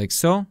like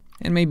so.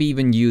 And maybe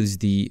even use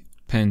the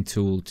pen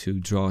tool to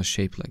draw a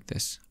shape like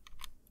this.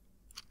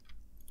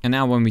 And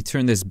now when we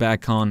turn this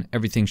back on,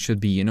 everything should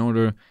be in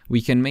order.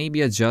 We can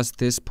maybe adjust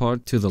this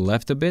part to the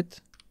left a bit.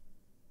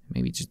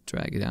 Maybe just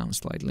drag it down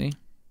slightly.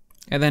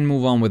 And then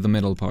move on with the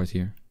middle part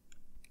here.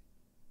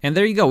 And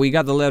there you go, we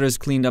got the letters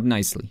cleaned up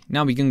nicely.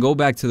 Now we can go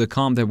back to the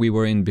comp that we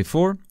were in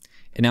before.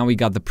 And now we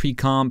got the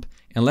pre-comp.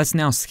 And let's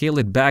now scale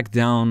it back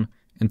down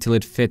until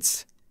it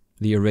fits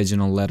the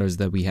original letters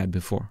that we had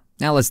before.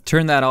 Now let's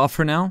turn that off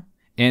for now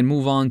and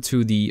move on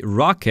to the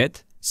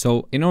rocket.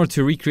 So in order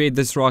to recreate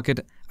this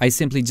rocket, I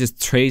simply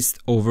just traced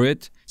over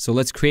it. So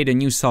let's create a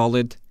new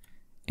solid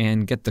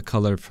and get the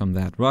color from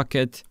that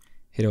rocket.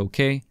 Hit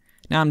OK.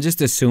 Now I'm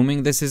just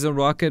assuming this is a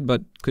rocket,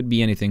 but could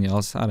be anything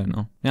else. I don't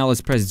know. Now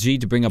let's press G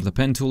to bring up the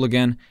pen tool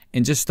again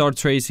and just start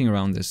tracing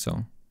around this.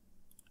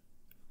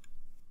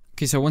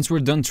 Okay, so once we're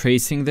done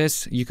tracing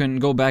this, you can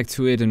go back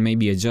to it and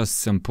maybe adjust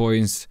some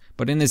points.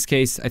 But in this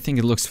case, I think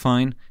it looks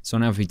fine. So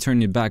now if we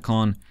turn it back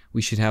on,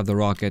 we should have the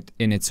rocket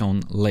in its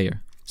own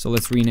layer. So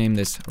let's rename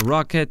this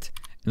rocket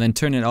and then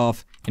turn it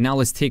off. And now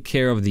let's take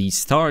care of the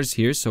stars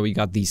here. So we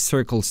got these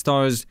circle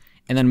stars,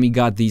 and then we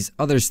got these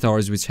other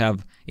stars which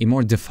have a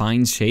more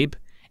defined shape.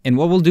 And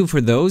what we'll do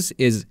for those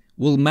is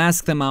we'll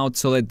mask them out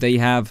so that they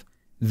have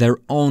their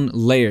own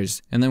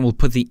layers. And then we'll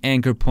put the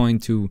anchor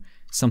point to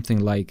something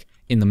like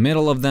in the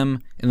middle of them.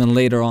 And then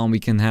later on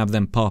we can have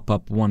them pop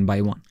up one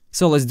by one.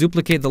 So let's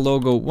duplicate the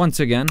logo once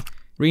again,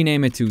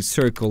 rename it to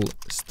circle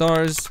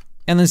stars,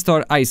 and then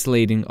start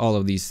isolating all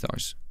of these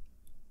stars.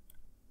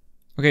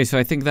 Okay, so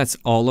I think that's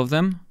all of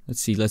them.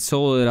 Let's see, let's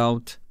solo it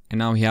out. And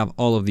now we have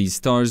all of these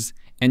stars.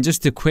 And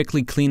just to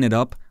quickly clean it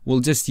up, we'll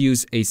just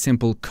use a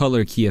simple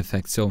color key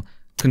effect. So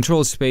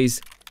Control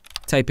space,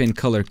 type in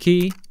color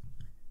key,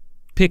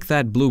 pick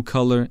that blue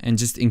color and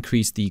just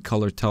increase the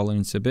color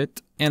tolerance a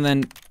bit. And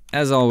then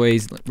as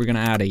always, we're gonna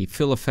add a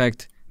fill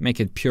effect, make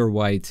it pure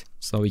white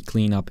so we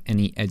clean up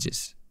any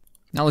edges.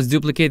 Now let's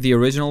duplicate the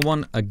original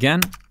one again,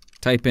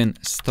 type in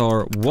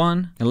star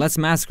 1 and let's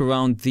mask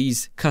around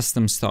these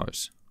custom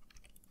stars.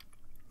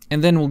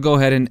 And then we'll go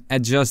ahead and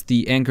adjust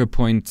the anchor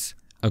points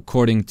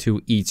according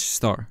to each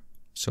star.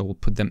 So we'll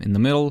put them in the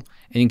middle,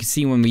 and you can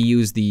see when we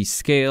use the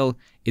scale,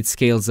 it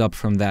scales up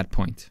from that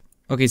point.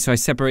 Okay, so I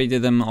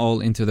separated them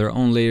all into their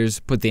own layers,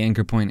 put the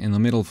anchor point in the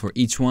middle for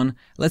each one.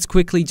 Let's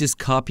quickly just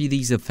copy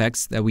these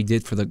effects that we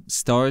did for the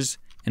stars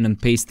and then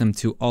paste them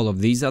to all of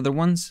these other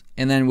ones.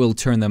 And then we'll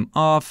turn them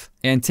off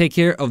and take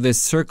care of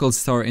this circle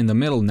star in the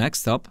middle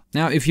next up.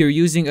 Now, if you're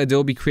using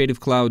Adobe Creative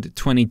Cloud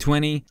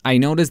 2020, I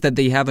noticed that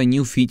they have a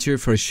new feature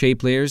for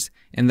shape layers,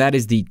 and that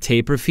is the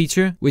taper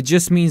feature, which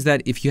just means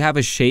that if you have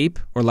a shape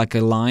or like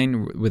a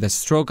line with a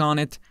stroke on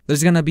it,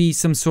 there's gonna be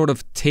some sort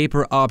of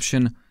taper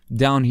option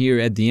down here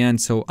at the end.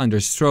 So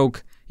under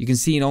stroke, you can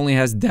see it only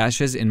has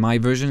dashes in my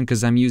version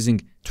because I'm using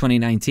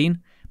 2019,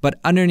 but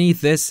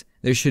underneath this,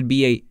 there should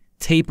be a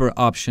taper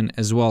option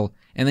as well,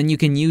 and then you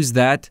can use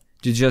that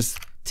to just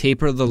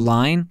taper the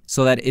line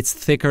so that it's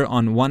thicker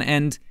on one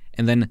end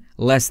and then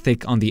less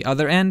thick on the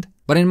other end.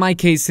 But in my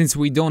case, since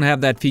we don't have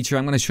that feature,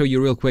 I'm going to show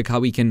you real quick how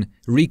we can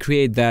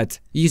recreate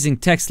that using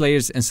text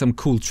layers and some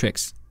cool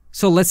tricks.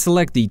 So let's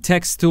select the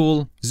text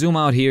tool, zoom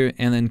out here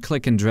and then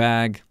click and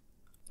drag,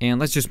 and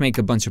let's just make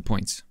a bunch of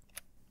points.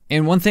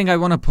 And one thing I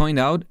want to point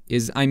out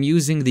is I'm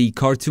using the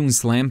Cartoon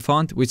Slam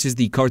font, which is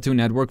the Cartoon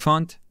Network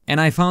font. And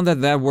I found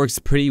that that works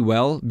pretty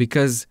well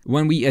because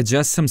when we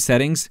adjust some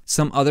settings,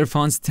 some other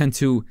fonts tend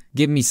to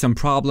give me some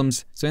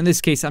problems. So in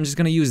this case, I'm just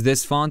going to use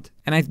this font,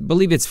 and I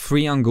believe it's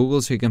free on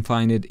Google, so you can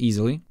find it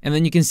easily. And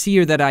then you can see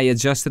here that I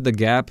adjusted the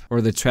gap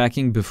or the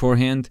tracking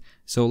beforehand.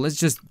 So let's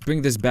just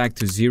bring this back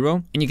to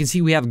 0. And you can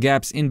see we have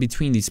gaps in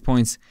between these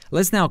points.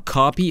 Let's now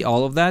copy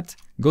all of that,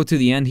 go to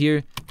the end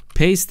here,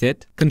 paste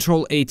it,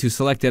 Control A to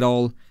select it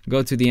all,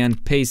 go to the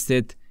end, paste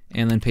it,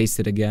 and then paste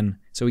it again.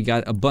 So we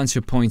got a bunch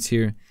of points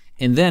here.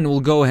 And then we'll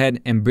go ahead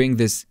and bring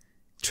this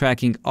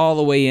tracking all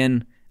the way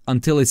in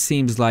until it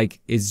seems like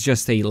it's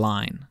just a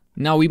line.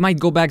 Now we might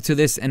go back to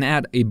this and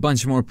add a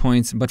bunch more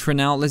points, but for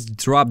now let's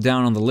drop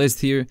down on the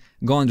list here,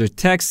 go under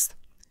text,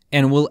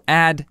 and we'll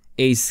add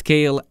a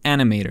scale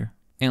animator.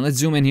 And let's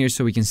zoom in here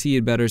so we can see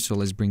it better, so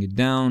let's bring it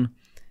down.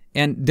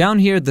 And down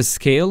here the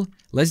scale,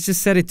 let's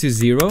just set it to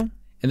 0,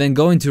 and then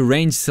go into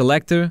range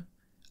selector,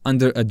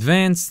 under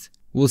advanced,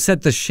 we'll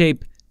set the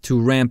shape to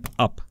ramp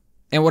up.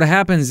 And what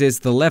happens is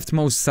the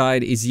leftmost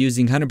side is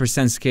using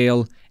 100%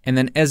 scale, and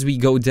then as we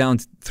go down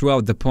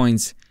throughout the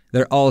points,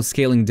 they're all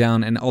scaling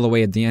down, and all the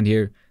way at the end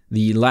here,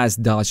 the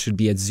last dot should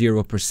be at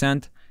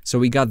 0%. So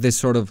we got this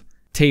sort of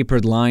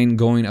tapered line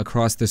going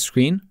across the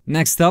screen.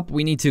 Next up,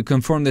 we need to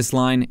conform this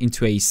line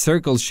into a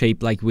circle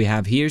shape like we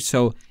have here.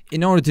 So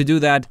in order to do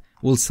that,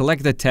 we'll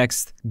select the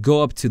text,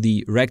 go up to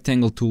the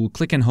rectangle tool,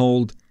 click and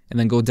hold, and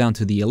then go down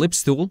to the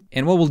ellipse tool.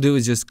 And what we'll do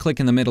is just click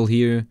in the middle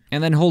here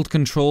and then hold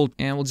Control,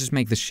 and we'll just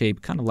make the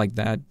shape kind of like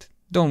that.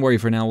 Don't worry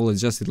for now, we'll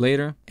adjust it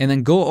later. And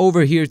then go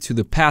over here to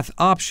the path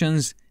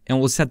options and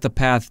we'll set the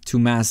path to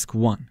mask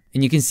 1.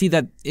 And you can see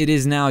that it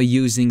is now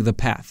using the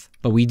path,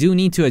 but we do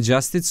need to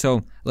adjust it.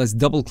 So let's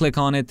double click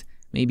on it,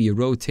 maybe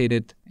rotate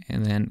it,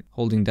 and then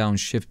holding down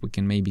Shift, we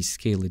can maybe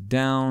scale it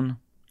down.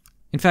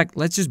 In fact,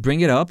 let's just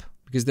bring it up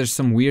because there's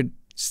some weird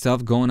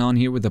stuff going on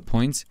here with the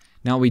points.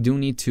 Now we do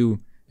need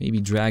to maybe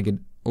drag it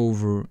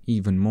over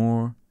even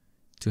more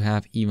to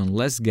have even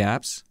less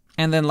gaps.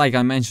 And then like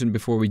I mentioned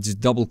before, we just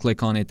double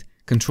click on it,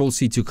 Control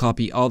C to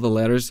copy all the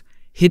letters,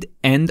 hit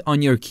End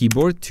on your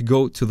keyboard to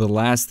go to the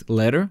last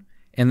letter,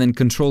 and then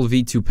Control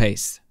V to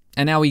paste.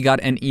 And now we got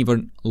an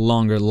even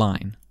longer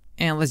line.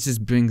 And let's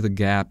just bring the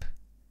gap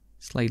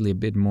slightly a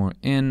bit more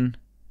in.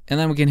 And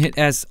then we can hit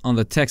S on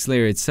the text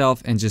layer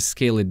itself and just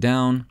scale it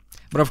down.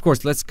 But of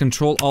course, let's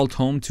Control Alt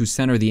Home to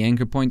center the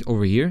anchor point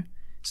over here,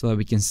 so that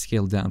we can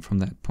scale down from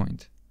that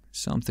point.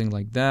 Something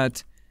like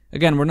that.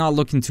 Again, we're not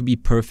looking to be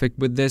perfect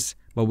with this,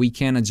 but we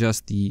can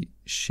adjust the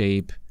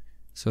shape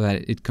so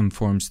that it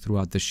conforms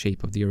throughout the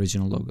shape of the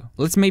original logo.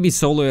 Let's maybe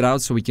solo it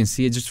out so we can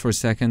see it just for a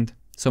second.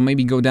 So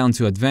maybe go down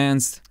to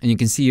advanced, and you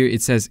can see here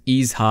it says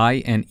ease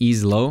high and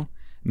ease low.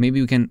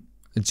 Maybe we can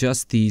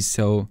adjust these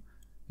so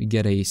we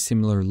get a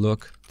similar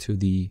look to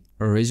the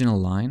original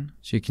line.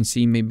 So you can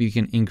see maybe you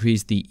can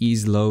increase the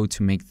ease low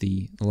to make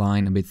the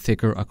line a bit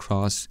thicker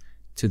across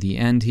to the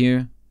end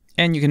here.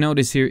 And you can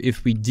notice here,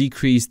 if we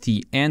decrease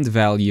the end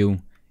value,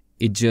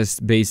 it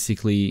just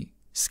basically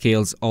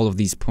scales all of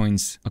these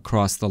points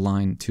across the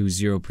line to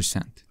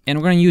 0%. And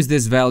we're going to use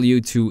this value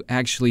to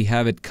actually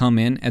have it come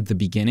in at the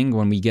beginning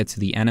when we get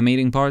to the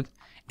animating part.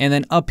 And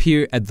then up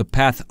here at the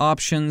path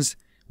options,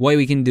 what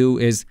we can do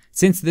is,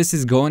 since this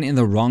is going in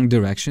the wrong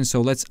direction,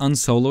 so let's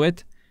unsolo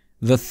it.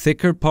 The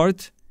thicker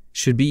part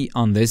should be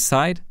on this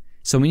side.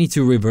 So we need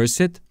to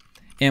reverse it.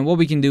 And what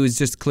we can do is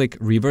just click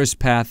reverse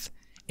path.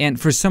 And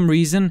for some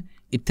reason,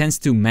 it tends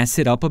to mess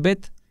it up a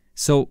bit.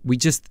 So we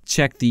just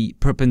check the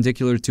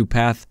perpendicular to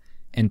path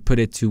and put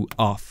it to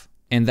off.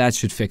 And that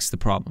should fix the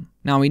problem.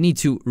 Now we need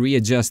to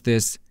readjust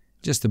this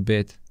just a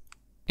bit.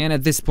 And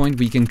at this point,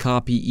 we can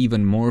copy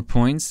even more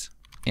points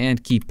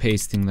and keep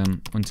pasting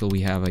them until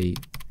we have a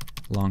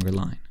longer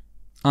line.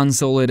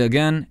 Unsolo it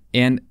again.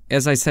 And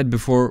as I said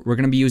before, we're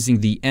going to be using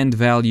the end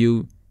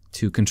value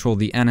to control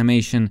the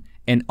animation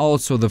and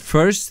also the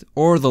first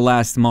or the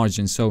last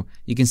margin. So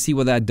you can see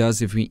what that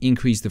does. If we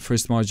increase the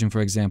first margin, for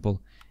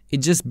example, it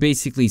just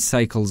basically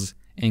cycles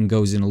and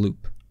goes in a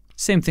loop.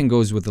 Same thing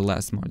goes with the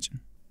last margin.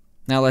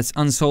 Now let's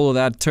unsolo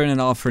that, turn it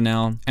off for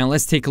now, and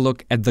let's take a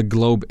look at the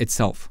globe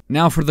itself.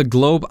 Now for the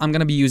globe, I'm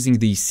going to be using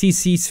the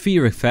CC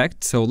sphere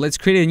effect. So let's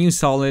create a new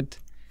solid,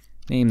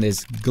 name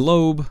this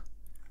globe.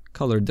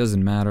 Color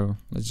doesn't matter,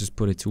 let's just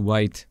put it to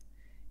white.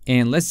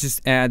 And let's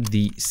just add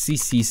the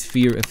CC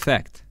sphere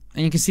effect.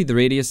 And you can see the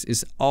radius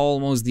is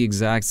almost the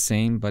exact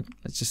same, but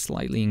let's just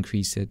slightly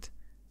increase it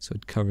so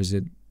it covers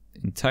it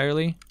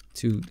entirely.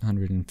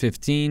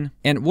 215.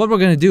 And what we're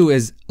going to do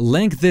is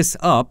link this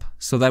up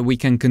so that we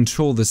can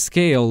control the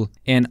scale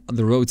and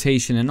the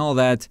rotation and all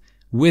that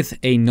with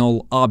a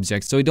null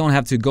object. So we don't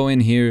have to go in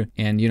here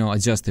and,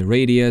 adjust the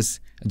radius,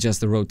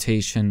 adjust the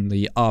rotation,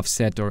 the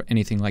offset, or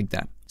anything like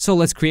that. So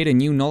let's create a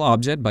new null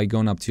object by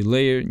going up to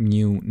layer,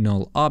 new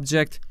null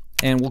object,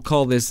 and we'll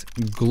call this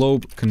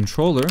globe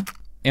controller.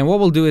 And what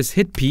we'll do is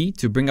hit P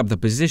to bring up the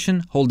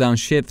position, hold down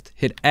Shift,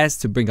 hit S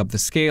to bring up the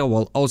scale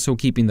while also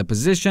keeping the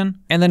position.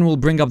 And then we'll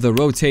bring up the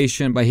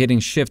rotation by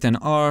hitting Shift and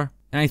R.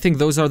 And I think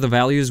those are the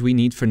values we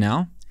need for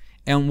now.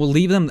 And we'll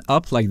leave them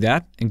up like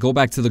that and go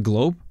back to the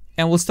globe.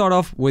 And we'll start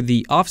off with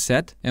the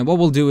offset. And what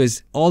we'll do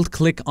is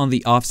alt-click on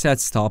the offset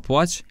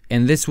stopwatch.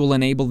 And this will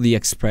enable the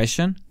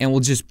expression. And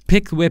we'll just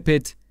pick whip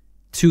it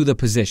to the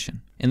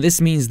position. And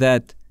this means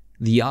that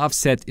the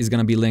offset is going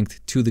to be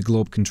linked to the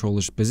globe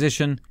controller's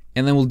position.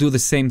 And then we'll do the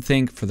same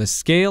thing for the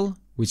scale,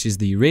 which is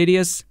the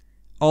radius.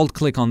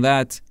 Alt-click on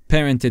that,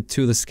 parent it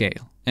to the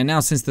scale. And now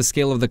since the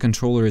scale of the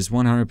controller is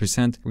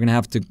 100%, we're going to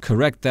have to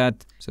correct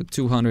that. So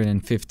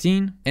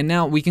 215. And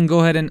now we can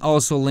go ahead and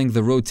also link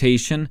the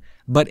rotation.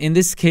 But in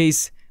this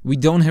case, we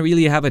don't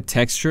really have a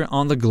texture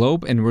on the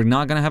globe and we're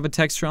not going to have a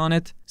texture on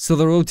it. So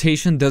the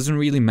rotation doesn't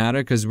really matter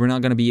because we're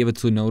not going to be able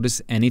to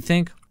notice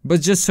anything. But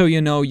just so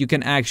you know, you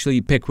can actually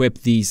pick whip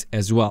these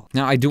as well.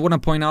 Now, I do want to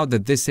point out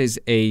that this is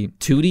a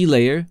 2D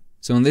layer.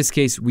 So in this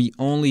case, we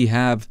only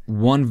have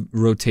one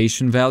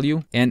rotation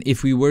value. And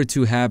if we were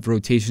to have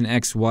rotation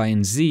X, Y,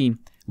 and Z,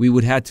 we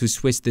would have to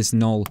switch this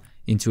null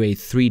into a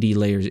 3D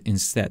layer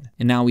instead.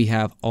 And now we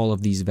have all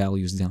of these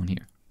values down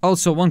here.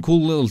 Also, one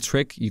cool little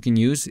trick you can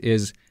use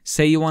is,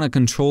 say you want to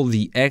control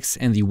the X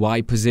and the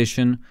Y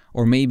position,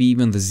 or maybe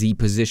even the Z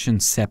position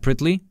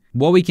separately.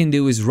 What we can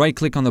do is right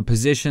click on the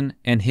position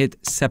and hit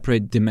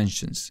separate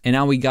dimensions. And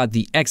now we got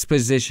the X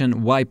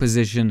position, Y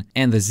position,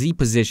 and the Z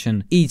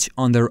position, each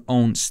on their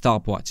own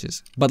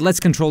stopwatches. But let's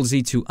control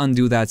Z to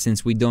undo that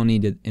since we don't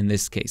need it in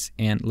this case.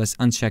 And let's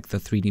uncheck the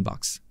 3D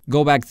box.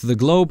 Go back to the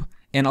globe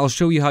and I'll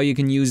show you how you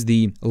can use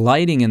the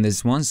lighting in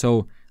this one.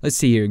 So let's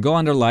see here, go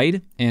under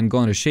light and go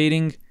under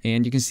shading.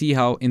 And you can see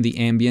how in the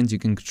ambient you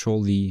can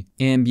control the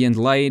ambient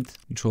light,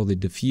 control the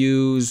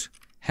diffuse,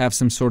 have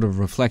some sort of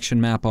reflection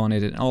map on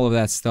it and all of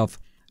that stuff.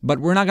 But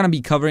we're not going to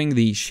be covering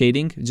the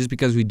shading just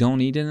because we don't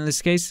need it in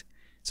this case.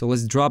 So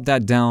let's drop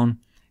that down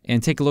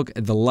and take a look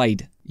at the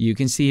light. You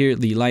can see here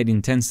the light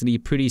intensity,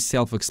 pretty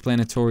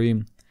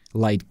self-explanatory.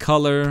 Light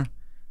color,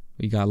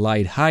 we got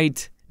light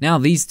height. Now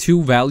these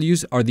two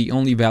values are the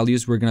only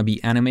values we're going to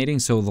be animating.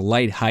 So the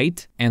light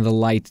height and the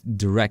light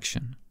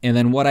direction. And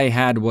then what I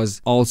had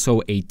was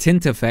also a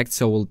tint effect.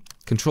 So we'll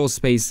control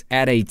space,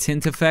 add a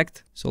tint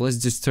effect. So let's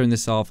just turn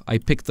this off. I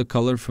picked the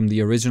color from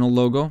the original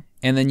logo.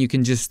 And then you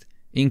can just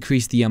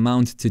increase the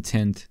amount to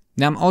tint.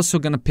 Now I'm also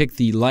going to pick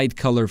the light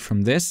color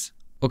from this.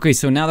 Okay,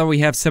 so now that we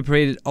have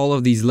separated all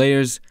of these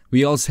layers,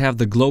 we also have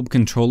the globe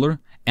controller.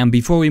 And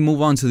before we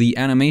move on to the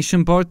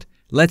animation part,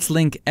 let's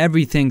link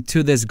everything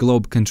to this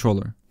globe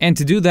controller. And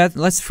to do that,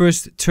 let's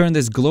first turn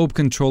this globe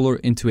controller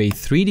into a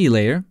 3D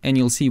layer. And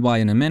you'll see why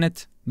in a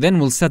minute. Then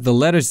we'll set the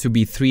letters to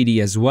be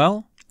 3D as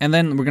well. And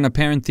then we're going to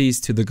parent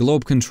these to the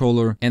globe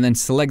controller and then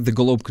select the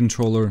globe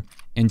controller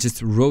and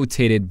just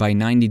rotate it by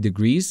 90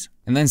 degrees.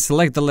 And then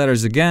select the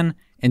letters again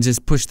and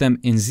just push them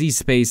in Z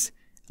space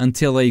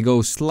until they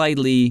go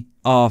slightly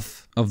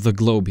off of the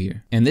globe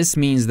here. And this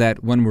means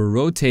that when we're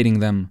rotating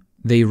them,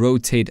 they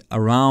rotate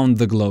around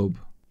the globe.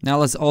 Now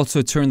let's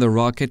also turn the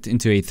rocket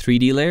into a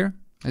 3D layer.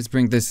 Let's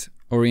bring this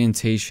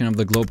orientation of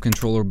the globe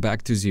controller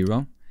back to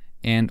 0.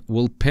 And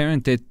we'll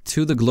parent it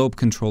to the globe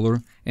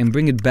controller and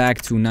bring it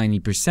back to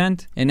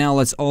 90%. And now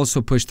let's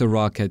also push the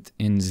rocket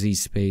in Z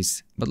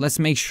space. But let's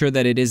make sure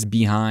that it is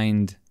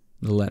behind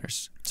the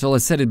letters. So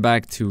let's set it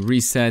back to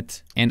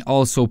reset and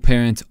also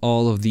parent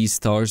all of these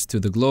stars to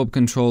the globe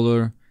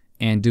controller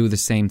and do the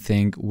same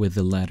thing with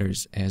the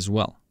letters as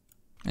well.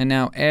 And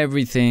now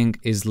everything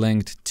is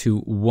linked to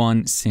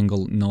one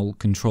single null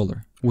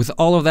controller. With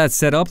all of that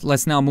set up,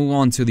 let's now move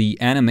on to the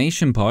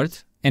animation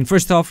part. And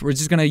first off, we're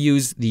just gonna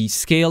use the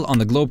scale on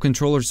the globe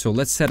controller. So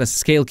let's set a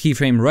scale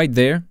keyframe right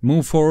there.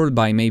 Move forward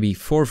by maybe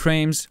 4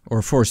 frames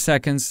or 4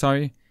 seconds,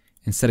 sorry.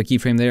 And set a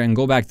keyframe there and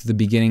go back to the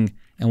beginning.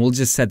 And we'll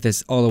just set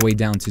this all the way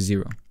down to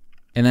 0.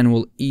 And then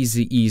we'll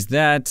easy ease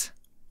that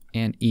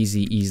and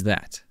easy ease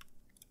that.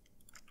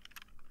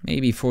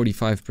 Maybe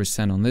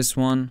 45% on this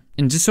one.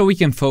 And just so we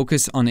can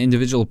focus on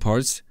individual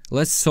parts,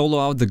 let's solo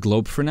out the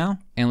globe for now.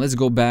 And let's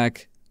go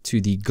back to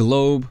the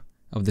globe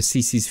of the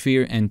CC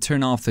sphere and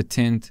turn off the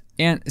tint.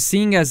 And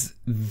seeing as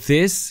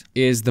this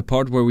is the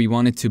part where we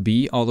want it to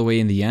be all the way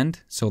in the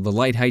end, so the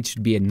light height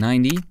should be at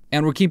 90,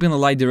 and we're keeping the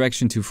light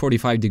direction to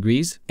 45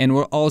 degrees, and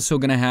we're also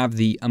gonna have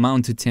the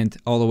amount to tint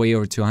all the way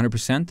over to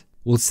 100%.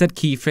 We'll set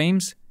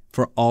keyframes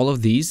for all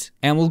of these,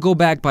 and we'll go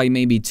back by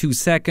maybe 2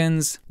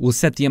 seconds. We'll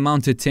set the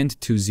amount to tint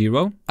to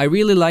 0. I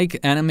really like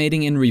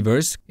animating in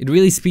reverse. It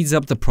really speeds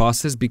up the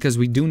process because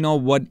we do know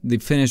what the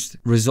finished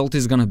result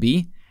is gonna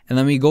be, and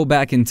then we go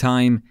back in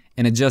time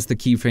and adjust the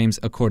keyframes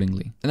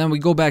accordingly. And then we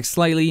go back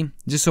slightly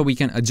just so we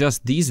can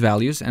adjust these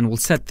values, and we'll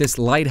set this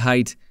light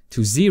height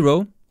to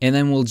 0, and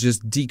then we'll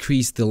just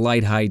decrease the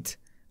light height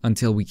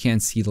until we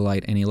can't see the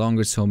light any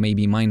longer, so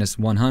maybe minus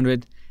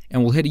 100.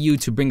 And we'll hit U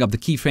to bring up the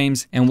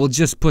keyframes, and we'll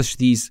just push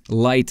these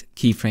light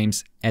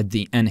keyframes at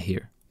the end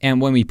here.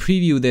 And when we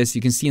preview this,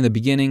 you can see in the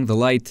beginning the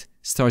light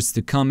starts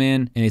to come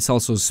in and it's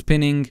also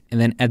spinning. And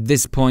then at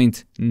this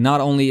point,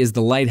 not only is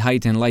the light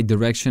height and light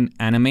direction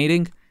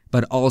animating,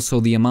 but also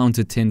the amount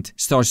of tint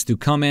starts to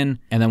come in.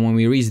 And then when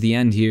we reach the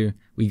end here,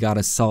 we got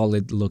a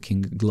solid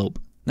looking globe.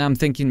 Now I'm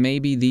thinking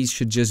maybe these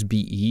should just be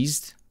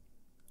eased.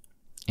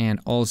 And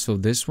also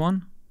this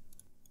one.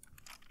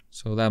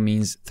 So that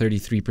means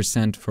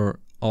 33% for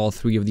all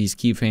 3 of these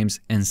keyframes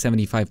and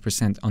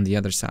 75% on the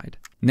other side.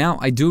 Now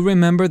I do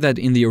remember that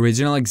in the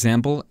original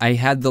example, I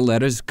had the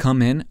letters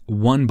come in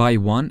one by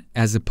one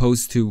as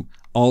opposed to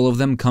all of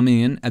them coming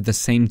in at the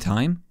same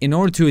time. In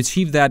order to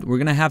achieve that, we're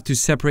gonna have to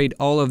separate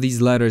all of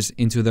these letters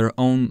into their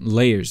own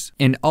layers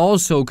and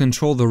also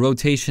control the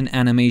rotation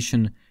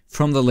animation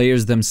from the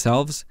layers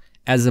themselves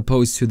as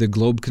opposed to the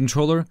globe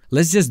controller.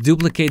 Let's just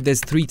duplicate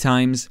this 3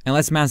 times and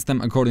let's mask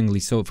them accordingly.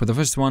 So for the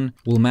first one,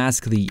 we'll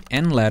mask the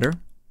N letter.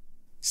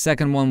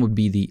 Second one would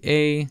be the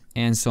A,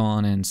 and so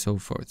on and so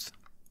forth.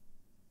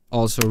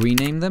 Also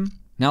rename them.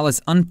 Now let's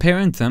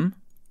unparent them.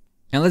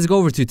 And let's go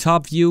over to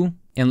top view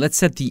and let's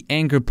set the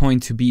anchor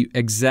point to be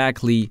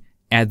exactly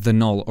at the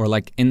null or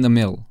like in the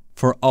middle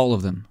for all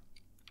of them.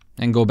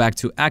 And go back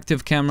to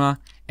active camera,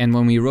 and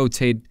when we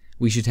rotate,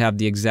 we should have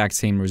the exact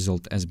same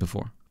result as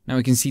before. Now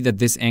we can see that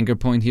this anchor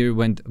point here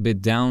went a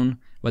bit down,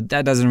 but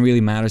that doesn't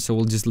really matter, so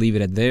we'll just leave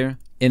it at there.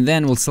 And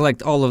then we'll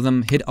select all of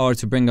them, hit R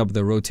to bring up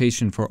the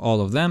rotation for all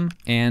of them.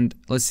 And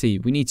let's see,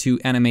 we need to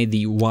animate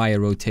the Y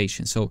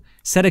rotation. So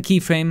set a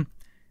keyframe,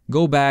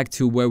 go back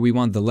to where we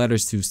want the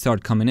letters to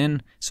start coming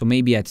in. So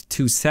maybe at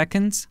 2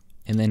 seconds,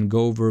 and then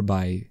go over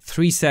by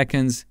 3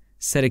 seconds,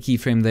 set a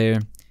keyframe there,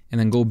 and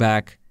then go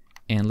back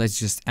and let's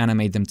just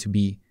animate them to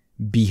be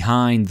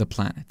behind the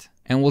planet.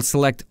 And we'll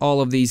select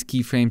all of these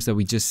keyframes that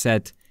we just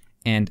set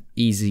and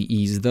easy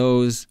ease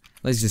those.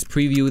 Let's just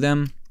preview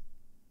them.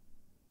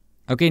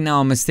 Okay,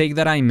 now a mistake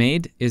that I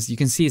made is you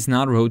can see it's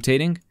not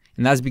rotating,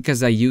 and that's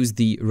because I used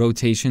the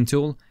rotation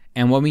tool.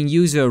 And when we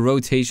use a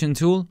rotation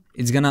tool,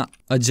 it's gonna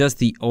adjust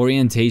the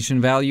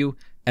orientation value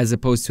as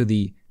opposed to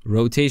the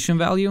rotation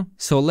value.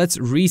 So let's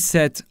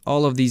reset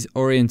all of these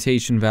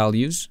orientation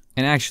values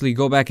and actually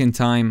go back in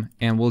time,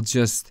 and we'll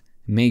just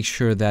make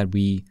sure that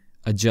we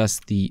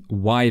adjust the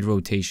Y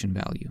rotation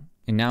value.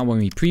 And now when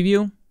we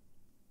preview,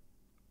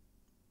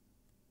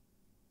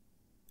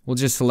 we'll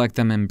just select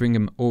them and bring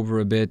them over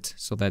a bit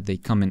so that they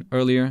come in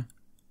earlier.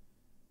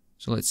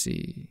 So let's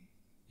see.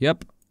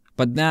 Yep.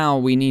 But now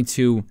we need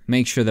to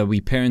make sure that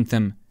we parent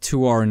them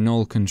to our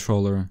null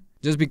controller,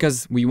 just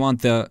because we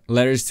want the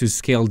letters to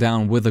scale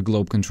down with the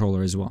globe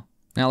controller as well.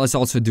 Now let's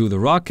also do the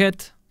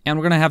rocket. And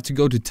we're gonna have to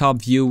go to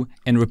top view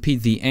and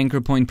repeat the anchor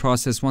point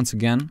process once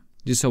again,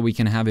 just so we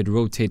can have it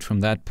rotate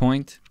from that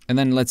point. And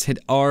then let's hit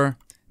R,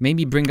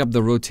 maybe bring up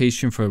the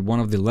rotation for one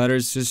of the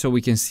letters, just so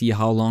we can see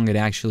how long it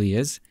actually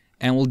is.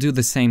 And we'll do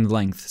the same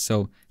length.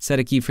 So set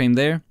a keyframe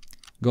there,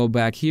 go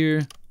back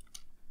here,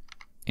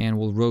 and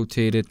we'll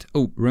rotate it.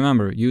 Oh,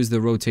 remember, use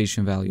the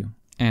rotation value.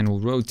 And we'll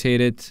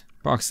rotate it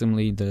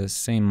approximately the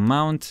same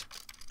amount.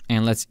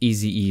 And let's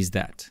easy ease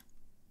that.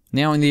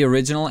 Now in the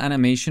original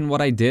animation,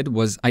 what I did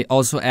was I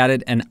also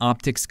added an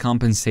optics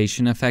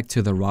compensation effect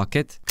to the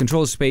rocket.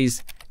 Control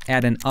space,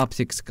 add an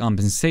optics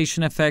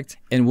compensation effect.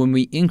 And when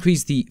we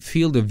increase the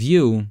field of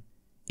view,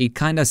 it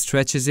kind of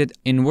stretches it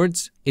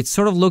inwards. It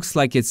sort of looks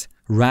like it's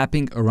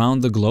wrapping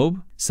around the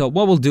globe. So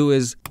what we'll do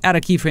is add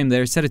a keyframe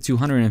there, set it to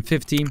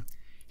 150,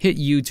 hit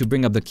U to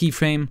bring up the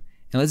keyframe.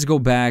 And let's go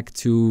back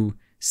to,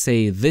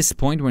 say, this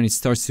point when it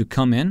starts to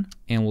come in.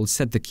 And we'll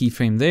set the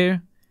keyframe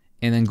there.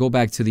 And then go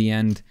back to the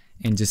end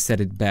and just set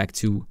it back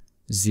to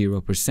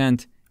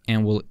 0%,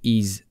 and we'll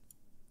ease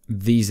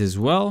these as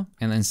well,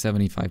 and then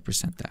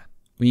 75% that.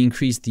 We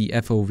increase the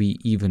FOV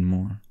even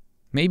more.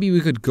 Maybe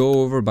we could go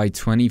over by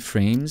 20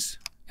 frames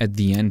at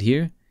the end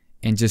here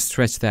and just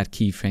stretch that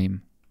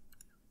keyframe.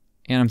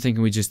 And I'm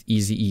thinking we just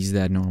ease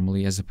that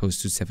normally as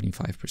opposed to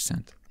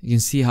 75%. You can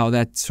see how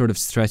that sort of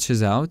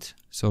stretches out.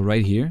 So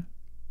right here.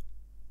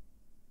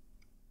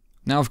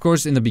 Now, of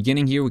course, in the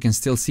beginning here, we can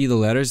still see the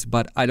letters,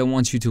 but I don't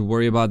want you to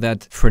worry about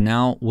that for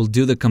now. We'll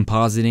do the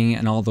compositing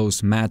and all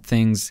those matte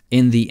things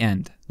in the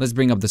end. Let's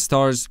bring up the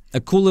stars.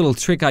 A cool little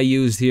trick I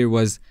used here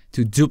was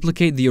to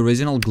duplicate the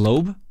original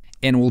globe,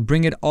 and we'll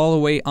bring it all the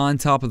way on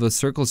top of the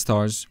circle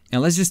stars.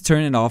 And let's just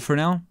turn it off for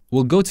now.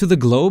 We'll go to the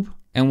globe,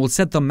 and we'll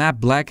set the map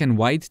black and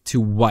white to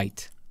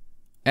white.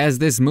 As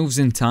this moves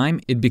in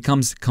time, it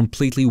becomes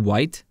completely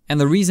white. And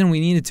the reason we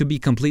need it to be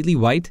completely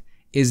white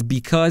is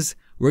because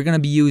we're going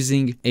to be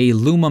using a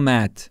Luma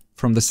matte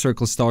from the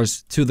circle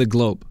stars to the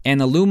globe.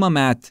 And a Luma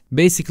matte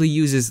basically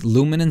uses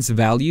luminance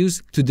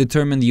values to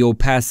determine the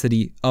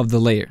opacity of the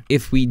layer.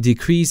 If we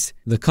decrease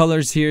the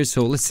colors here,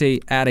 so let's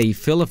say add a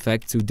fill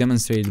effect to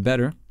demonstrate it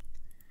better,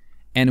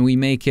 and we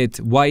make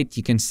it white,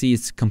 you can see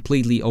it's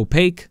completely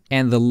opaque.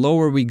 And the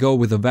lower we go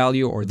with the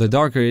value, or the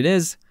darker it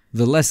is,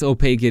 the less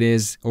opaque it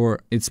is, or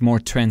it's more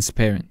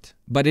transparent.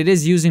 But it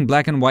is using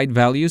black and white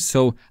values,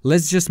 so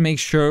let's just make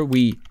sure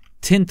we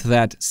tint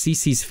that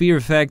CC sphere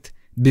effect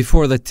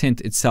before the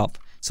tint itself.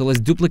 So let's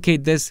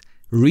duplicate this,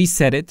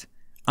 reset it,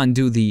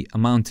 undo the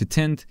amount to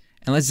tint,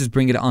 and let's just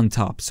bring it on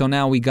top. So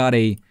now we got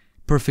a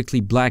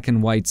perfectly black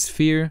and white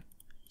sphere.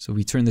 So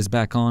we turn this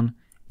back on,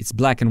 it's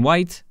black and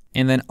white,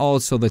 and then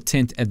also the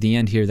tint at the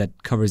end here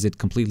that covers it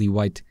completely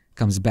white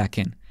comes back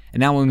in.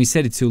 And now when we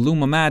set it to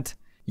Luma matte,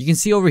 you can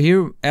see over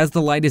here, as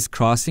the light is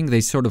crossing,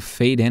 they sort of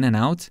fade in and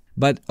out.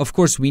 But of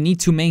course, we need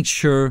to make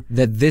sure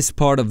that this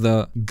part of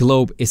the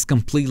globe is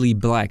completely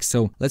black.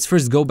 So let's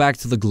first go back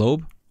to the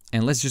globe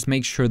and let's just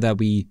make sure that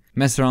we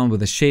mess around with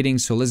the shading.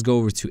 So let's go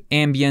over to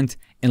ambient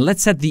and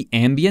let's set the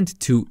ambient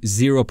to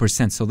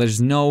 0%. So there's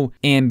no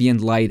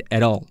ambient light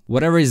at all.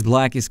 Whatever is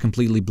black is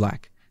completely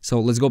black. So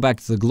let's go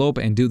back to the globe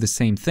and do the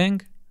same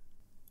thing.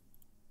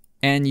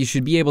 And you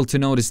should be able to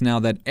notice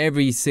now that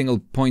every single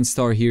point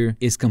star here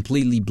is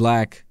completely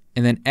black.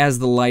 And then as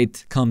the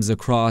light comes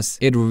across,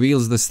 it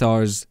reveals the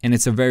stars, and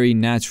it's a very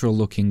natural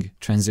looking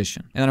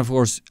transition. And then of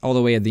course, all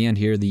the way at the end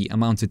here, the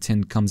amount of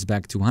tint comes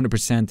back to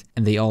 100%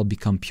 and they all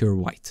become pure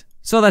white.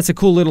 So that's a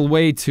cool little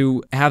way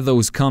to have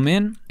those come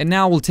in. And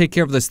now we'll take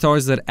care of the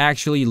stars that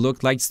actually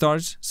look like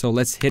stars. So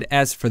let's hit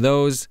S for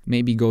those,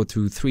 maybe go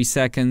to 3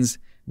 seconds.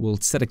 We'll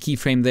set a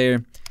keyframe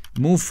there,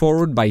 move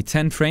forward by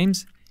 10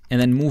 frames. And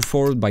then move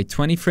forward by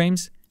 20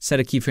 frames, set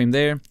a keyframe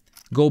there,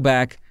 go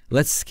back.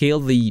 Let's scale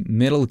the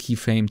middle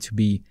keyframe to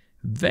be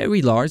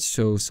very large,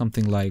 so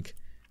something like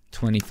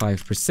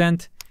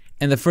 25%.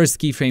 And the first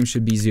keyframe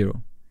should be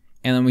 0.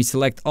 And then we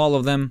select all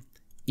of them,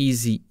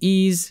 easy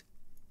ease,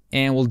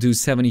 and we'll do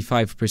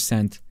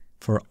 75%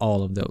 for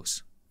all of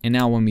those. And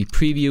now when we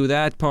preview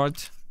that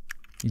part,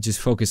 you just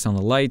focus on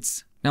the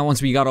lights. Now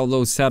once we got all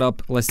those set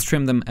up, let's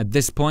trim them at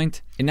this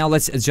point. And now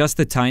let's adjust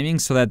the timing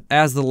so that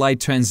as the light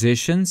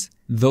transitions,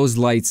 those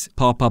lights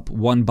pop up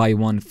one by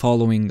one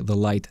following the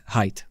light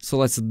height. So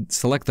let's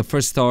select the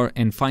first star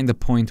and find the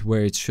point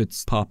where it should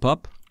pop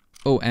up.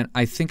 Oh, and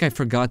I think I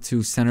forgot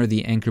to center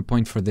the anchor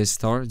point for this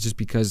star, just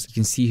because you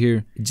can see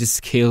here, it just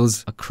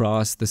scales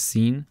across the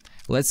scene.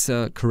 Let's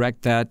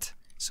correct that.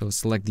 So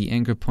select the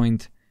anchor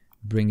point,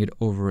 bring it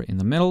over in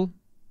the middle,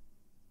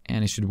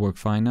 and it should work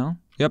fine now.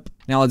 Yep.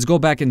 Now let's go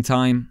back in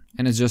time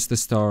and adjust the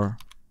star.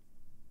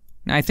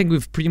 Now I think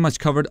we've pretty much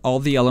covered all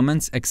the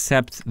elements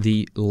except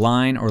the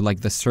line, or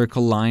like the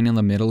circle line in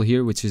the middle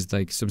here, which is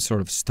like some sort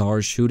of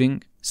star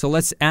shooting. So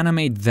let's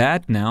animate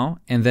that now,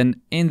 and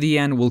then in the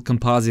end we'll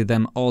composite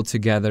them all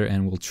together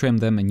and we'll trim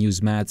them and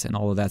use mattes and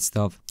all of that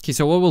stuff. Okay,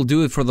 so what we'll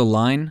do for the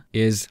line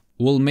is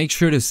we'll make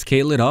sure to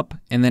scale it up,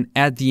 and then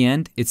at the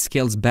end it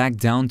scales back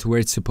down to where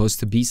it's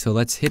supposed to be. So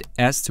let's hit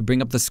S to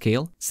bring up the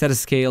scale, set a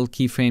scale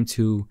keyframe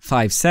to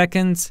 5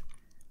 seconds,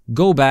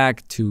 go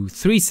back to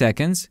 3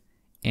 seconds,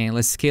 and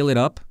let's scale it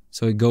up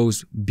so it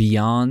goes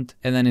beyond,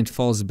 and then it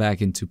falls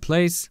back into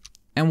place.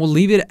 And we'll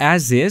leave it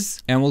as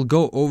is, and we'll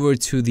go over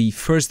to the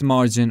first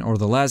margin or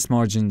the last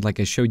margin like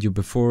I showed you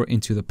before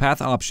into the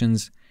path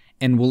options,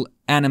 and we'll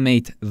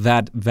animate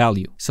that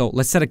value. So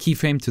let's set a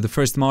keyframe to the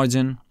first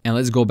margin, and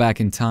let's go back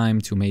in time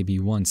to maybe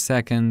 1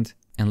 second,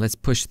 and let's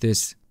push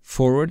this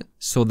forward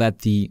so that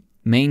the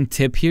main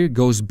tip here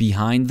goes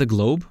behind the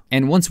globe.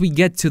 And once we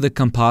get to the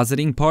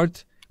compositing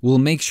part, we'll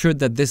make sure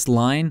that this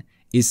line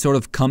is sort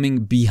of coming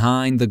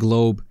behind the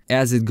globe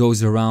as it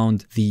goes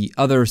around. The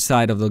other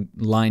side of the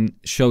line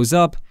shows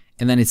up,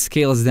 and then it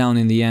scales down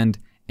in the end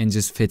and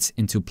just fits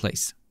into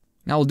place.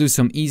 Now we'll do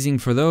some easing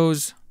for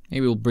those.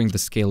 Maybe we'll bring the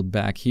scale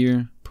back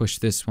here, push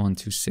this one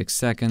to 6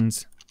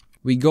 seconds.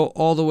 We go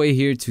all the way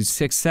here to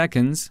 6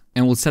 seconds,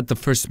 and we'll set the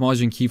first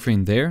margin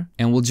keyframe there,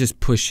 and we'll just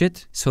push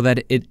it so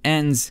that it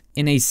ends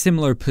in a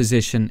similar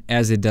position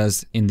as it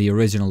does in the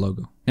original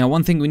logo. Now,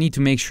 one thing we need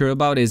to make sure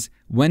about is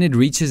when it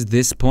reaches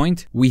this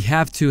point, we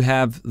have to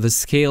have the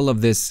scale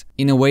of this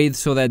in a way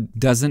so that it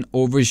doesn't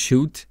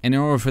overshoot. And in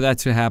order for that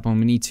to happen,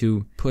 we need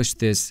to push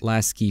this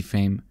last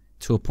keyframe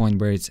to a point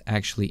where it's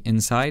actually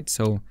inside.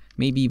 So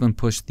maybe even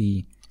push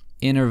the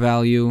inner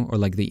value or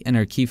like the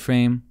inner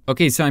keyframe.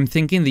 Okay, so I'm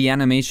thinking the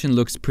animation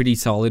looks pretty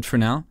solid for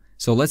now.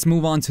 So let's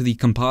move on to the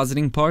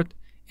compositing part,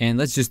 and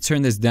let's just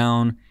turn this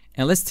down,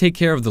 and let's take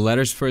care of the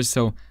letters first.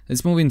 So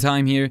let's move in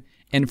time here.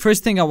 And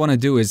first thing I want to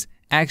do is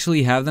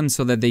actually have them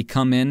so that they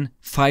come in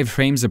 5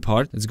 frames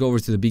apart. Let's go over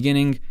to the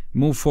beginning,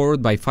 move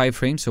forward by 5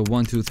 frames. So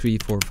 1, 2, 3,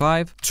 4,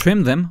 5.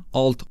 Trim them,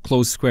 Alt,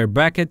 close square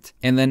bracket.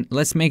 And then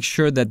let's make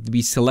sure that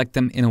we select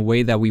them in a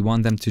way that we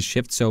want them to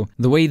shift. So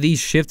the way these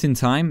shift in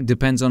time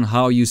depends on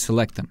how you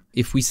select them.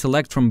 If we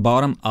select from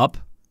bottom up,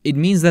 it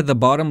means that the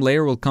bottom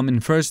layer will come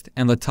in first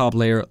and the top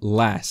layer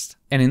last.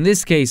 And in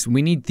this case,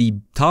 we need the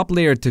top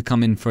layer to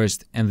come in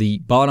first and the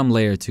bottom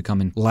layer to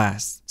come in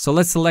last. So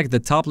let's select the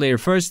top layer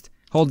first,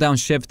 hold down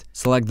Shift,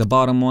 select the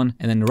bottom one,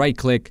 and then right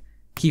click,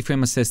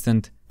 Keyframe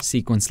Assistant,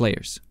 Sequence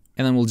Layers.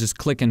 And then we'll just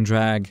click and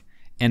drag.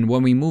 And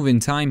when we move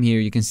in time here,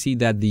 you can see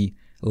that the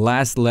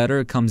last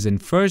letter comes in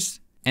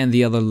first and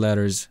the other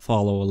letters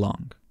follow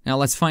along. Now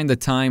let's find the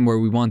time where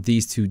we want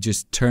these to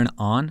just turn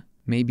on.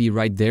 Maybe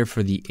right there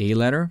for the A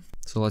letter.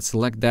 So let's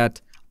select that,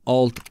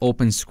 Alt,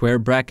 open square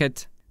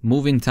bracket,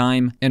 move in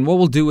time. And what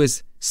we'll do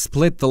is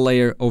split the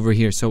layer over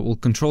here. So we'll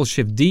Control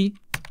Shift D,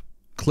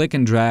 click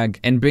and drag,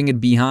 and bring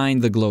it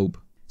behind the globe.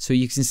 So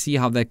you can see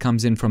how that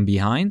comes in from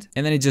behind,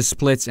 and then it just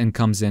splits and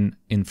comes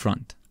in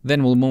front.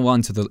 Then we'll move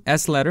on to the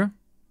S letter.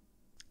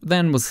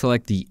 Then we'll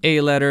select the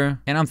A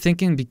letter, and I'm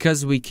thinking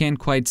because we can't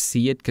quite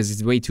see it because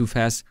it's way too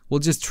fast, we'll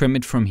just trim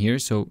it from here.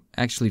 So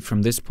actually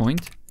from this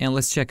point, and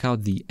let's check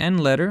out the N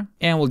letter,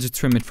 and we'll just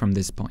trim it from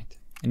this point.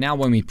 And now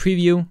when we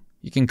preview,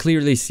 you can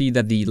clearly see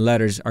that the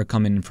letters are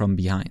coming from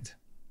behind.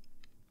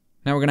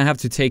 Now we're gonna have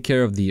to take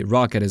care of the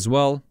rocket as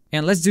well.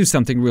 And let's do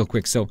something real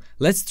quick. So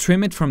let's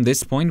trim it from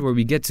this point where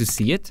we get to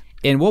see it.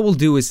 And what we'll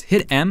do is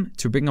hit M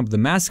to bring up the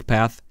mask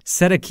path,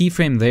 set a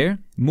keyframe there,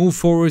 move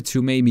forward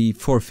to maybe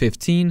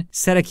 415,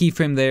 set a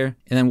keyframe there,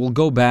 and then we'll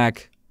go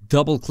back,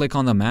 double click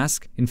on the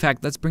mask. In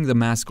fact, let's bring the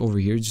mask over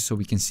here just so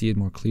we can see it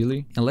more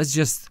clearly. And let's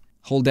just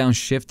hold down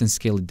Shift and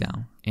scale it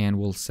down. And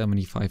we'll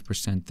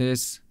 75%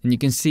 this. And you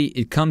can see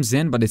it comes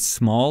in, but it's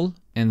small,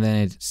 and then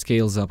it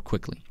scales up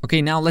quickly.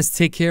 Okay, now let's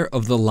take care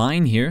of the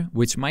line here,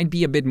 which might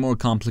be a bit more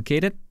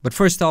complicated. But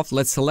first off,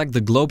 let's select the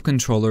globe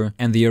controller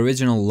and the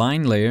original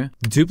line layer,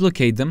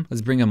 duplicate them,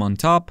 let's bring them on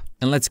top,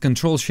 and let's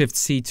Control Shift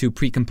C to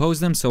pre-compose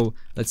them. So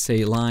let's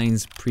say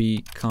lines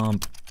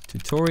pre-comp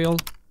tutorial.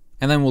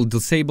 And then we'll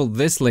disable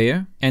this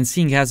layer. And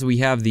seeing as we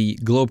have the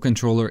globe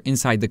controller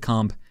inside the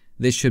comp,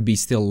 this should be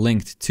still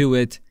linked to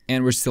it,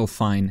 and we're still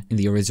fine in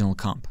the original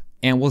comp.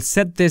 And we'll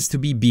set this to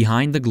be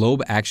behind the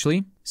globe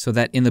actually, so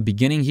that in the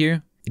beginning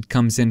here, it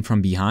comes in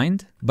from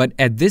behind. But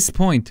at this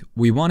point,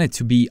 we want it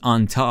to be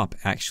on top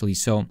actually.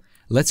 So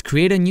let's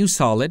create a new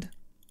solid,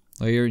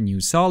 layer,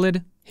 new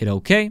solid, hit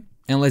OK.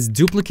 And let's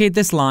duplicate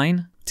this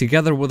line.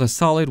 Together with a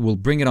solid, we'll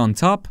bring it on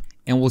top,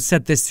 and we'll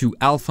set this to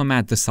alpha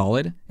matte the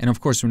solid. And of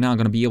course, we're now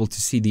gonna be able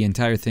to see the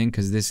entire thing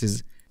because this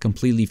is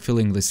completely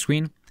filling the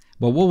screen.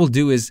 But what we'll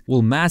do is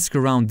we'll mask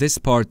around this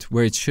part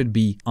where it should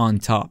be on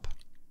top.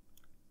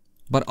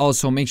 But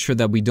also make sure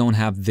that we don't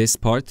have this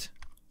part.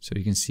 So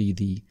you can see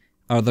the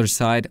other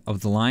side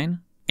of the line.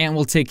 And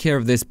we'll take care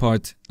of this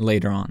part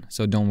later on.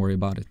 So don't worry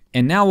about it.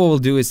 And now what we'll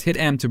do is hit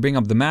M to bring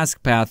up the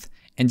mask path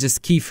and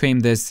just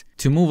keyframe this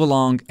to move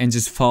along and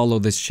just follow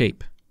this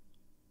shape.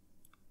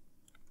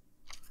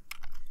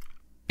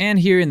 And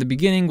here in the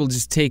beginning, we'll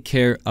just take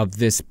care of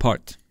this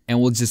part. And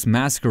we'll just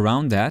mask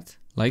around that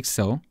like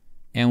so.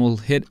 And we'll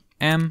hit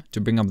M to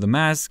bring up the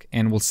mask,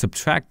 and we'll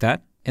subtract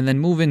that. And then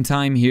move in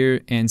time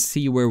here and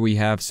see where we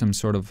have some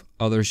sort of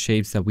other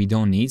shapes that we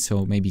don't need.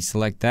 So maybe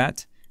select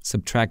that,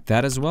 subtract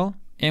that as well.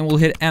 And we'll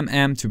hit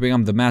MM to bring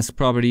up the mask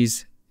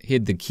properties,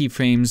 hit the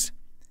keyframes.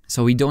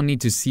 So we don't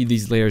need to see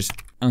these layers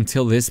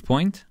until this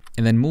point.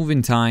 And then move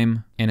in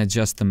time and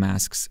adjust the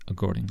masks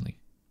accordingly.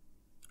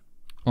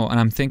 Oh, and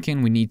I'm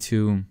thinking we need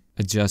to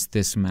adjust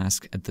this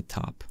mask at the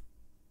top.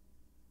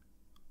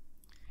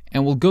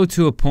 And we'll go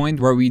to a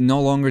point where we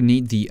no longer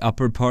need the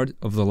upper part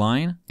of the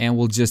line, and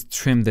we'll just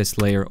trim this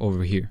layer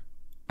over here.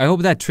 I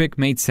hope that trick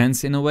made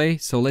sense in a way,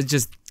 so let's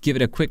just give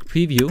it a quick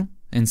preview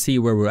and see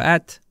where we're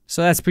at.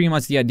 So that's pretty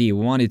much the idea.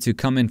 We want it to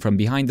come in from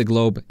behind the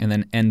globe and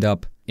then end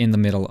up in the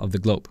middle of the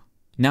globe.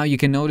 Now you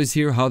can notice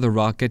here how the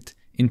rocket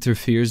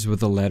interferes with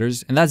the letters,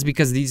 and that's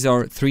because these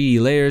are 3D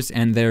layers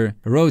and they're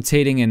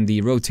rotating, and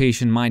the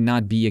rotation might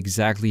not be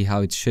exactly how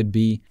it should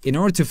be. In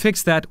order to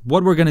fix that,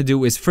 what we're gonna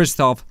do is, first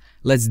off,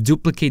 let's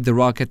duplicate the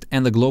rocket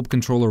and the globe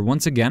controller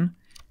once again.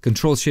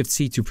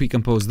 Control-Shift-C to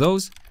pre-compose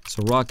those.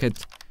 So rocket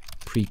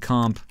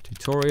pre-comp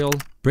tutorial,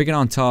 bring it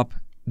on top,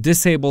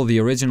 disable the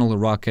original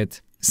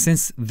rocket.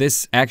 Since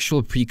this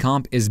actual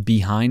pre-comp is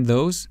behind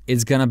those,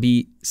 it's gonna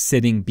be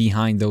sitting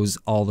behind those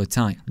all the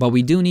time. But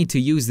we do need to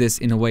use this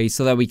in a way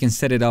so that we can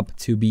set it up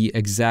to be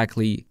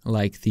exactly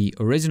like the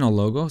original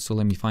logo. So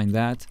let me find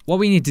that. What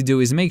we need to do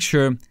is make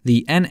sure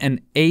the N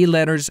and A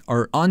letters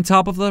are on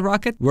top of the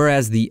rocket,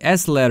 whereas the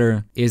S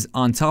letter is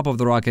on top of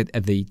the rocket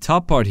at the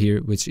top part here,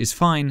 which is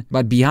fine,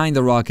 but behind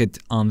the rocket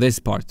on this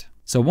part.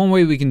 So one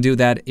way we can do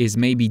that is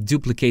maybe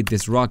duplicate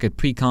this rocket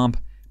pre-comp,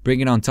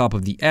 bring it on top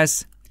of the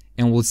S,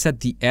 and we'll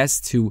set the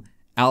S to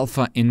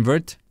alpha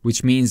invert,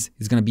 which means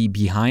it's gonna be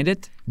behind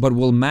it, but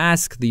we'll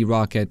mask the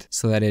rocket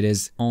so that it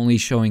is only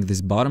showing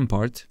this bottom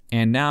part.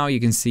 And now you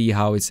can see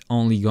how it's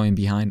only going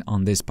behind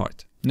on this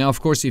part. Now,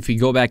 of course, if we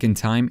go back in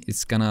time,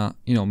 it's gonna,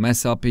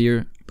 mess up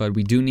here, but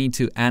we do need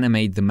to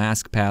animate the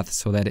mask path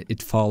so that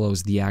it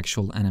follows the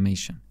actual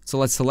animation. So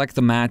let's select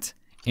the matte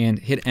and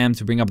hit M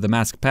to bring up the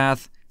mask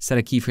path, set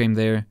a keyframe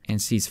there,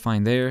 and see it's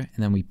fine there, and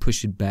then we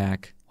push it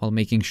back while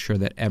making sure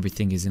that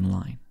everything is in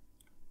line.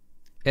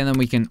 And then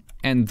we can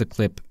end the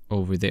clip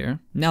over there.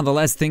 Now the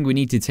last thing we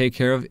need to take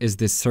care of is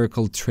this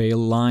circle trail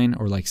line,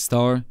 or like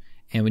star,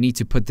 and we need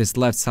to put this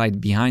left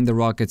side behind the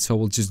rocket, so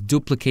we'll just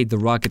duplicate the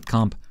rocket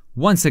comp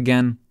once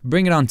again,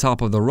 bring it on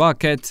top of the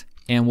rocket,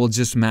 and we'll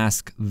just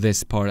mask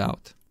this part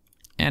out.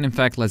 And in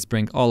fact, let's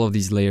bring all of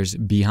these layers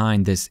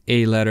behind this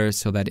A letter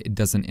so that it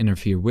doesn't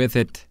interfere with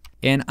it.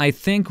 And I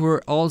think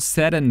we're all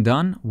set and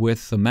done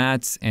with the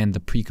mattes and the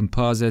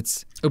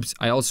pre-composites. Oops,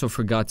 I also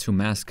forgot to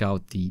mask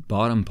out the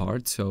bottom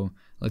part. So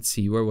let's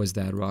see, where was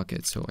that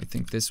rocket? So I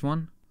think this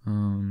one.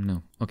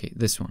 No, okay,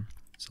 this one.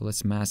 So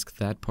let's mask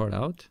that part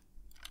out.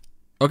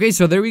 Okay,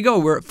 so there we go.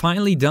 We're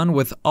finally done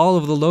with all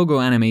of the logo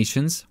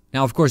animations.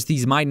 Now, of course,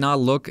 these might not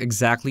look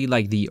exactly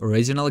like the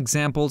original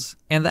examples,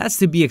 and that's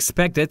to be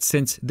expected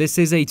since this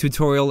is a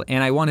tutorial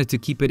and I wanted to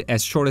keep it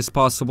as short as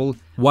possible,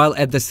 while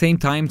at the same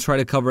time try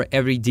to cover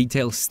every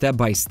detail step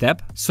by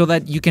step, so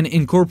that you can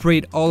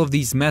incorporate all of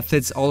these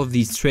methods, all of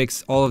these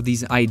tricks, all of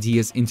these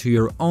ideas into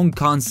your own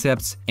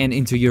concepts and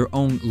into your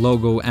own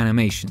logo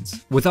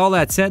animations. With all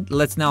that said,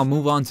 let's now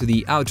move on to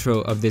the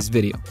outro of this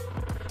video.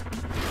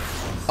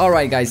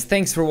 Alright guys,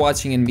 thanks for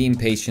watching and being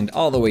patient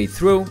all the way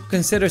through.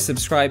 Consider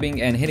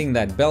subscribing and hitting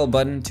that bell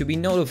button to be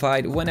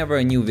notified whenever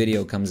a new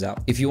video comes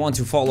out. If you want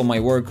to follow my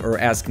work or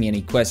ask me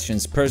any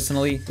questions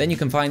personally, then you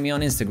can find me on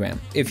Instagram.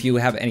 If you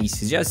have any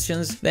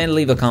suggestions, then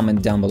leave a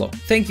comment down below.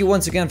 Thank you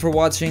once again for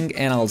watching,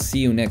 and I'll see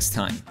you next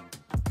time.